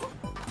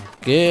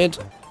 Good.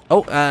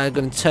 Oh,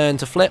 going to turn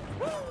to flip.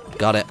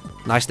 Got it.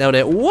 Nice, nailed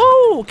it.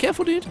 Whoa!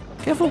 Careful, dude.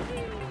 Careful.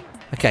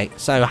 Okay,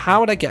 so how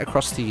would I get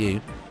across to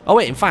you? Oh,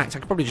 wait, in fact, I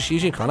could probably just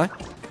use you, can't I?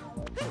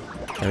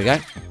 There we go.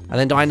 And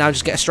then do I now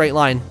just get a straight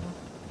line?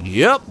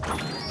 Yep.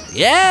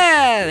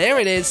 Yeah, there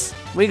it is.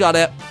 We got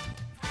it.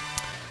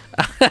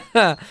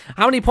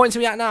 How many points are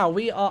we at now?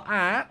 We are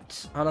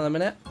at... Hold on a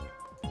minute.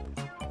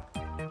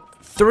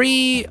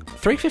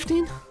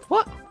 315?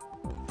 What?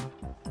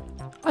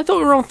 I thought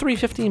we were on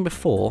 315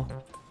 before.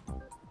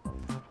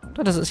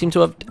 That doesn't seem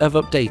to have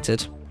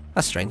updated.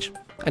 That's strange.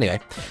 Anyway,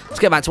 let's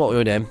get back to what we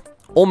were doing.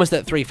 Almost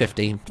at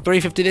 350.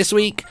 350 this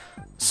week.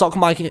 Sock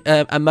mic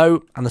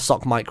emote and the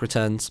sock mic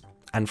returns.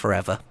 And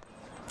forever.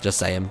 Just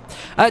saying.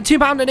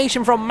 £2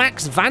 donation from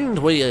Max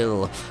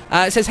Vandwheel.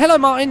 It says, hello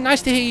Martin,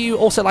 nice to hear you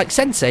also like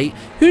Sensei.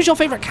 Who's your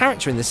favourite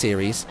character in the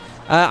series?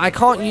 I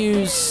can't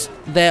use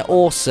their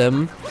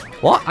awesome.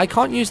 What? I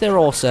can't use their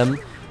awesome.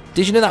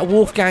 Did you know that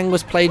Wolfgang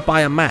was played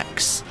by a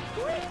Max?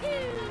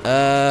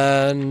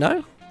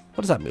 No.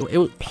 What does that mean? It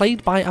was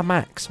played by a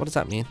Max. What does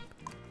that mean?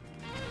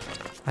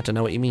 I don't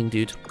know what you mean,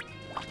 dude.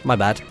 My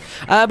bad.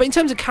 But in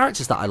terms of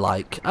characters that I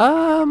like,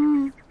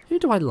 who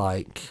do I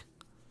like?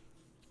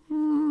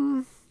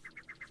 I'm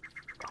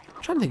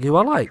trying to think who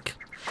I like.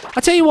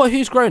 I tell you what,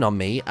 who's grown on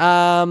me.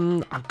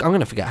 I'm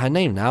gonna forget her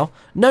name now.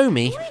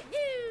 Nomi.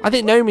 I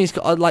think Nomi's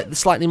got like the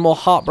slightly more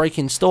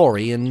heartbreaking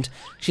story, and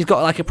she's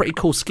got like a pretty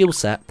cool skill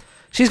set.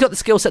 She's got the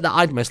skill set that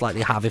I'd most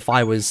likely have if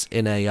I was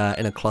in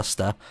a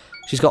cluster.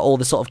 She's got all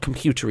the sort of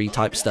computery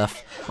type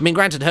stuff. I mean,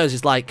 granted, hers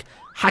is like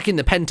hacking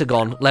the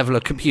Pentagon level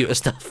of computer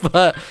stuff,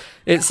 but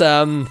it's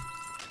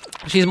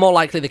she's more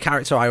likely the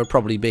character I would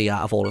probably be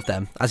out of all of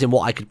them, as in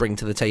what I could bring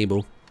to the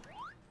table.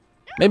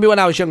 Maybe when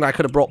I was younger I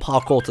could have brought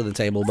parkour to the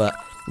table, but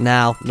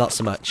now not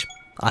so much.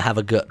 I have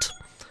a gut.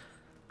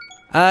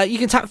 You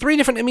can tap 3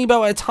 different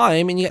amiibo at a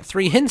time and you get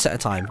 3 hints at a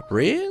time.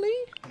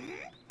 Really?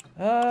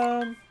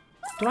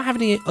 Do I have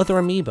any other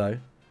amiibo?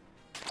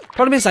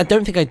 Problem is, I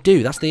don't think I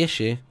do. That's the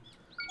issue.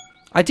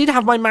 I did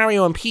have my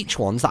Mario and Peach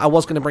ones that I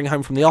was going to bring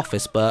home from the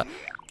office, but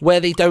where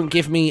they don't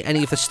give me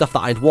any of the stuff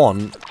that I'd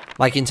want,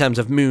 like in terms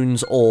of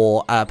moons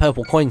or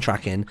purple coin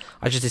tracking,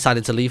 I just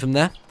decided to leave them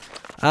there.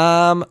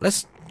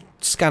 Let's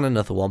scan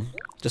another one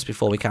just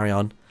before we carry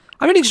on.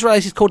 I only just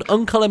realised he's called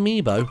Uncle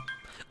Amiibo.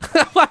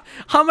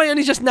 How am I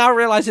only just now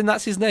realising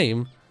that's his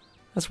name?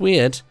 That's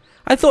weird.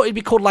 I thought he'd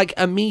be called like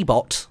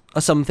Amiibot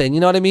or something,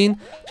 you know what I mean?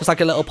 Just like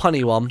a little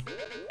punny one.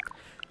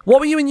 What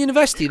were you in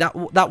university?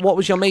 What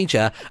was your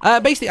major?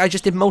 Basically, I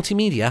just did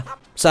multimedia.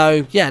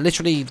 So, yeah,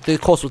 literally, the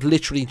course was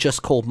literally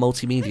just called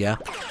multimedia.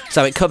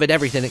 So it covered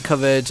everything. It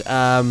covered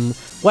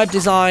web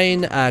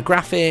design,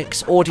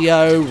 graphics,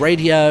 audio,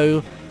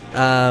 radio,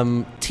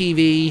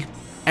 TV,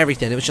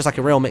 everything. It was just like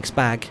a real mixed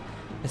bag.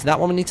 Is that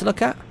one we need to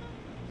look at?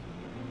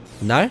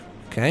 No?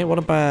 Okay, what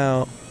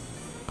about...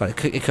 God,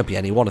 it could be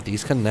any one of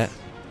these, couldn't it?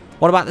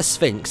 What about the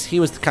Sphinx? He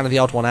was kind of the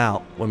odd one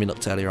out when we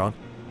looked earlier on.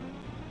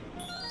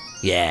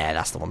 Yeah,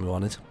 that's the one we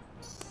wanted.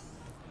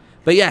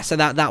 But yeah, so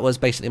that was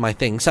basically my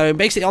thing. So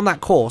basically on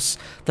that course,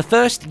 the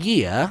first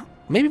year,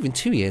 maybe even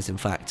 2 years in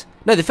fact.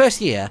 No, the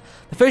first year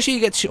you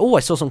get to... Oh, I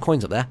saw some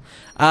coins up there.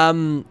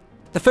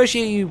 The first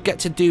year you get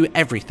to do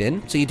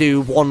everything. So you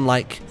do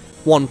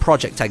one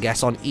project, I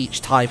guess, on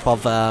each type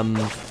of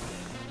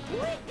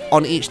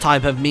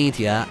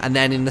media, and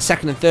then in the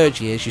second and third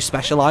years you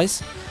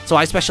specialise. So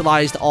I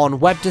specialised on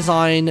web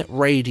design,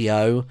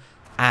 radio,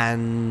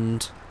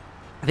 and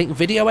I think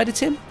video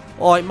editing,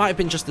 or it might have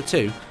been just the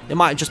 2. It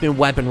might have just been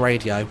web and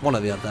radio, one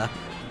or the other.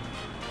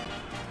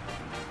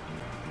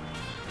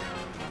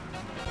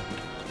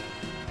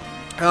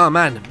 Oh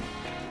man,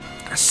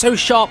 that's so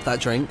sharp,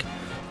 that drink.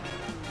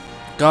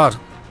 God,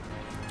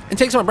 it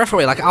takes my breath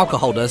away like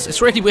alcohol does.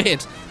 It's really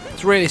weird.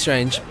 It's really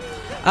strange.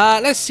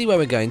 Let's see where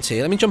we're going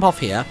to. Let me jump off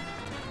here.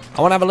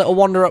 I want to have a little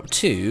wander up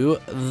to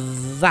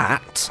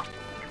that,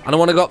 and I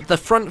want to go up the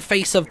front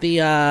face of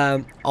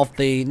the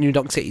new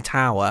Donk City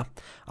Tower.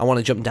 I want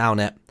to jump down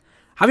it.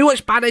 Have you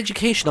watched Bad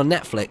Education on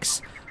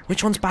Netflix?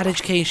 Which one's Bad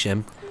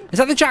Education? Is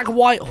that the Jack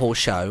Whitehall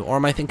show, or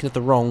am I thinking of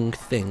the wrong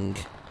thing?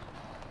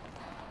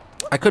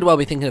 I could well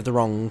be thinking of the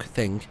wrong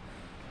thing.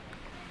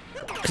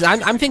 Because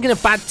I'm thinking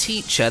of Bad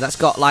Teacher. That's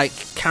got like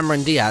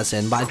Cameron Diaz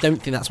in, but I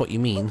don't think that's what you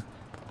mean.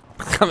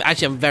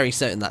 Actually, I'm very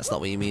certain that's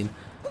not what you mean.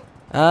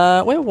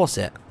 Where was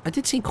it? I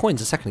did see coins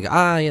a second ago.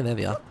 Ah, yeah, there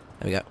they are.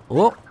 There we go.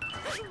 Oh,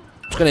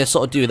 just gonna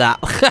sort of do that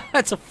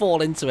to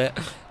fall into it.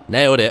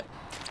 Nailed it.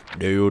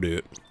 Nailed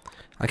it.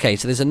 Okay,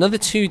 so there's another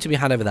 2 to be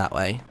had over that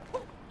way.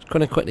 Just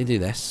gonna quickly do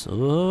this.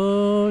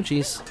 Oh,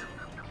 jeez.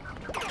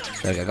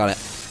 There we go. Got it.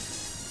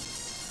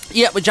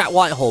 Yeah, with Jack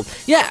Whitehall.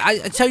 Yeah, I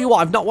tell you what,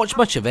 I've not watched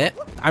much of it.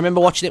 I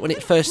remember watching it when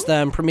it first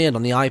premiered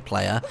on the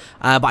iPlayer,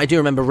 but I do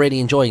remember really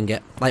enjoying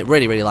it. Like,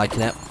 really, really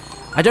liking it.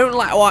 I don't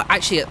like... Well,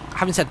 actually,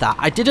 having said that,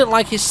 I didn't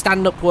like his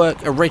stand-up work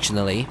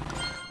originally.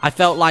 I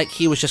felt like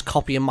he was just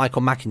copying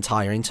Michael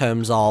McIntyre in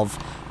terms of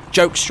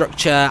joke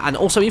structure and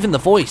also even the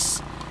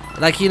voice.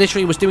 Like, he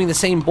literally was doing the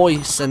same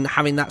voice and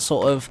having that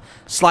sort of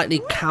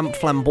slightly camp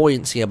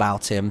flamboyancy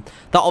about him.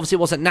 That obviously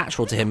wasn't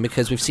natural to him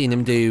because we've seen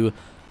him do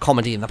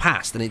comedy in the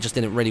past and it just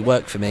didn't really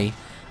work for me.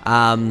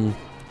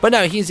 But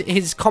no,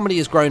 his comedy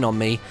has grown on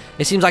me.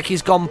 It seems like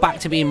he's gone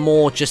back to being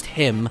more just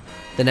him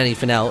than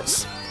anything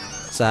else.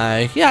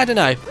 So, yeah, I don't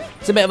know.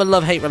 It's a bit of a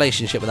love-hate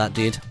relationship with that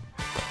dude.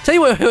 Tell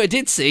you what, who I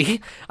did see,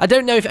 I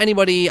don't know if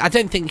anybody, I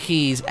don't think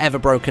he's ever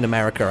broken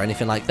America or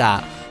anything like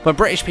that, but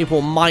British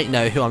people might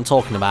know who I'm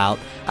talking about.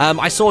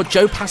 I saw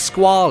Joe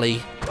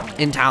Pasquale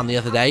in town the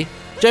other day.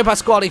 Joe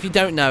Pasquale, if you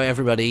don't know,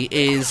 everybody,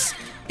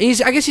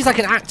 I guess he's like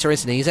an actor,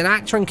 isn't he? He's an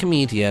actor and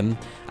comedian,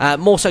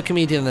 more so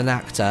comedian than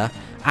actor,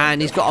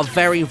 and he's got a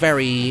very,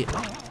 very,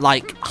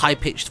 like,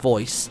 high-pitched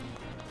voice.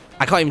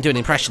 I can't even do an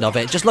impression of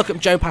it. Just look up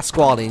Joe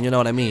Pasquale and you know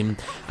what I mean.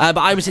 But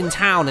I was in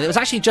town, and it was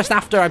actually just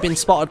after I'd been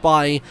spotted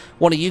by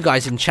one of you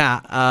guys in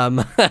chat,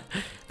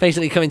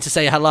 basically coming to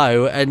say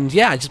hello, and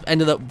yeah, I just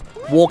ended up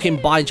walking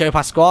by Joe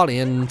Pasquale,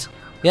 and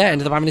yeah,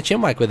 ended up having a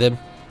chinwag with him.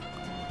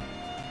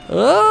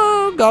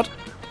 Oh, God.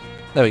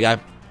 There we go.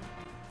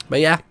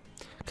 But yeah,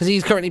 because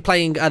he's currently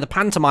playing the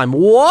pantomime.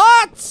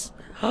 What?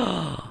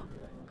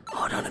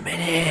 Hold on a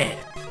minute.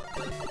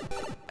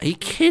 Are you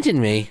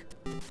kidding me?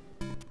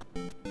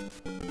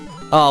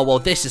 Oh, well,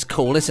 this is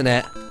cool, isn't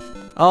it?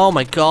 Oh,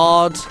 my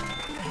God.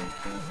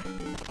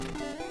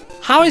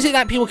 How is it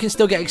that people can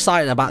still get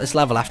excited about this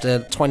level after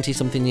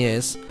 20-something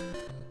years?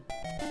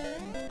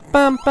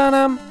 Bam,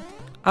 ba-dum.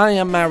 I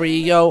am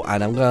Mario,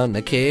 and I'm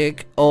gonna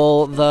kick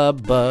all the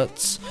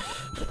butts.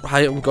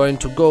 I am going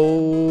to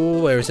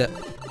go... Where is it?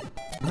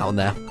 That one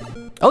there.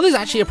 Oh, there's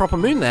actually a proper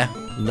moon there.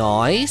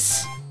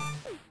 Nice.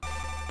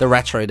 The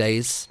retro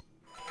days.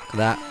 Look at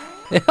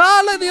that.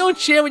 Oh, look, they all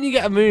cheer when you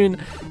get a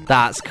moon.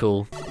 That's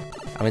cool.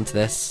 I'm into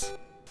this.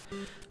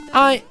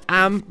 I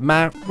am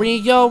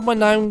Mario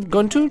and I'm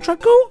going to try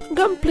to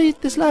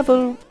complete this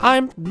level.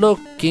 I'm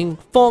looking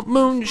for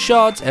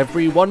moonshots.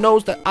 Everyone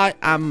knows that I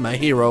am a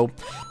hero.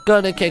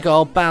 Gonna kick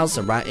all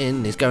Bowser right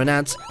in his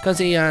gonads because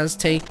he has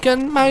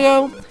taken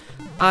Mario.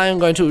 I am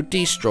going to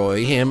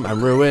destroy him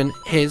and ruin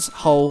his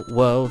whole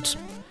world.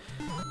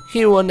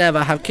 He will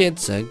never have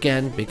kids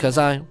again because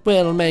I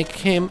will make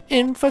him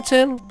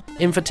infertile.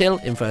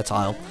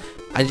 Infertile.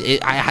 I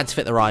had to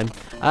fit the rhyme.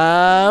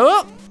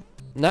 Oh,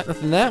 no,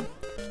 nothing there.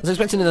 I was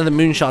expecting another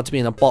moonshot to be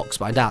in a box,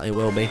 but I doubt it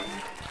will be.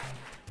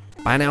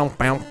 Tell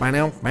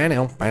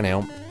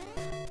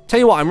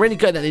you what, I'm really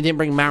good that they didn't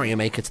bring Mario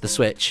Maker to the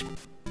Switch.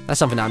 That's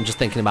something that I'm just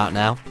thinking about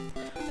now.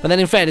 But then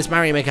in fairness,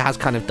 Mario Maker has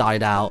kind of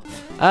died out.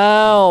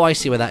 Oh, I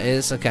see where that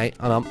is. Okay,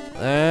 hold on.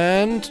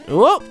 And,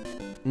 whoop,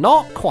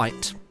 not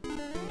quite.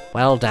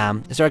 Well,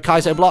 damn. Is there a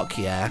Kaizo block?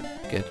 Yeah,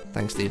 good.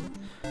 Thanks, dude.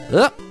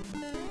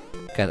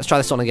 Okay, let's try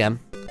this one again.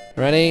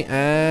 Ready?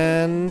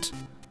 And...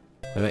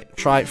 Wait.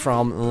 Try it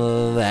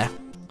from there.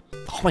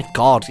 Oh my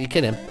god, are you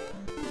kidding?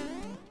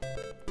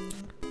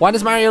 Why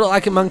does Mario look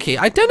like a monkey?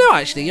 I don't know,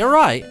 actually. You're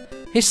right.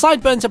 His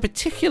sideburns are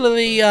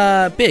particularly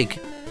big.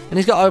 And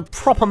he's got a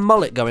proper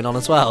mullet going on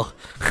as well.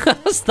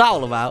 What's that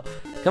all about?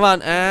 Come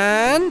on,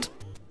 and...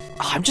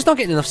 Oh, I'm just not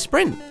getting enough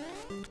sprint.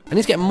 I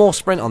need to get more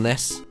sprint on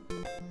this.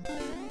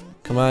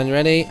 Come on, you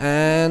ready?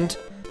 And...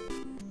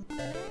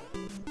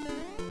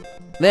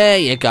 There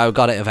you go.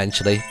 Got it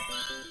eventually.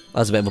 That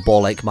was a bit of a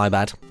ball ache, my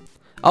bad.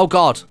 Oh,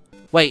 God.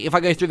 Wait, if I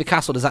go through the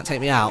castle, does that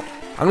take me out?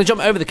 I'm going to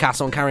jump over the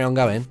castle and carry on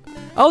going.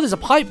 Oh, there's a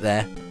pipe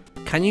there.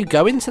 Can you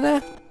go into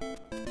there?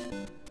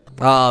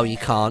 Oh, you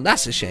can't.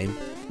 That's a shame.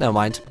 Never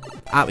mind.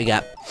 Out we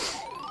get.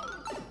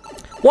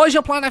 What is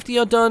your plan after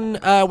you're done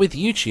with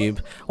YouTube?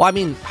 Well, I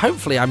mean,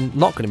 hopefully I'm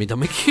not going to be done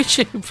with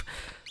YouTube.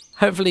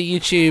 Hopefully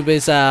YouTube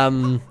is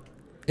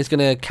going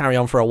to carry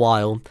on for a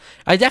while.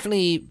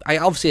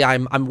 Obviously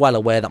I'm well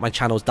aware that my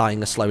channel's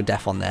dying a slow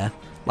death on there.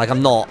 Like,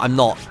 I'm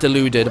not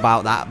deluded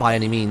about that by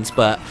any means,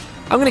 but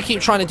I'm going to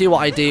keep trying to do what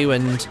I do,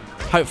 and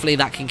hopefully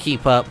that can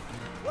keep up.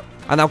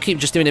 And I'll keep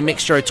just doing a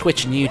mixture of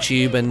Twitch and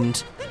YouTube,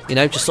 and, you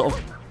know, just sort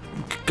of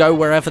go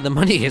wherever the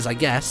money is, I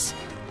guess.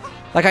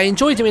 Like, I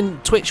enjoy doing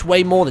Twitch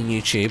way more than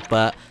YouTube,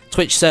 but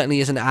Twitch certainly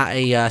isn't at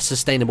a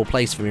sustainable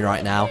place for me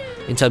right now,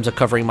 in terms of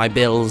covering my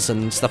bills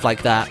and stuff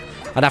like that.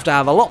 I'd have to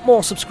have a lot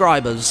more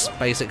subscribers,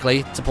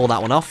 basically, to pull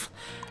that one off.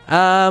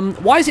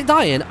 Why is it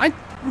dying?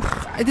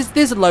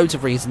 There's loads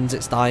of reasons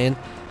it's dying,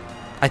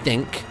 I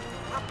think.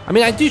 I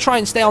mean, I do try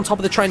and stay on top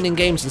of the trending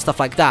games and stuff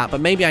like that,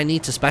 but maybe I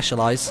need to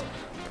specialise.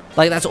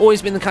 Like, that's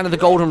always been the kind of the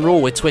golden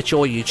rule with Twitch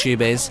or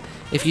YouTube is,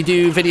 if you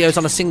do videos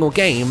on a single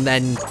game,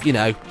 then, you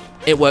know,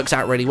 it works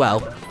out really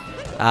well,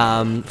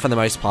 for the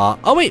most part.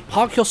 Oh, wait,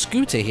 park your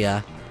scooter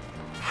here.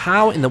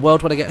 How in the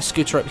world would I get a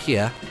scooter up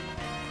here?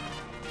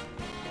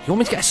 You want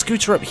me to get a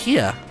scooter up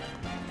here?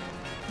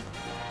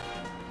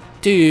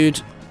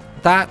 Dude,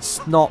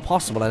 that's not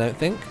possible, I don't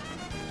think.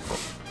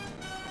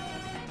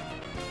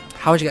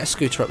 How would you get a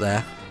scooter up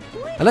there?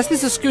 Unless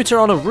there's a scooter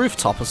on a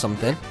rooftop or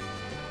something.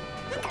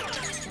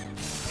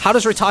 How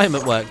does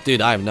retirement work?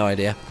 Dude, I have no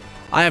idea.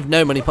 I have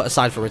no money put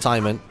aside for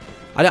retirement.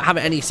 I don't have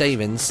any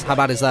savings. How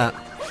bad is that?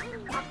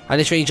 I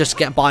literally just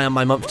get by on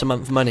my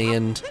month-to-month money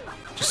and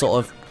just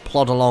sort of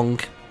plod along.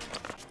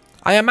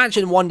 I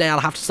imagine one day I'll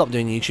have to stop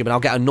doing YouTube and I'll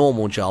get a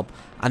normal job,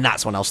 and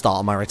that's when I'll start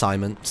on my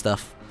retirement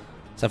stuff.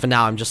 So for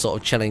now, I'm just sort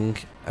of chilling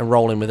and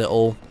rolling with it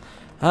all.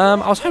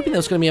 I was hoping there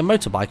was going to be a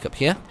motorbike up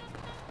here.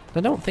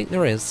 But I don't think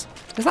there is.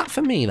 Is that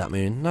for me, that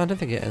moon? No, I don't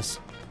think it is.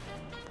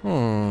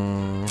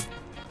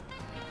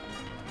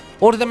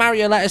 Order the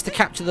Mario letters to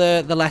capture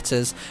the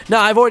letters. No,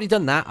 I've already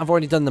done that. I've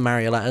already done the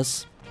Mario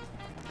letters.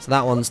 So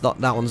that one's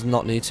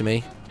not new to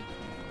me.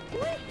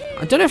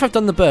 I don't know if I've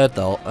done the bird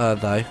though. I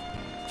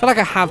feel like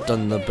I have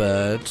done the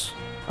bird.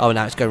 Oh,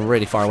 now it's going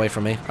really far away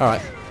from me. All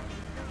right.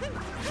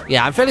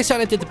 Yeah, I'm fairly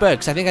certain I did the bird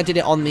because I think I did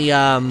it on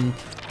the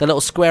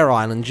little square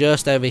island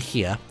just over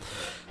here.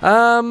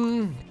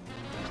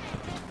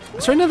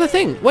 Is there another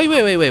thing? Wait.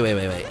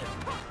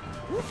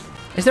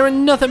 Is there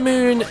another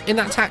moon in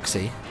that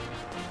taxi?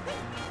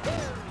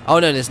 Oh,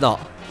 no, there's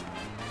not.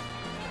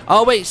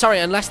 Oh, wait, sorry,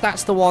 unless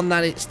that's the one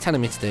that it's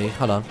telling me to do.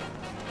 Hold on.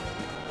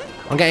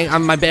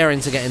 My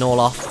bearings are getting all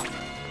off.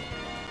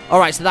 All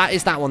right, so that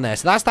is that one there.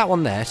 So that's that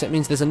one there. So it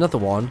means there's another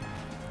one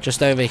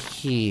just over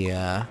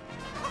here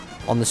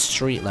on the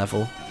street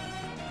level.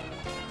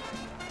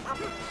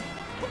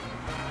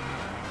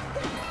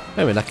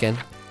 Where are we looking?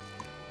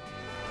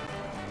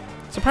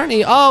 So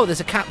apparently, oh, there's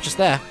a cap just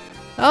there.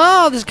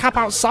 Oh, there's a cap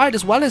outside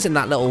as well as in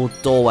that little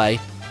doorway.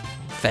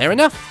 Fair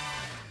enough.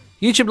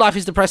 YouTube life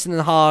is depressing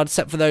and hard,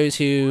 except for those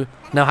who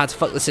know how to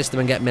fuck the system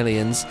and get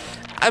millions.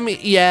 I mean,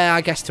 yeah,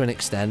 I guess to an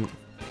extent.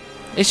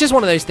 It's just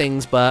one of those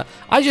things, but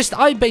I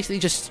basically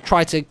just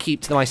try to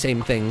keep to my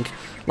same thing.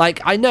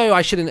 Like, I know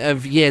I shouldn't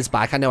have, years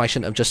back, I know I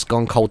shouldn't have just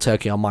gone cold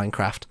turkey on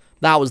Minecraft.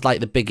 That was like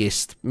the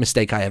biggest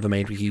mistake I ever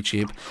made with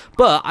YouTube.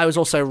 But I was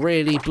also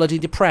really bloody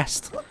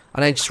depressed.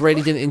 And I just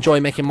really didn't enjoy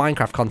making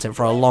Minecraft content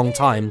for a long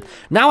time.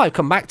 Now I've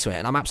come back to it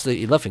and I'm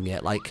absolutely loving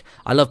it. Like,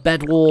 I love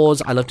Bed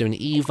Wars, I love doing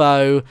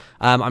Evo.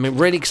 I'm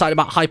really excited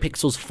about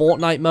Hypixel's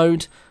Fortnite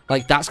mode.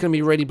 Like, that's going to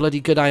be really bloody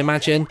good, I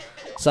imagine.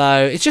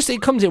 So, it's just,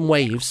 it comes in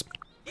waves.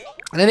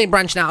 And I think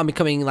branching out and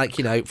becoming, like,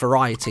 you know,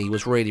 variety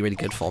was really, really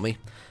good for me.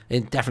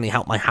 It definitely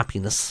helped my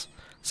happiness.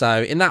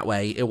 So, in that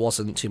way, it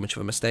wasn't too much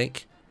of a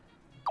mistake.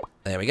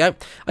 There we go.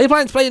 Are you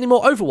planning to play any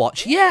more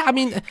Overwatch? Yeah, I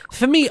mean,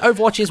 for me,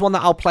 Overwatch is one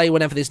that I'll play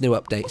whenever there's new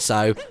updates.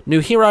 So, new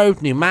hero,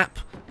 new map,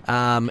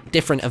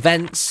 different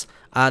events.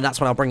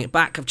 That's when I'll bring it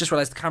back. I've just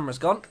realised the camera's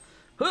gone.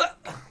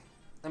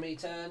 Let me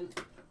turn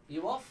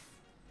you off.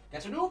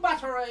 Get a new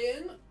battery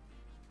in.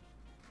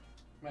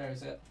 Where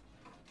is it?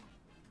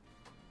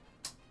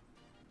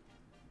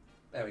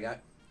 There we go.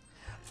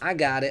 I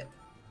got it.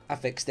 I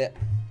fixed it.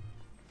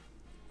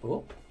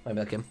 Oh,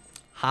 maybe I can.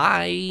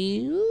 Hi.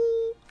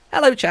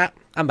 Hello, chat.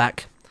 I'm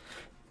back.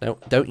 No,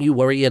 don't you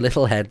worry your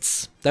little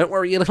heads. Don't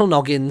worry your little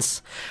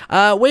noggins.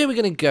 Where are we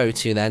going to go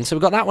to then? So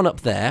we've got that one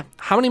up there.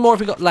 How many more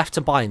have we got left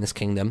to buy in this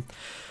kingdom?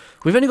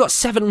 We've only got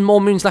 7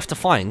 more moons left to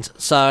find.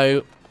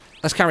 So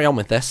let's carry on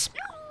with this.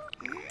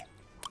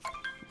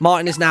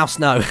 Martin is now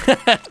snow.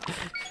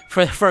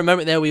 For a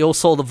moment there, we all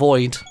saw the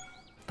void.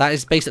 That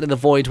is basically the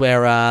void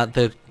where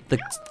the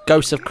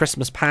ghosts of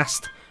Christmas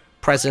past,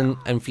 present,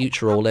 and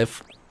future all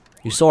live.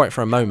 You saw it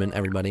for a moment,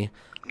 everybody.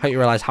 Hope you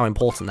realise how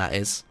important that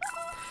is.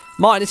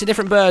 Martin, it's a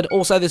different bird.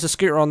 Also, there's a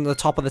scooter on the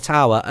top of the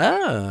tower.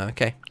 Oh,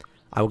 okay.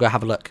 I will go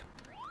have a look.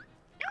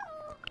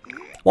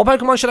 What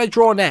Pokemon should I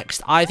draw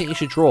next? I think you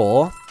should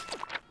draw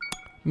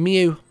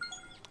Mew.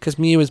 Because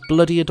Mew is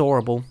bloody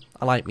adorable.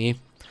 I like Mew.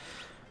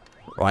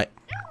 Right.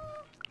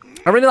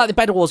 I really liked the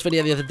Bed Wars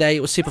video the other day.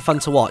 It was super fun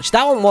to watch.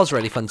 That one was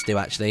really fun to do,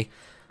 actually.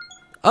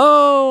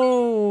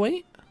 Oh,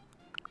 wait.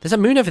 There's a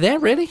moon over there,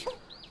 really?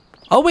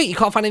 Oh, wait, you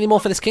can't find any more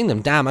for this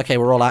kingdom. Damn, okay,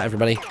 we're all out,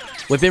 everybody.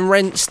 We've been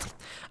rinsed.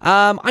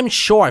 I'm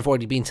sure I've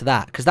already been to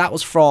that, because that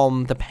was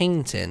from the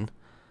painting.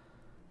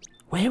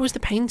 Where was the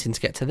painting to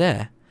get to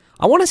there?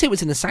 I want to say it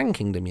was in the Sand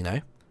Kingdom, you know.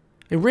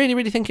 I really,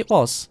 really think it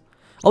was.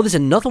 Oh, there's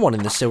another one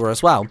in the sewer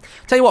as well.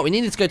 Tell you what, we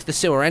needed to go to the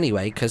sewer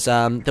anyway, because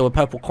there were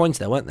purple coins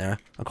there, weren't there?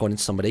 According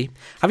to somebody.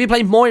 Have you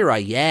played Moira?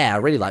 Yeah, I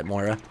really like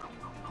Moira.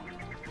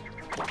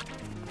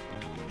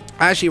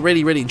 I actually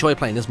really, really enjoy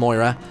playing as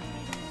Moira.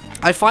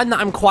 I find that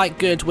I'm quite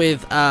good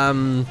with, I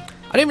don't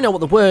even know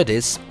what the word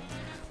is.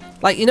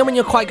 Like, you know when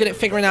you're quite good at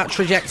figuring out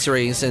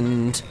trajectories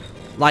and,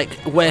 like,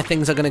 where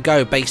things are going to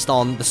go based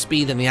on the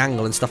speed and the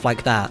angle and stuff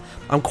like that.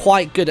 I'm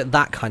quite good at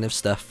that kind of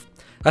stuff.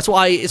 That's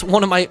why it's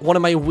one of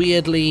my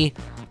weirdly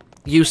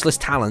useless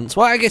talents.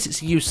 Well, I guess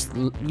it's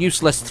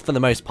useless for the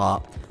most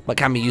part, but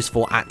can be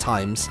useful at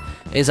times.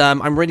 Is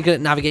I'm really good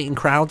at navigating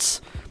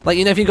crowds. Like,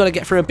 you know, if you've got to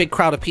get through a big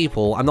crowd of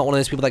people, I'm not one of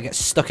those people that gets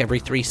stuck every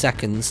 3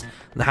 seconds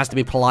and has to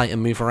be polite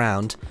and move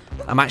around.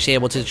 I'm actually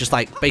able to just,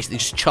 like, basically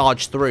just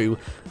charge through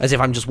as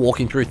if I'm just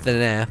walking through thin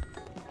air.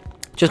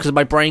 Just because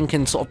my brain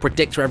can sort of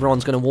predict where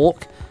everyone's going to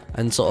walk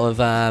and sort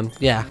of,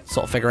 yeah,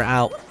 sort of figure it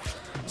out.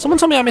 Someone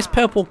told me I missed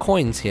purple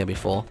coins here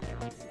before,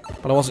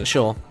 but I wasn't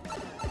sure.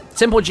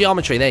 Simple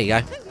geometry, there you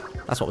go.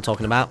 That's what we're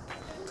talking about.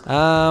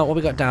 What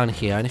we got down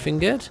here? Anything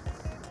good?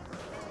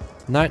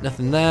 No,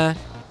 nothing there.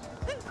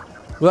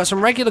 We got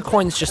some regular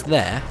coins just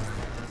there.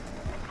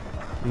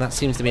 And that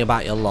seems to be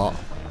about your lot.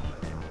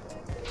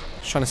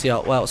 Just trying to see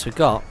what else we've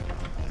got.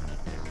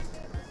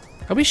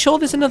 Are we sure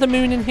there's another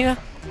moon in here?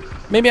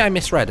 Maybe I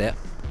misread it.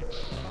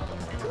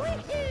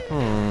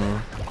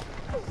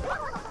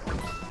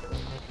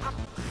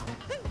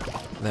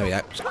 There we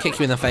go. Just kick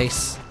you in the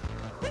face.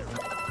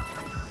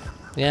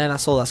 Yeah,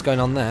 that's all that's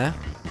going on there.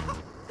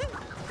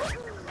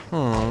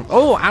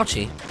 Oh,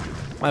 ouchie.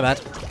 My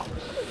bad.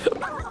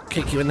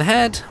 Kick you in the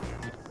head.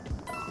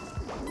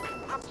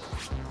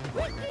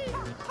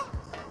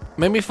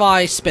 Maybe if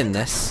I spin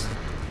this.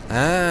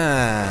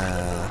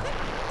 Ah.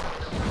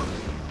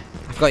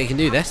 I forgot you can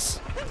do this.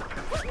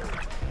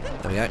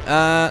 There we go.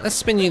 Let's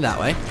spin you that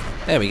way.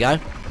 There we go.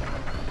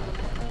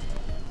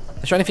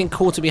 Is there anything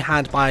cool to be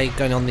had by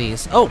going on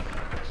these? Oh!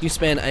 You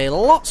spin a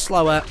lot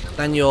slower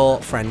than your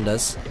friend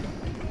does.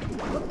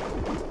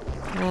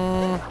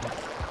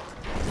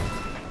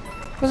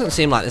 Doesn't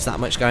seem like there's that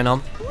much going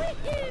on.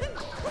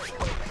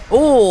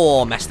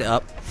 Oh, messed it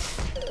up.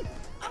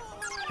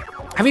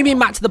 Have you been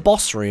back to the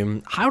boss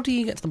room? How do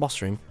you get to the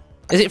boss room?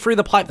 Is it through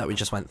the pipe that we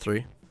just went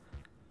through?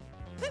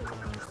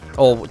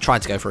 Or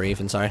tried to go through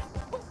even, sorry.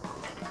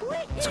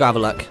 Let's go have a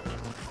look.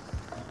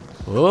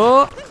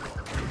 Oh!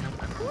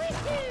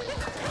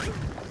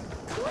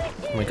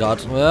 Oh my god.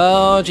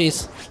 Oh,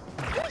 jeez.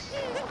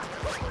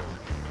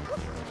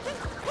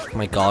 Oh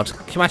my god.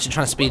 Can you imagine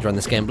trying to speedrun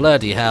this game?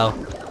 Bloody hell.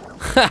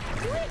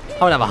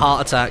 I would have a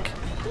heart attack.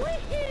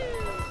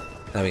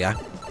 There we go.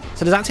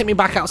 So does that take me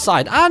back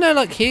outside? Ah, no,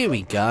 look, here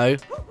we go.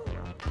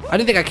 I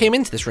didn't think I came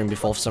into this room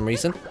before for some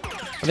reason.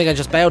 I think I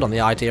just bailed on the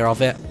idea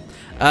of it.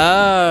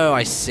 Oh,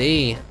 I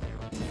see.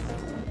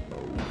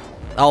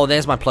 Oh,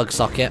 there's my plug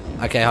socket.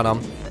 Okay, hold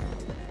on.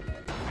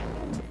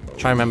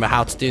 Try and remember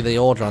how to do the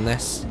order on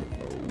this.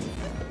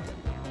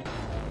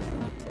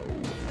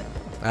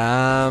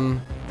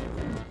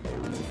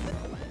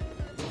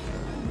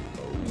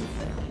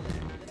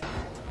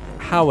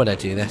 How would I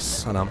do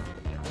this? Hold on.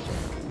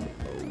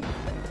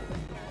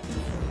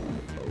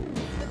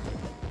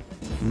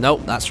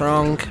 Nope, that's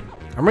wrong.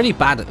 I'm really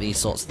bad at these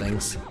sorts of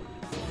things.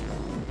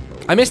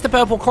 I missed the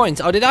purple coins.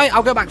 Oh, did I?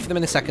 I'll go back for them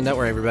in a second. Don't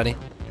worry, everybody.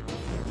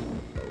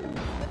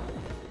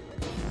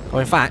 Oh,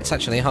 in fact,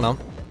 actually, hold on.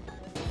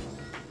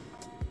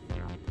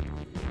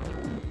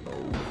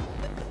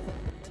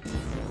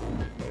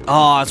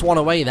 Oh, it's one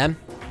away then.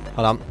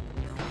 Hold on.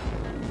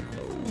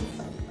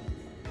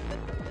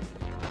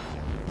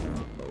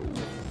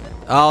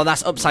 Oh,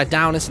 that's upside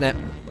down, isn't it?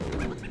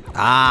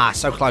 Ah,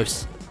 so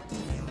close.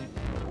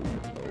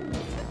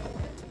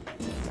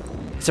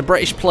 It's a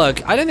British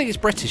plug. I don't think it's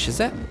British, is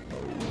it?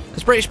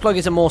 Because British plug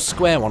is a more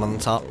square one on the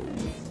top.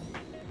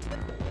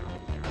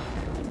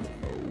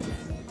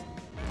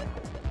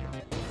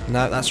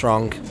 No, that's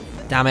wrong.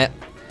 Damn it.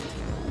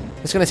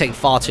 It's going to take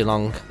far too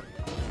long.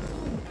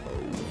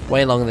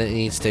 Way longer than it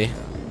needs to.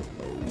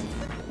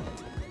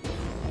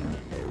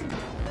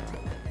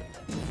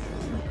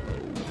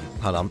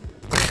 Hold on.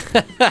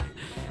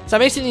 So I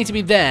basically need to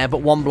be there, but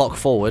one block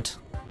forward.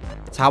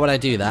 So how would I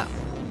do that?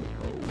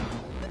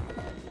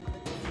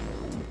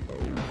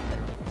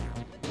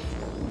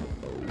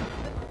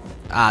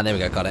 Ah, there we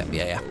go. Got it.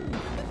 Yeah, yeah.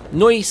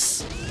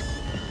 Nice.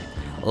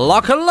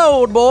 Lock and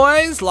load,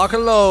 boys. Lock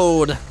and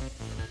load.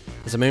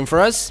 There's a moon for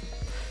us.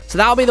 So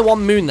that'll be the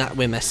one moon that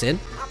we're missing,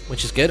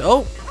 which is good.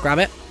 Oh, grab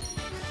it.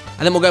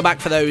 And then we'll go back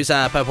for those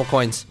purple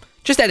coins.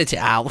 Just edit it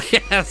out.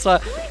 Yeah, that's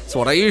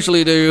what I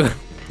usually do.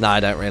 No, I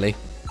don't really.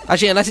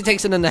 Actually, unless it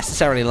takes an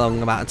unnecessarily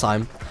long amount of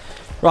time.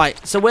 Right,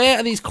 so where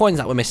are these coins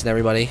that we're missing,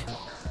 everybody?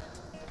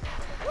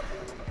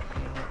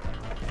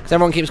 Because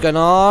everyone keeps going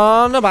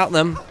on about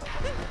them.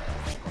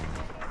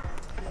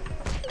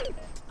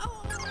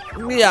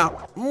 Yeah,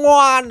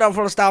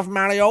 wonderful stuff,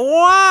 Mario.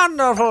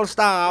 Wonderful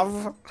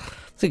stuff.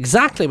 That's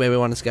exactly where we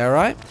want to go,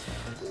 right?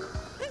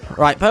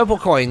 Right, purple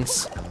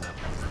coins.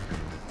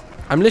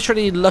 I'm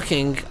literally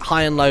looking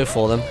high and low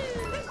for them.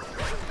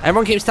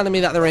 Everyone keeps telling me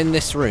that they're in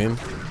this room.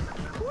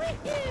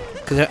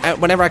 Because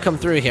whenever I come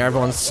through here,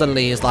 everyone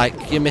suddenly is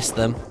like, you missed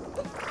them.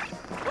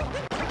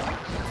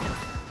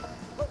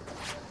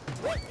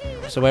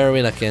 So where are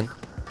we looking?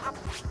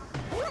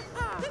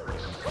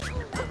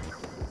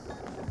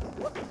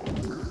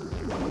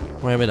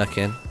 Where are we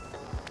looking?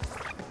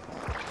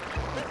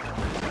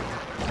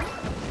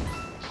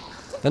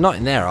 They're not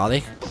in there, are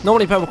they?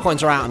 Normally purple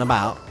coins are out and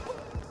about.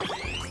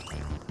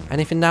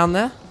 Anything down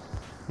there?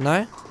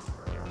 No?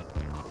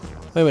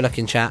 Where are we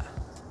looking, chat?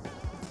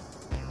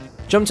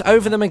 Jumped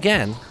over them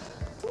again.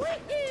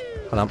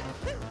 Hold on.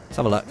 Let's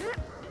have a look.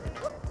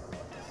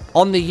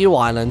 On the U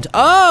Island.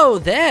 Oh,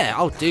 there.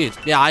 Oh, dude.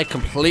 Yeah, I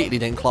completely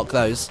didn't clock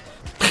those.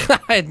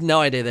 I had no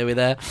idea they were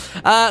there.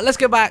 Let's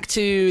go back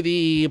to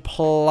the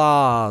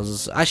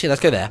plaza. Actually,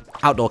 let's go there.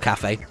 Outdoor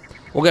cafe.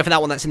 We'll go for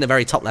that one that's in the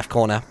very top left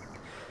corner.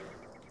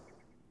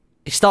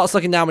 He starts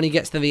looking down when he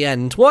gets to the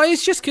end. Well,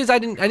 it's just because I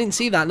didn't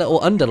see that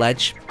little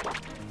underledge.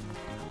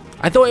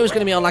 I thought it was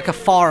going to be on like a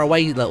far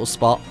away little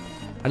spot.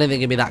 I didn't think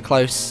it'd be that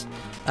close.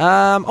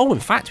 Oh, in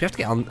fact, we have to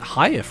get on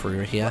higher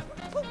through here.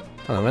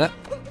 Hold on a minute.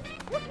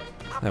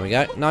 There we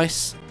go.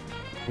 Nice.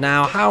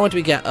 Now, how would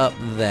we get up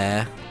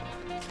there?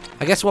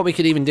 I guess what we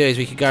could even do is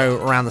we could go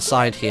around the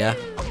side here.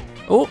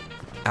 Oh,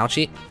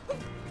 ouchie.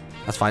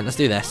 That's fine. Let's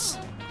do this.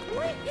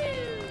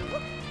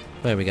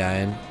 Where are we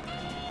going?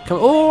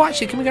 Oh,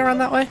 actually, can we go around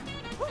that way?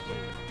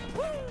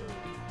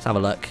 Let's have a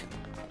look.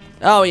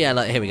 Oh, yeah,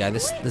 look, here we go.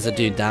 There's a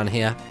dude down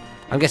here.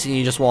 I'm guessing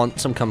you just want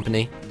some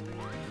company.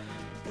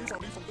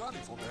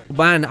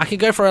 Man, I could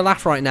go for a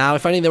laugh right now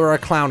if only there were a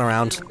clown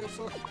around.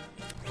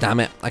 Damn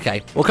it.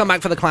 Okay, we'll come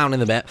back for the clown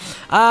in a bit.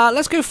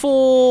 Let's go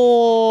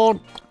for...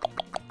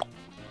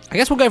 I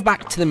guess we'll go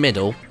back to the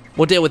middle.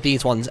 We'll deal with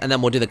these ones, and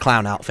then we'll do the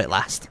clown outfit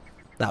last.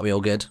 That'll be all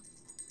good.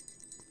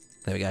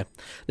 There we go.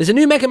 There's a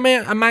new Mega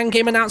Man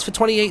game announced for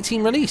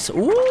 2018 release.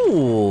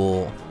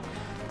 Ooh.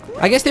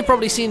 I guess they've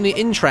probably seen the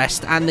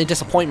interest and the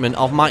disappointment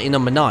of Mighty No.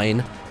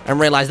 9 and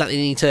realised that they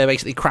need to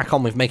basically crack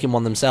on with making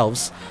one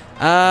themselves.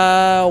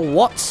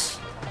 What?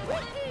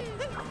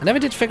 I never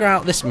did figure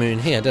out this moon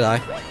here, did I?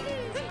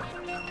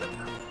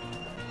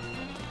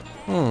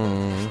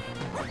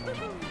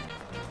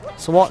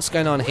 So what's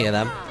going on here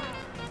then?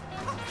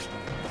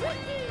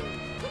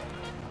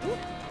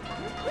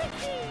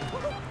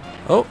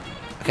 Oh.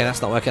 Okay,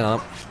 that's not working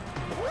out.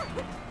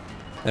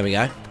 There we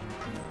go.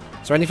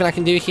 Is there anything I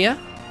can do here?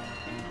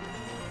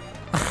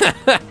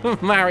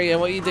 Mario,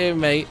 what are you doing,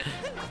 mate?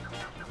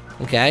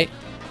 Okay.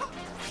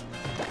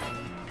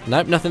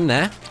 Nope, nothing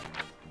there.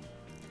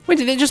 Wait,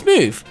 did it just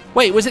move?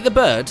 Wait, was it the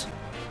bird?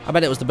 I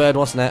bet it was the bird,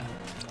 wasn't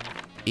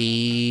it?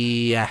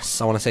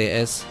 Yes, I want to say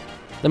it is.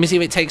 Let me see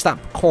if it takes that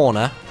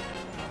corner.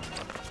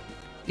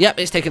 Yep,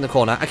 it's taking the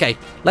corner. Okay,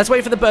 let's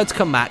wait for the bird to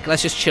come back.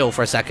 Let's just chill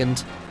for a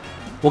second.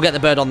 We'll get the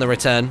bird on the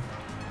return.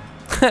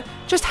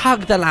 Just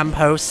hug the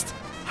lamppost.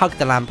 Hug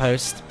the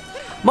lamppost.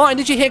 Martin,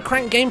 did you hear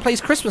Crank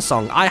Gameplay's Christmas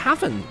song? I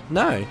haven't.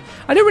 No.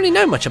 I don't really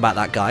know much about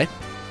that guy.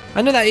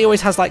 I know that he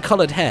always has, like,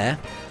 coloured hair.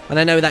 And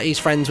I know that he's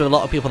friends with a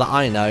lot of people that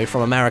I know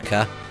from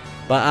America.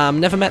 But,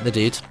 never met the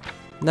dude.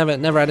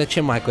 Never had a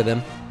chinwag with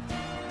him.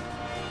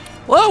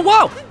 Whoa,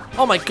 whoa!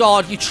 Oh my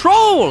god, you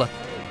troll!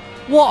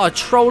 What a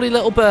trolly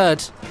little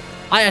bird.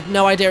 I had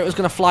no idea it was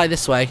going to fly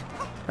this way.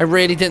 I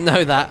really didn't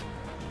know that.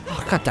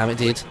 Oh, god damn it,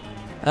 dude.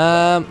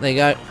 There you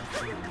go.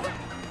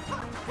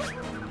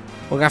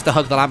 We're going to have to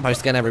hug the lamppost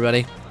again,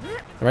 everybody.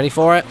 Ready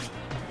for it?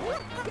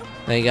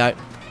 There you go.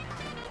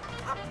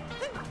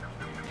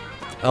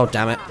 Oh,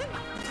 damn it.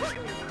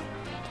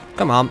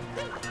 Come on.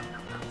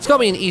 There's got to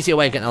be an easier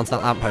way of getting onto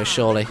that lamppost,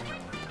 surely.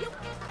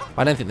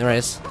 I don't think there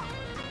is.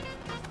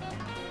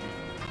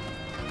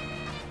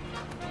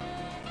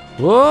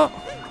 Whoa!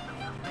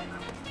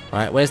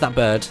 Right, where's that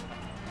bird?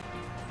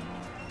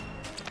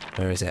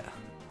 Where is it?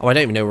 Oh, I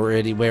don't even know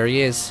really where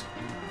he is.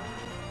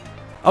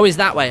 Oh, he's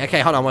that way.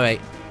 Okay, hold on,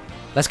 wait.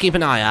 Let's keep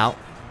an eye out.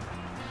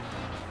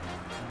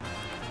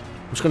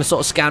 I'm just going to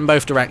sort of scan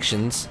both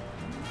directions.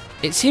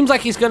 It seems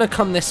like he's going to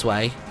come this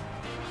way.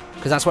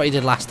 Because that's what he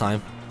did last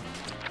time.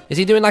 Is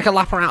he doing like a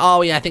lap around?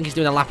 Oh, yeah, I think he's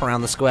doing a lap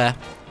around the square.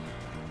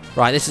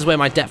 Right, this is where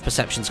my depth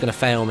perception's going to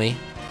fail me.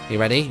 You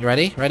ready? You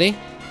ready? Ready?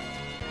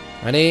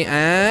 Ready,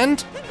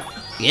 and...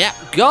 Yep,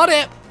 got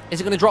it!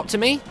 Is it going to drop to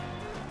me?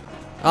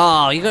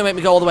 Oh, you're going to make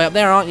me go all the way up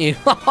there, aren't you?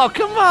 Oh,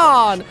 come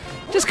on!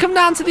 Just come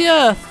down to the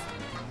earth.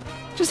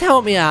 Just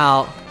help me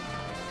out.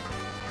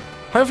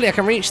 Hopefully I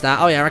can reach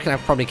that. Oh, yeah, I reckon I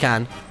probably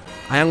can.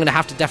 I am going to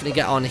have to definitely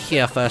get on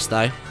here first,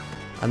 though.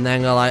 And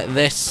then go like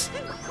this.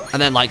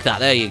 And then like that.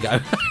 There you go.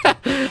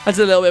 That's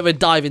a little bit of a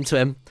dive into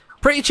him.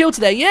 Pretty chill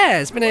today. Yeah,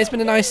 it's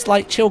been a nice,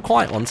 like, chill,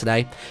 quiet one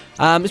today.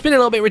 It's been a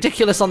little bit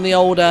ridiculous on the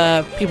old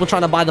people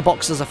trying to buy the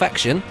boxer's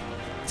affection.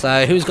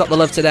 So, who's got the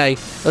love today?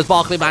 It was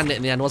Barkley Bandit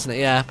in the end, wasn't it?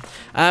 Yeah.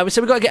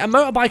 So, we've got to get a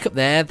motorbike up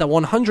there, the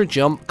 100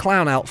 jump,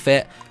 clown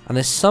outfit, and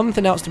there's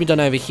something else to be done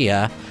over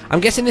here. I'm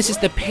guessing this is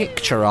the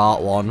picture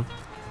art one.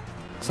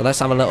 So, let's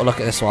have a little look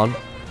at this one.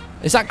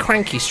 Is that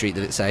Cranky Street,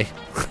 did it say?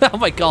 Oh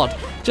my god.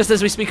 Just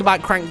as we speak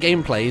about crank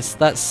gameplays.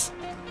 That's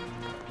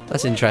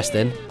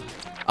interesting.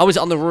 Oh, is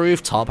it on the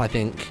rooftop, I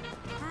think?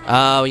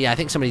 Oh, yeah, I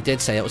think somebody did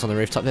say it was on the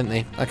rooftop, didn't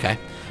they? Okay.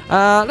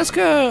 Let's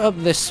go up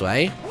this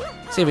way.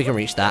 See if we can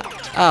reach that.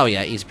 Oh,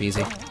 yeah, easy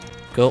peasy.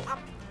 Cool.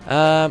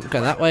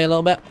 Go that way a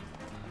little bit.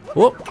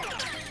 Whoop.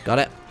 Got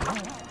it.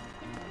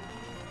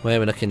 Where are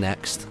we looking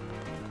next?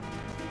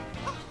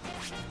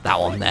 That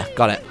one there.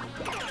 Got it.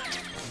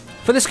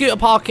 For the scooter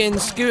parking,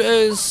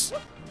 scooters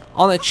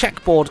on a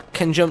checkboard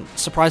can jump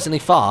surprisingly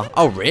far.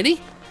 Oh,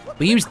 really?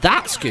 We use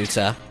that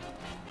scooter?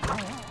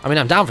 I mean,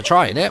 I'm down for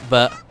trying it,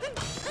 but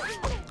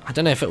I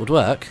don't know if it would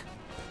work.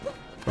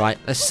 Right,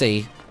 let's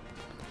see.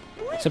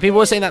 So people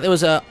were saying that there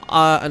was an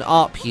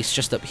art piece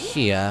just up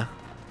here.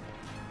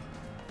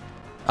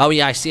 Oh,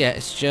 yeah, I see it.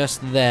 It's just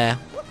there.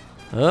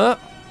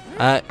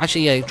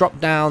 Actually, yeah, drop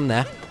down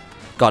there.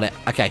 Got it.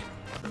 Okay.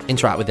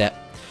 Interact with it.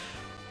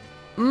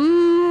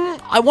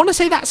 I want to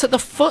say that's at the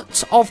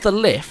foot of the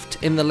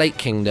lift in the Lake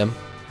Kingdom.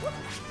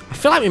 I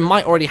feel like we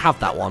might already have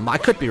that one, but I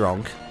could be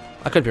wrong.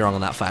 I could be wrong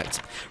on that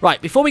fact.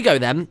 Right, before we go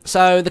then,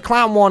 so the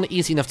clown one,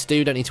 easy enough to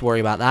do, don't need to worry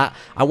about that.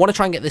 I want to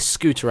try and get this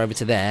scooter over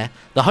to there.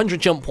 The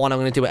 100 jump one, I'm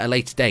going to do at a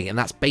later date, and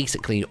that's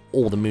basically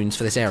all the moons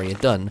for this area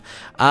done.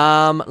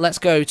 Let's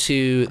go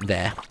to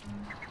there,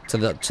 to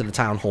the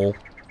town hall.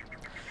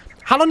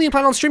 How long do you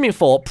plan on streaming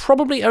for?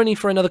 Probably only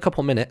for another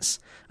couple minutes.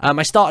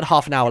 I started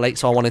half an hour late,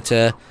 so I wanted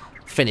to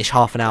finish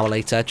half an hour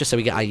later, just so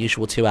we get our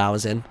usual 2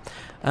 hours in.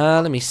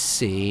 Let me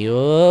see.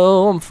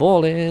 Oh, I'm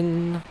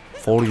falling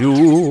for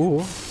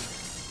you.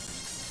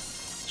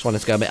 Just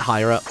wanted to go a bit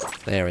higher up.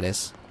 There it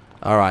is.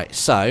 Alright,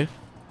 so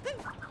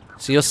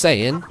you're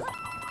saying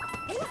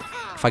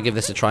if I give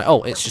this a try.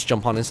 Oh, it's just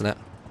jump on, isn't it?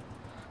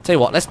 Tell you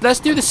what, let's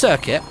do the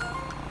circuit.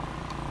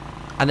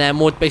 And then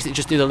we'll basically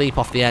just do the leap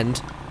off the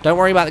end. Don't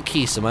worry about the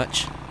key so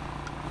much.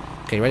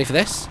 Okay, you ready for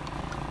this?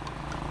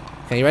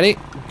 Okay, you ready?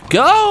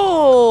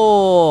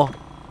 Go!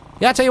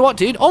 Yeah, I tell you what,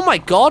 dude. Oh my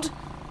god.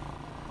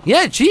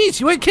 Yeah, jeez,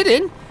 you weren't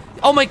kidding.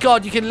 Oh my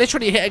god, you can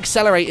literally hit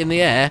accelerate in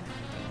the air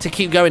to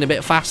keep going a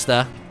bit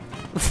faster.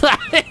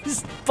 That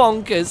is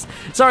bonkers.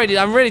 Sorry, dude,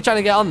 I'm really trying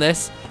to get on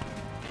this.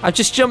 I've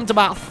just jumped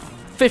about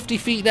 50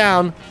 feet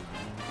down,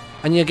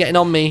 and you're getting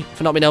on me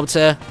for not being able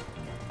to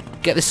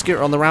get this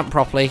scooter on the ramp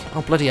properly.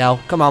 Oh, bloody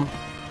hell. Come on.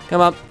 Come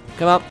on.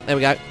 Come on. There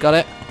we go. Got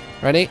it.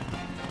 Ready?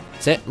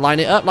 That's it. Line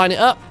it up. Line it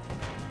up.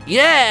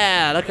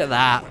 Yeah! Look at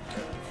that.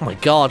 Oh my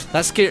god.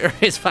 That scooter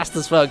is fast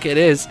as fuck. It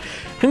is.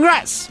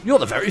 Congrats! You're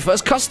the very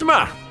first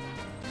customer.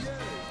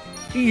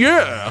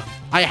 Yeah!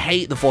 I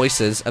hate the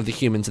voices of the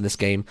humans in this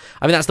game.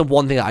 I mean, that's the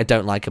one thing that I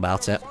don't like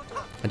about it.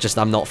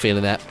 I'm not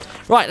feeling it.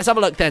 Right, let's have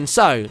a look then.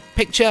 So,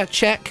 picture,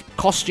 check.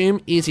 Costume,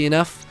 easy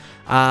enough.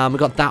 We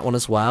got that one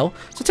as well.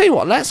 So, tell you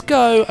what, let's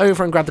go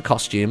over and grab the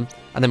costume,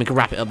 and then we can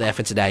wrap it up there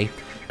for today.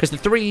 Because the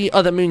 3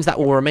 other moons that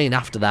will remain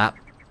after that,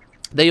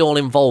 they all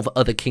involve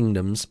other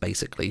kingdoms,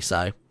 basically,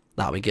 so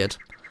that'll be good.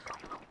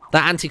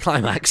 That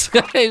anticlimax.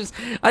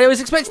 I was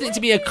expecting it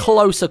to be a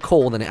closer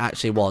call than it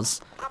actually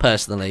was,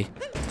 personally.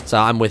 So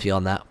I'm with you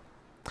on that.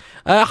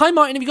 Hi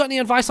Martin, have you got any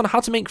advice on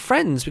how to make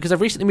friends? Because I've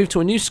recently moved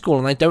to a new school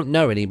and I don't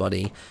know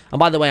anybody. And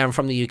by the way, I'm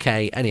from the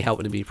UK. Any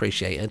help would be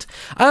appreciated.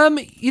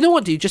 You know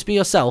what, dude? Just be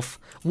yourself.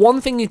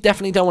 One thing you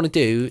definitely don't want to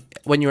do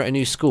when you're at a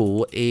new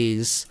school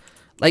is...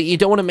 like, you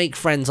don't want to make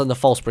friends under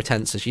false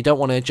pretenses. You don't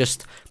want to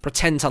just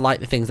pretend to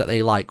like the things that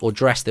they like or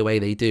dress the way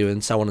they do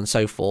and so on and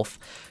so forth.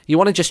 You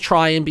want to just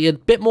try and be a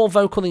bit more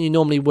vocal than you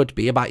normally would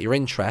be about your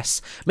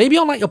interests. Maybe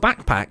on, like, your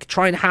backpack,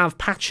 try and have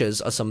patches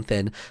or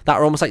something that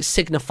are almost like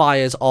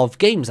signifiers of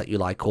games that you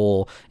like,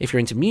 or if you're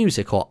into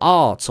music or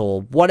art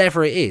or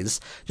whatever it is.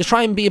 Just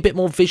try and be a bit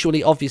more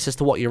visually obvious as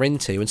to what you're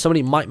into, and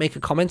somebody might make a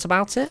comment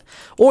about it.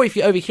 Or if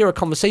you overhear a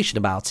conversation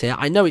about it,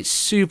 I know it's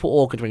super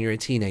awkward when you're a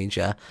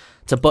teenager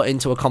to butt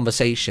into a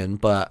conversation,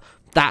 but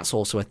that's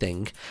also a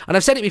thing. And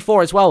I've said it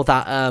before as well,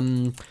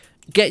 that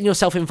getting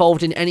yourself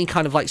involved in any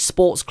kind of like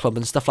sports club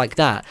and stuff like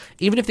that,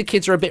 even if the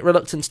kids are a bit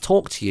reluctant to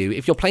talk to you,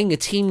 if you're playing a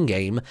team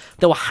game,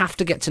 they'll have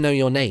to get to know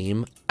your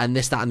name and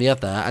this, that and the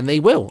other, and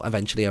they will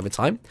eventually over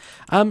time.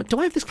 Do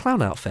I have this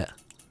clown outfit?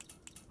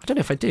 I don't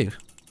know if I do.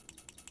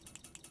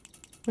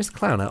 Where's the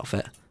clown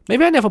outfit?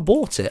 Maybe I never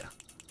bought it.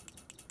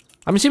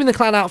 I'm assuming the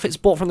clown outfit's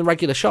bought from the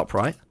regular shop,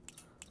 right?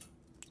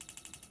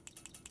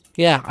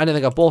 Yeah, I don't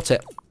think I bought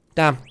it.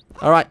 Damn.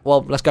 Alright,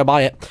 well, let's go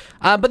buy it.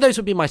 But those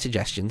would be my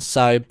suggestions.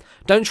 So,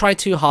 don't try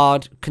too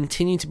hard.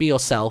 Continue to be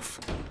yourself.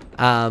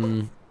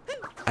 And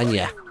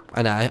yeah,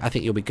 I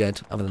think you'll be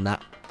good other than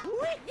that.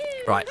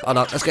 Right, hold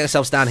on. Let's get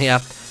ourselves down here.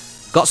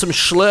 Got some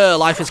schlur.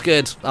 Life is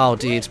good. Oh,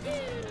 dude.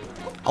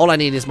 All I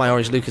need is my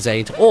orange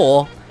Lucozade.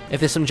 Or, if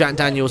there's some Jack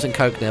Daniels and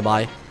Coke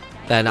nearby,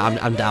 then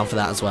I'm down for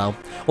that as well.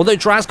 Although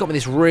Draz got me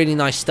this really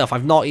nice stuff.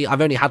 I've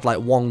only had like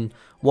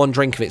one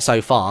drink of it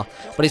so far,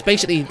 but it's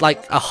basically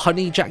like a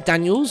honey Jack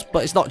Daniels,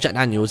 but it's not Jack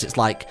Daniels, it's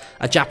like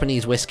a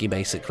Japanese whiskey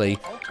basically,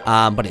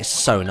 but it's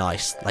so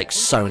nice, like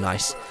so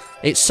nice.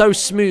 It's so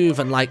smooth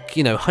and like,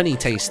 you know, honey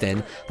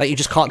tasting that you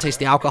just can't taste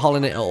the alcohol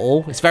in it at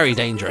all. It's very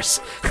dangerous.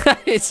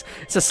 it's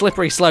a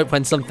slippery slope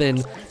when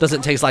something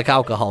doesn't taste like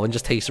alcohol and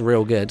just tastes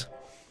real good.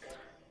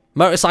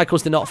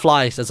 Motorcycles do not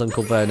fly, says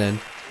Uncle Vernon.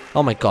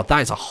 Oh my god,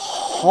 that is a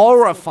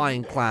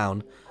horrifying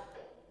clown.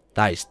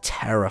 That is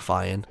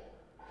terrifying.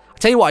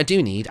 Tell you what I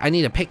do need. I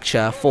need a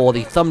picture for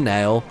the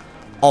thumbnail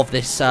of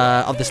this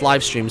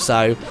live stream.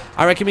 So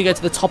I reckon we go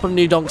to the top of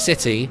New Donk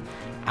City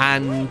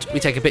and we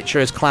take a picture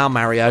as Clown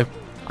Mario.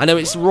 I know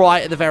it's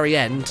right at the very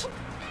end,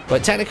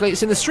 but technically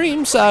it's in the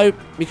stream, so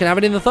we can have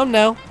it in the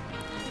thumbnail.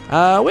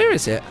 Where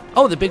is it?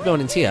 Oh, the big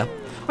building's here.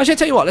 Actually, I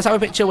tell you what. Let's have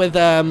a picture with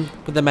the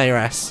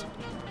mayoress.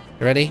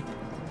 You ready?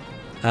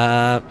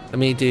 Let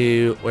me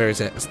do. Where is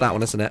it? It's that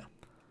one, isn't it?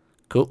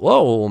 Cool.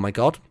 Whoa! Oh my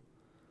god.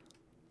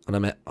 On a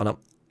minute. On up.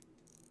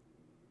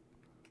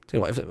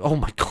 Oh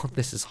my god,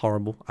 this is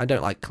horrible. I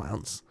don't like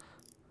clowns.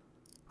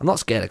 I'm not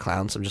scared of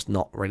clowns, I'm just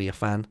not really a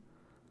fan.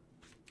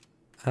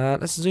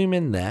 Let's zoom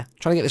in there.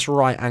 Trying to get this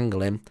right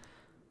angle in.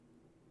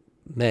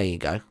 There you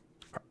go.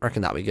 I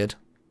reckon that'll be good.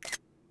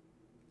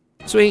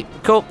 Sweet,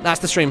 cool, that's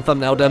the stream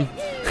thumbnail done.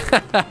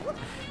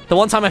 The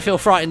one time I feel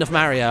frightened of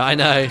Mario, I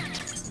know.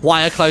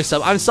 Wire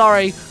close-up, I'm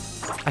sorry.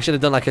 I should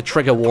have done like a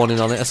trigger warning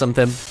on it or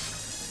something.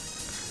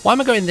 Why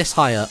am I going this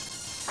high up?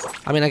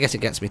 I mean, I guess it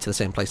gets me to the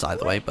same place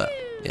either way, but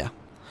yeah.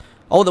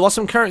 Oh, there was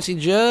some currency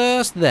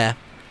just there.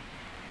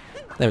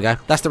 There we go.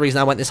 That's the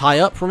reason I went this high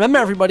up. Remember,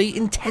 everybody,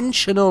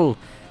 intentional.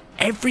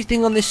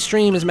 Everything on this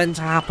stream is meant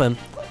to happen.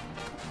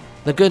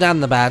 The good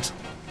and the bad.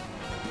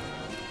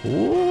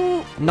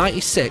 Ooh,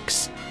 96.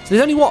 So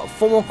there's only, what,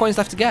 4 more coins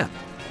left to get?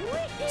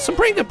 Some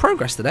pretty good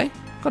progress today.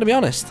 Gotta be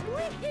honest.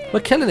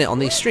 We're killing it on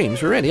these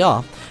streams. We really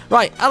are.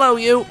 Right, hello,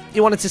 you.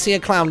 You wanted to see a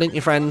clown, didn't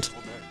you, friend?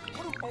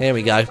 Here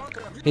we go.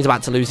 He's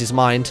about to lose his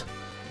mind.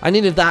 I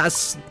needed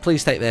that.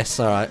 Please take this.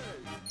 All right.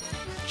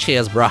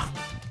 Cheers, bruh.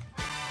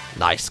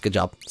 Nice, good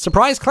job.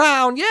 Surprise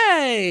clown,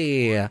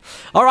 yay!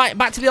 Alright,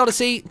 back to the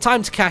Odyssey.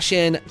 Time to cash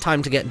in,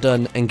 time to get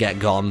done and get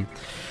gone.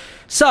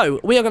 So,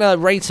 we are going to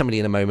raid somebody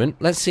in a moment.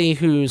 Let's see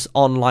who's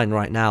online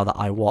right now that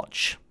I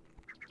watch.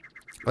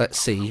 Let's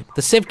see.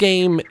 The Civ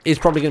game is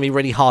probably going to be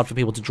really hard for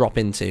people to drop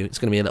into. It's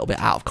going to be a little bit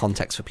out of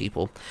context for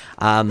people.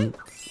 On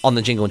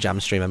the Jingle Jam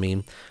stream, I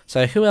mean.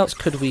 So, who else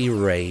could we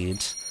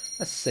raid?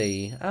 Let's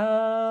see.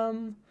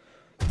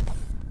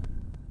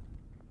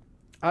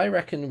 I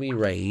reckon we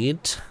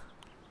raid...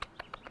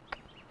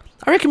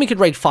 I reckon we could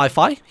raid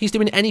Fi-Fi. He's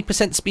doing any %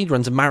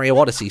 speedruns of Mario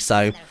Odyssey,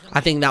 so I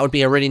think that would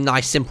be a really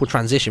nice, simple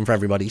transition for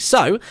everybody.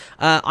 So,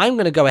 I'm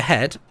going to go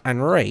ahead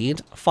and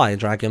raid Fire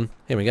Dragon.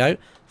 Here we go.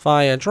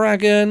 Fire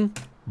Dragon.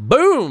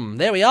 Boom!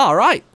 There we are, right.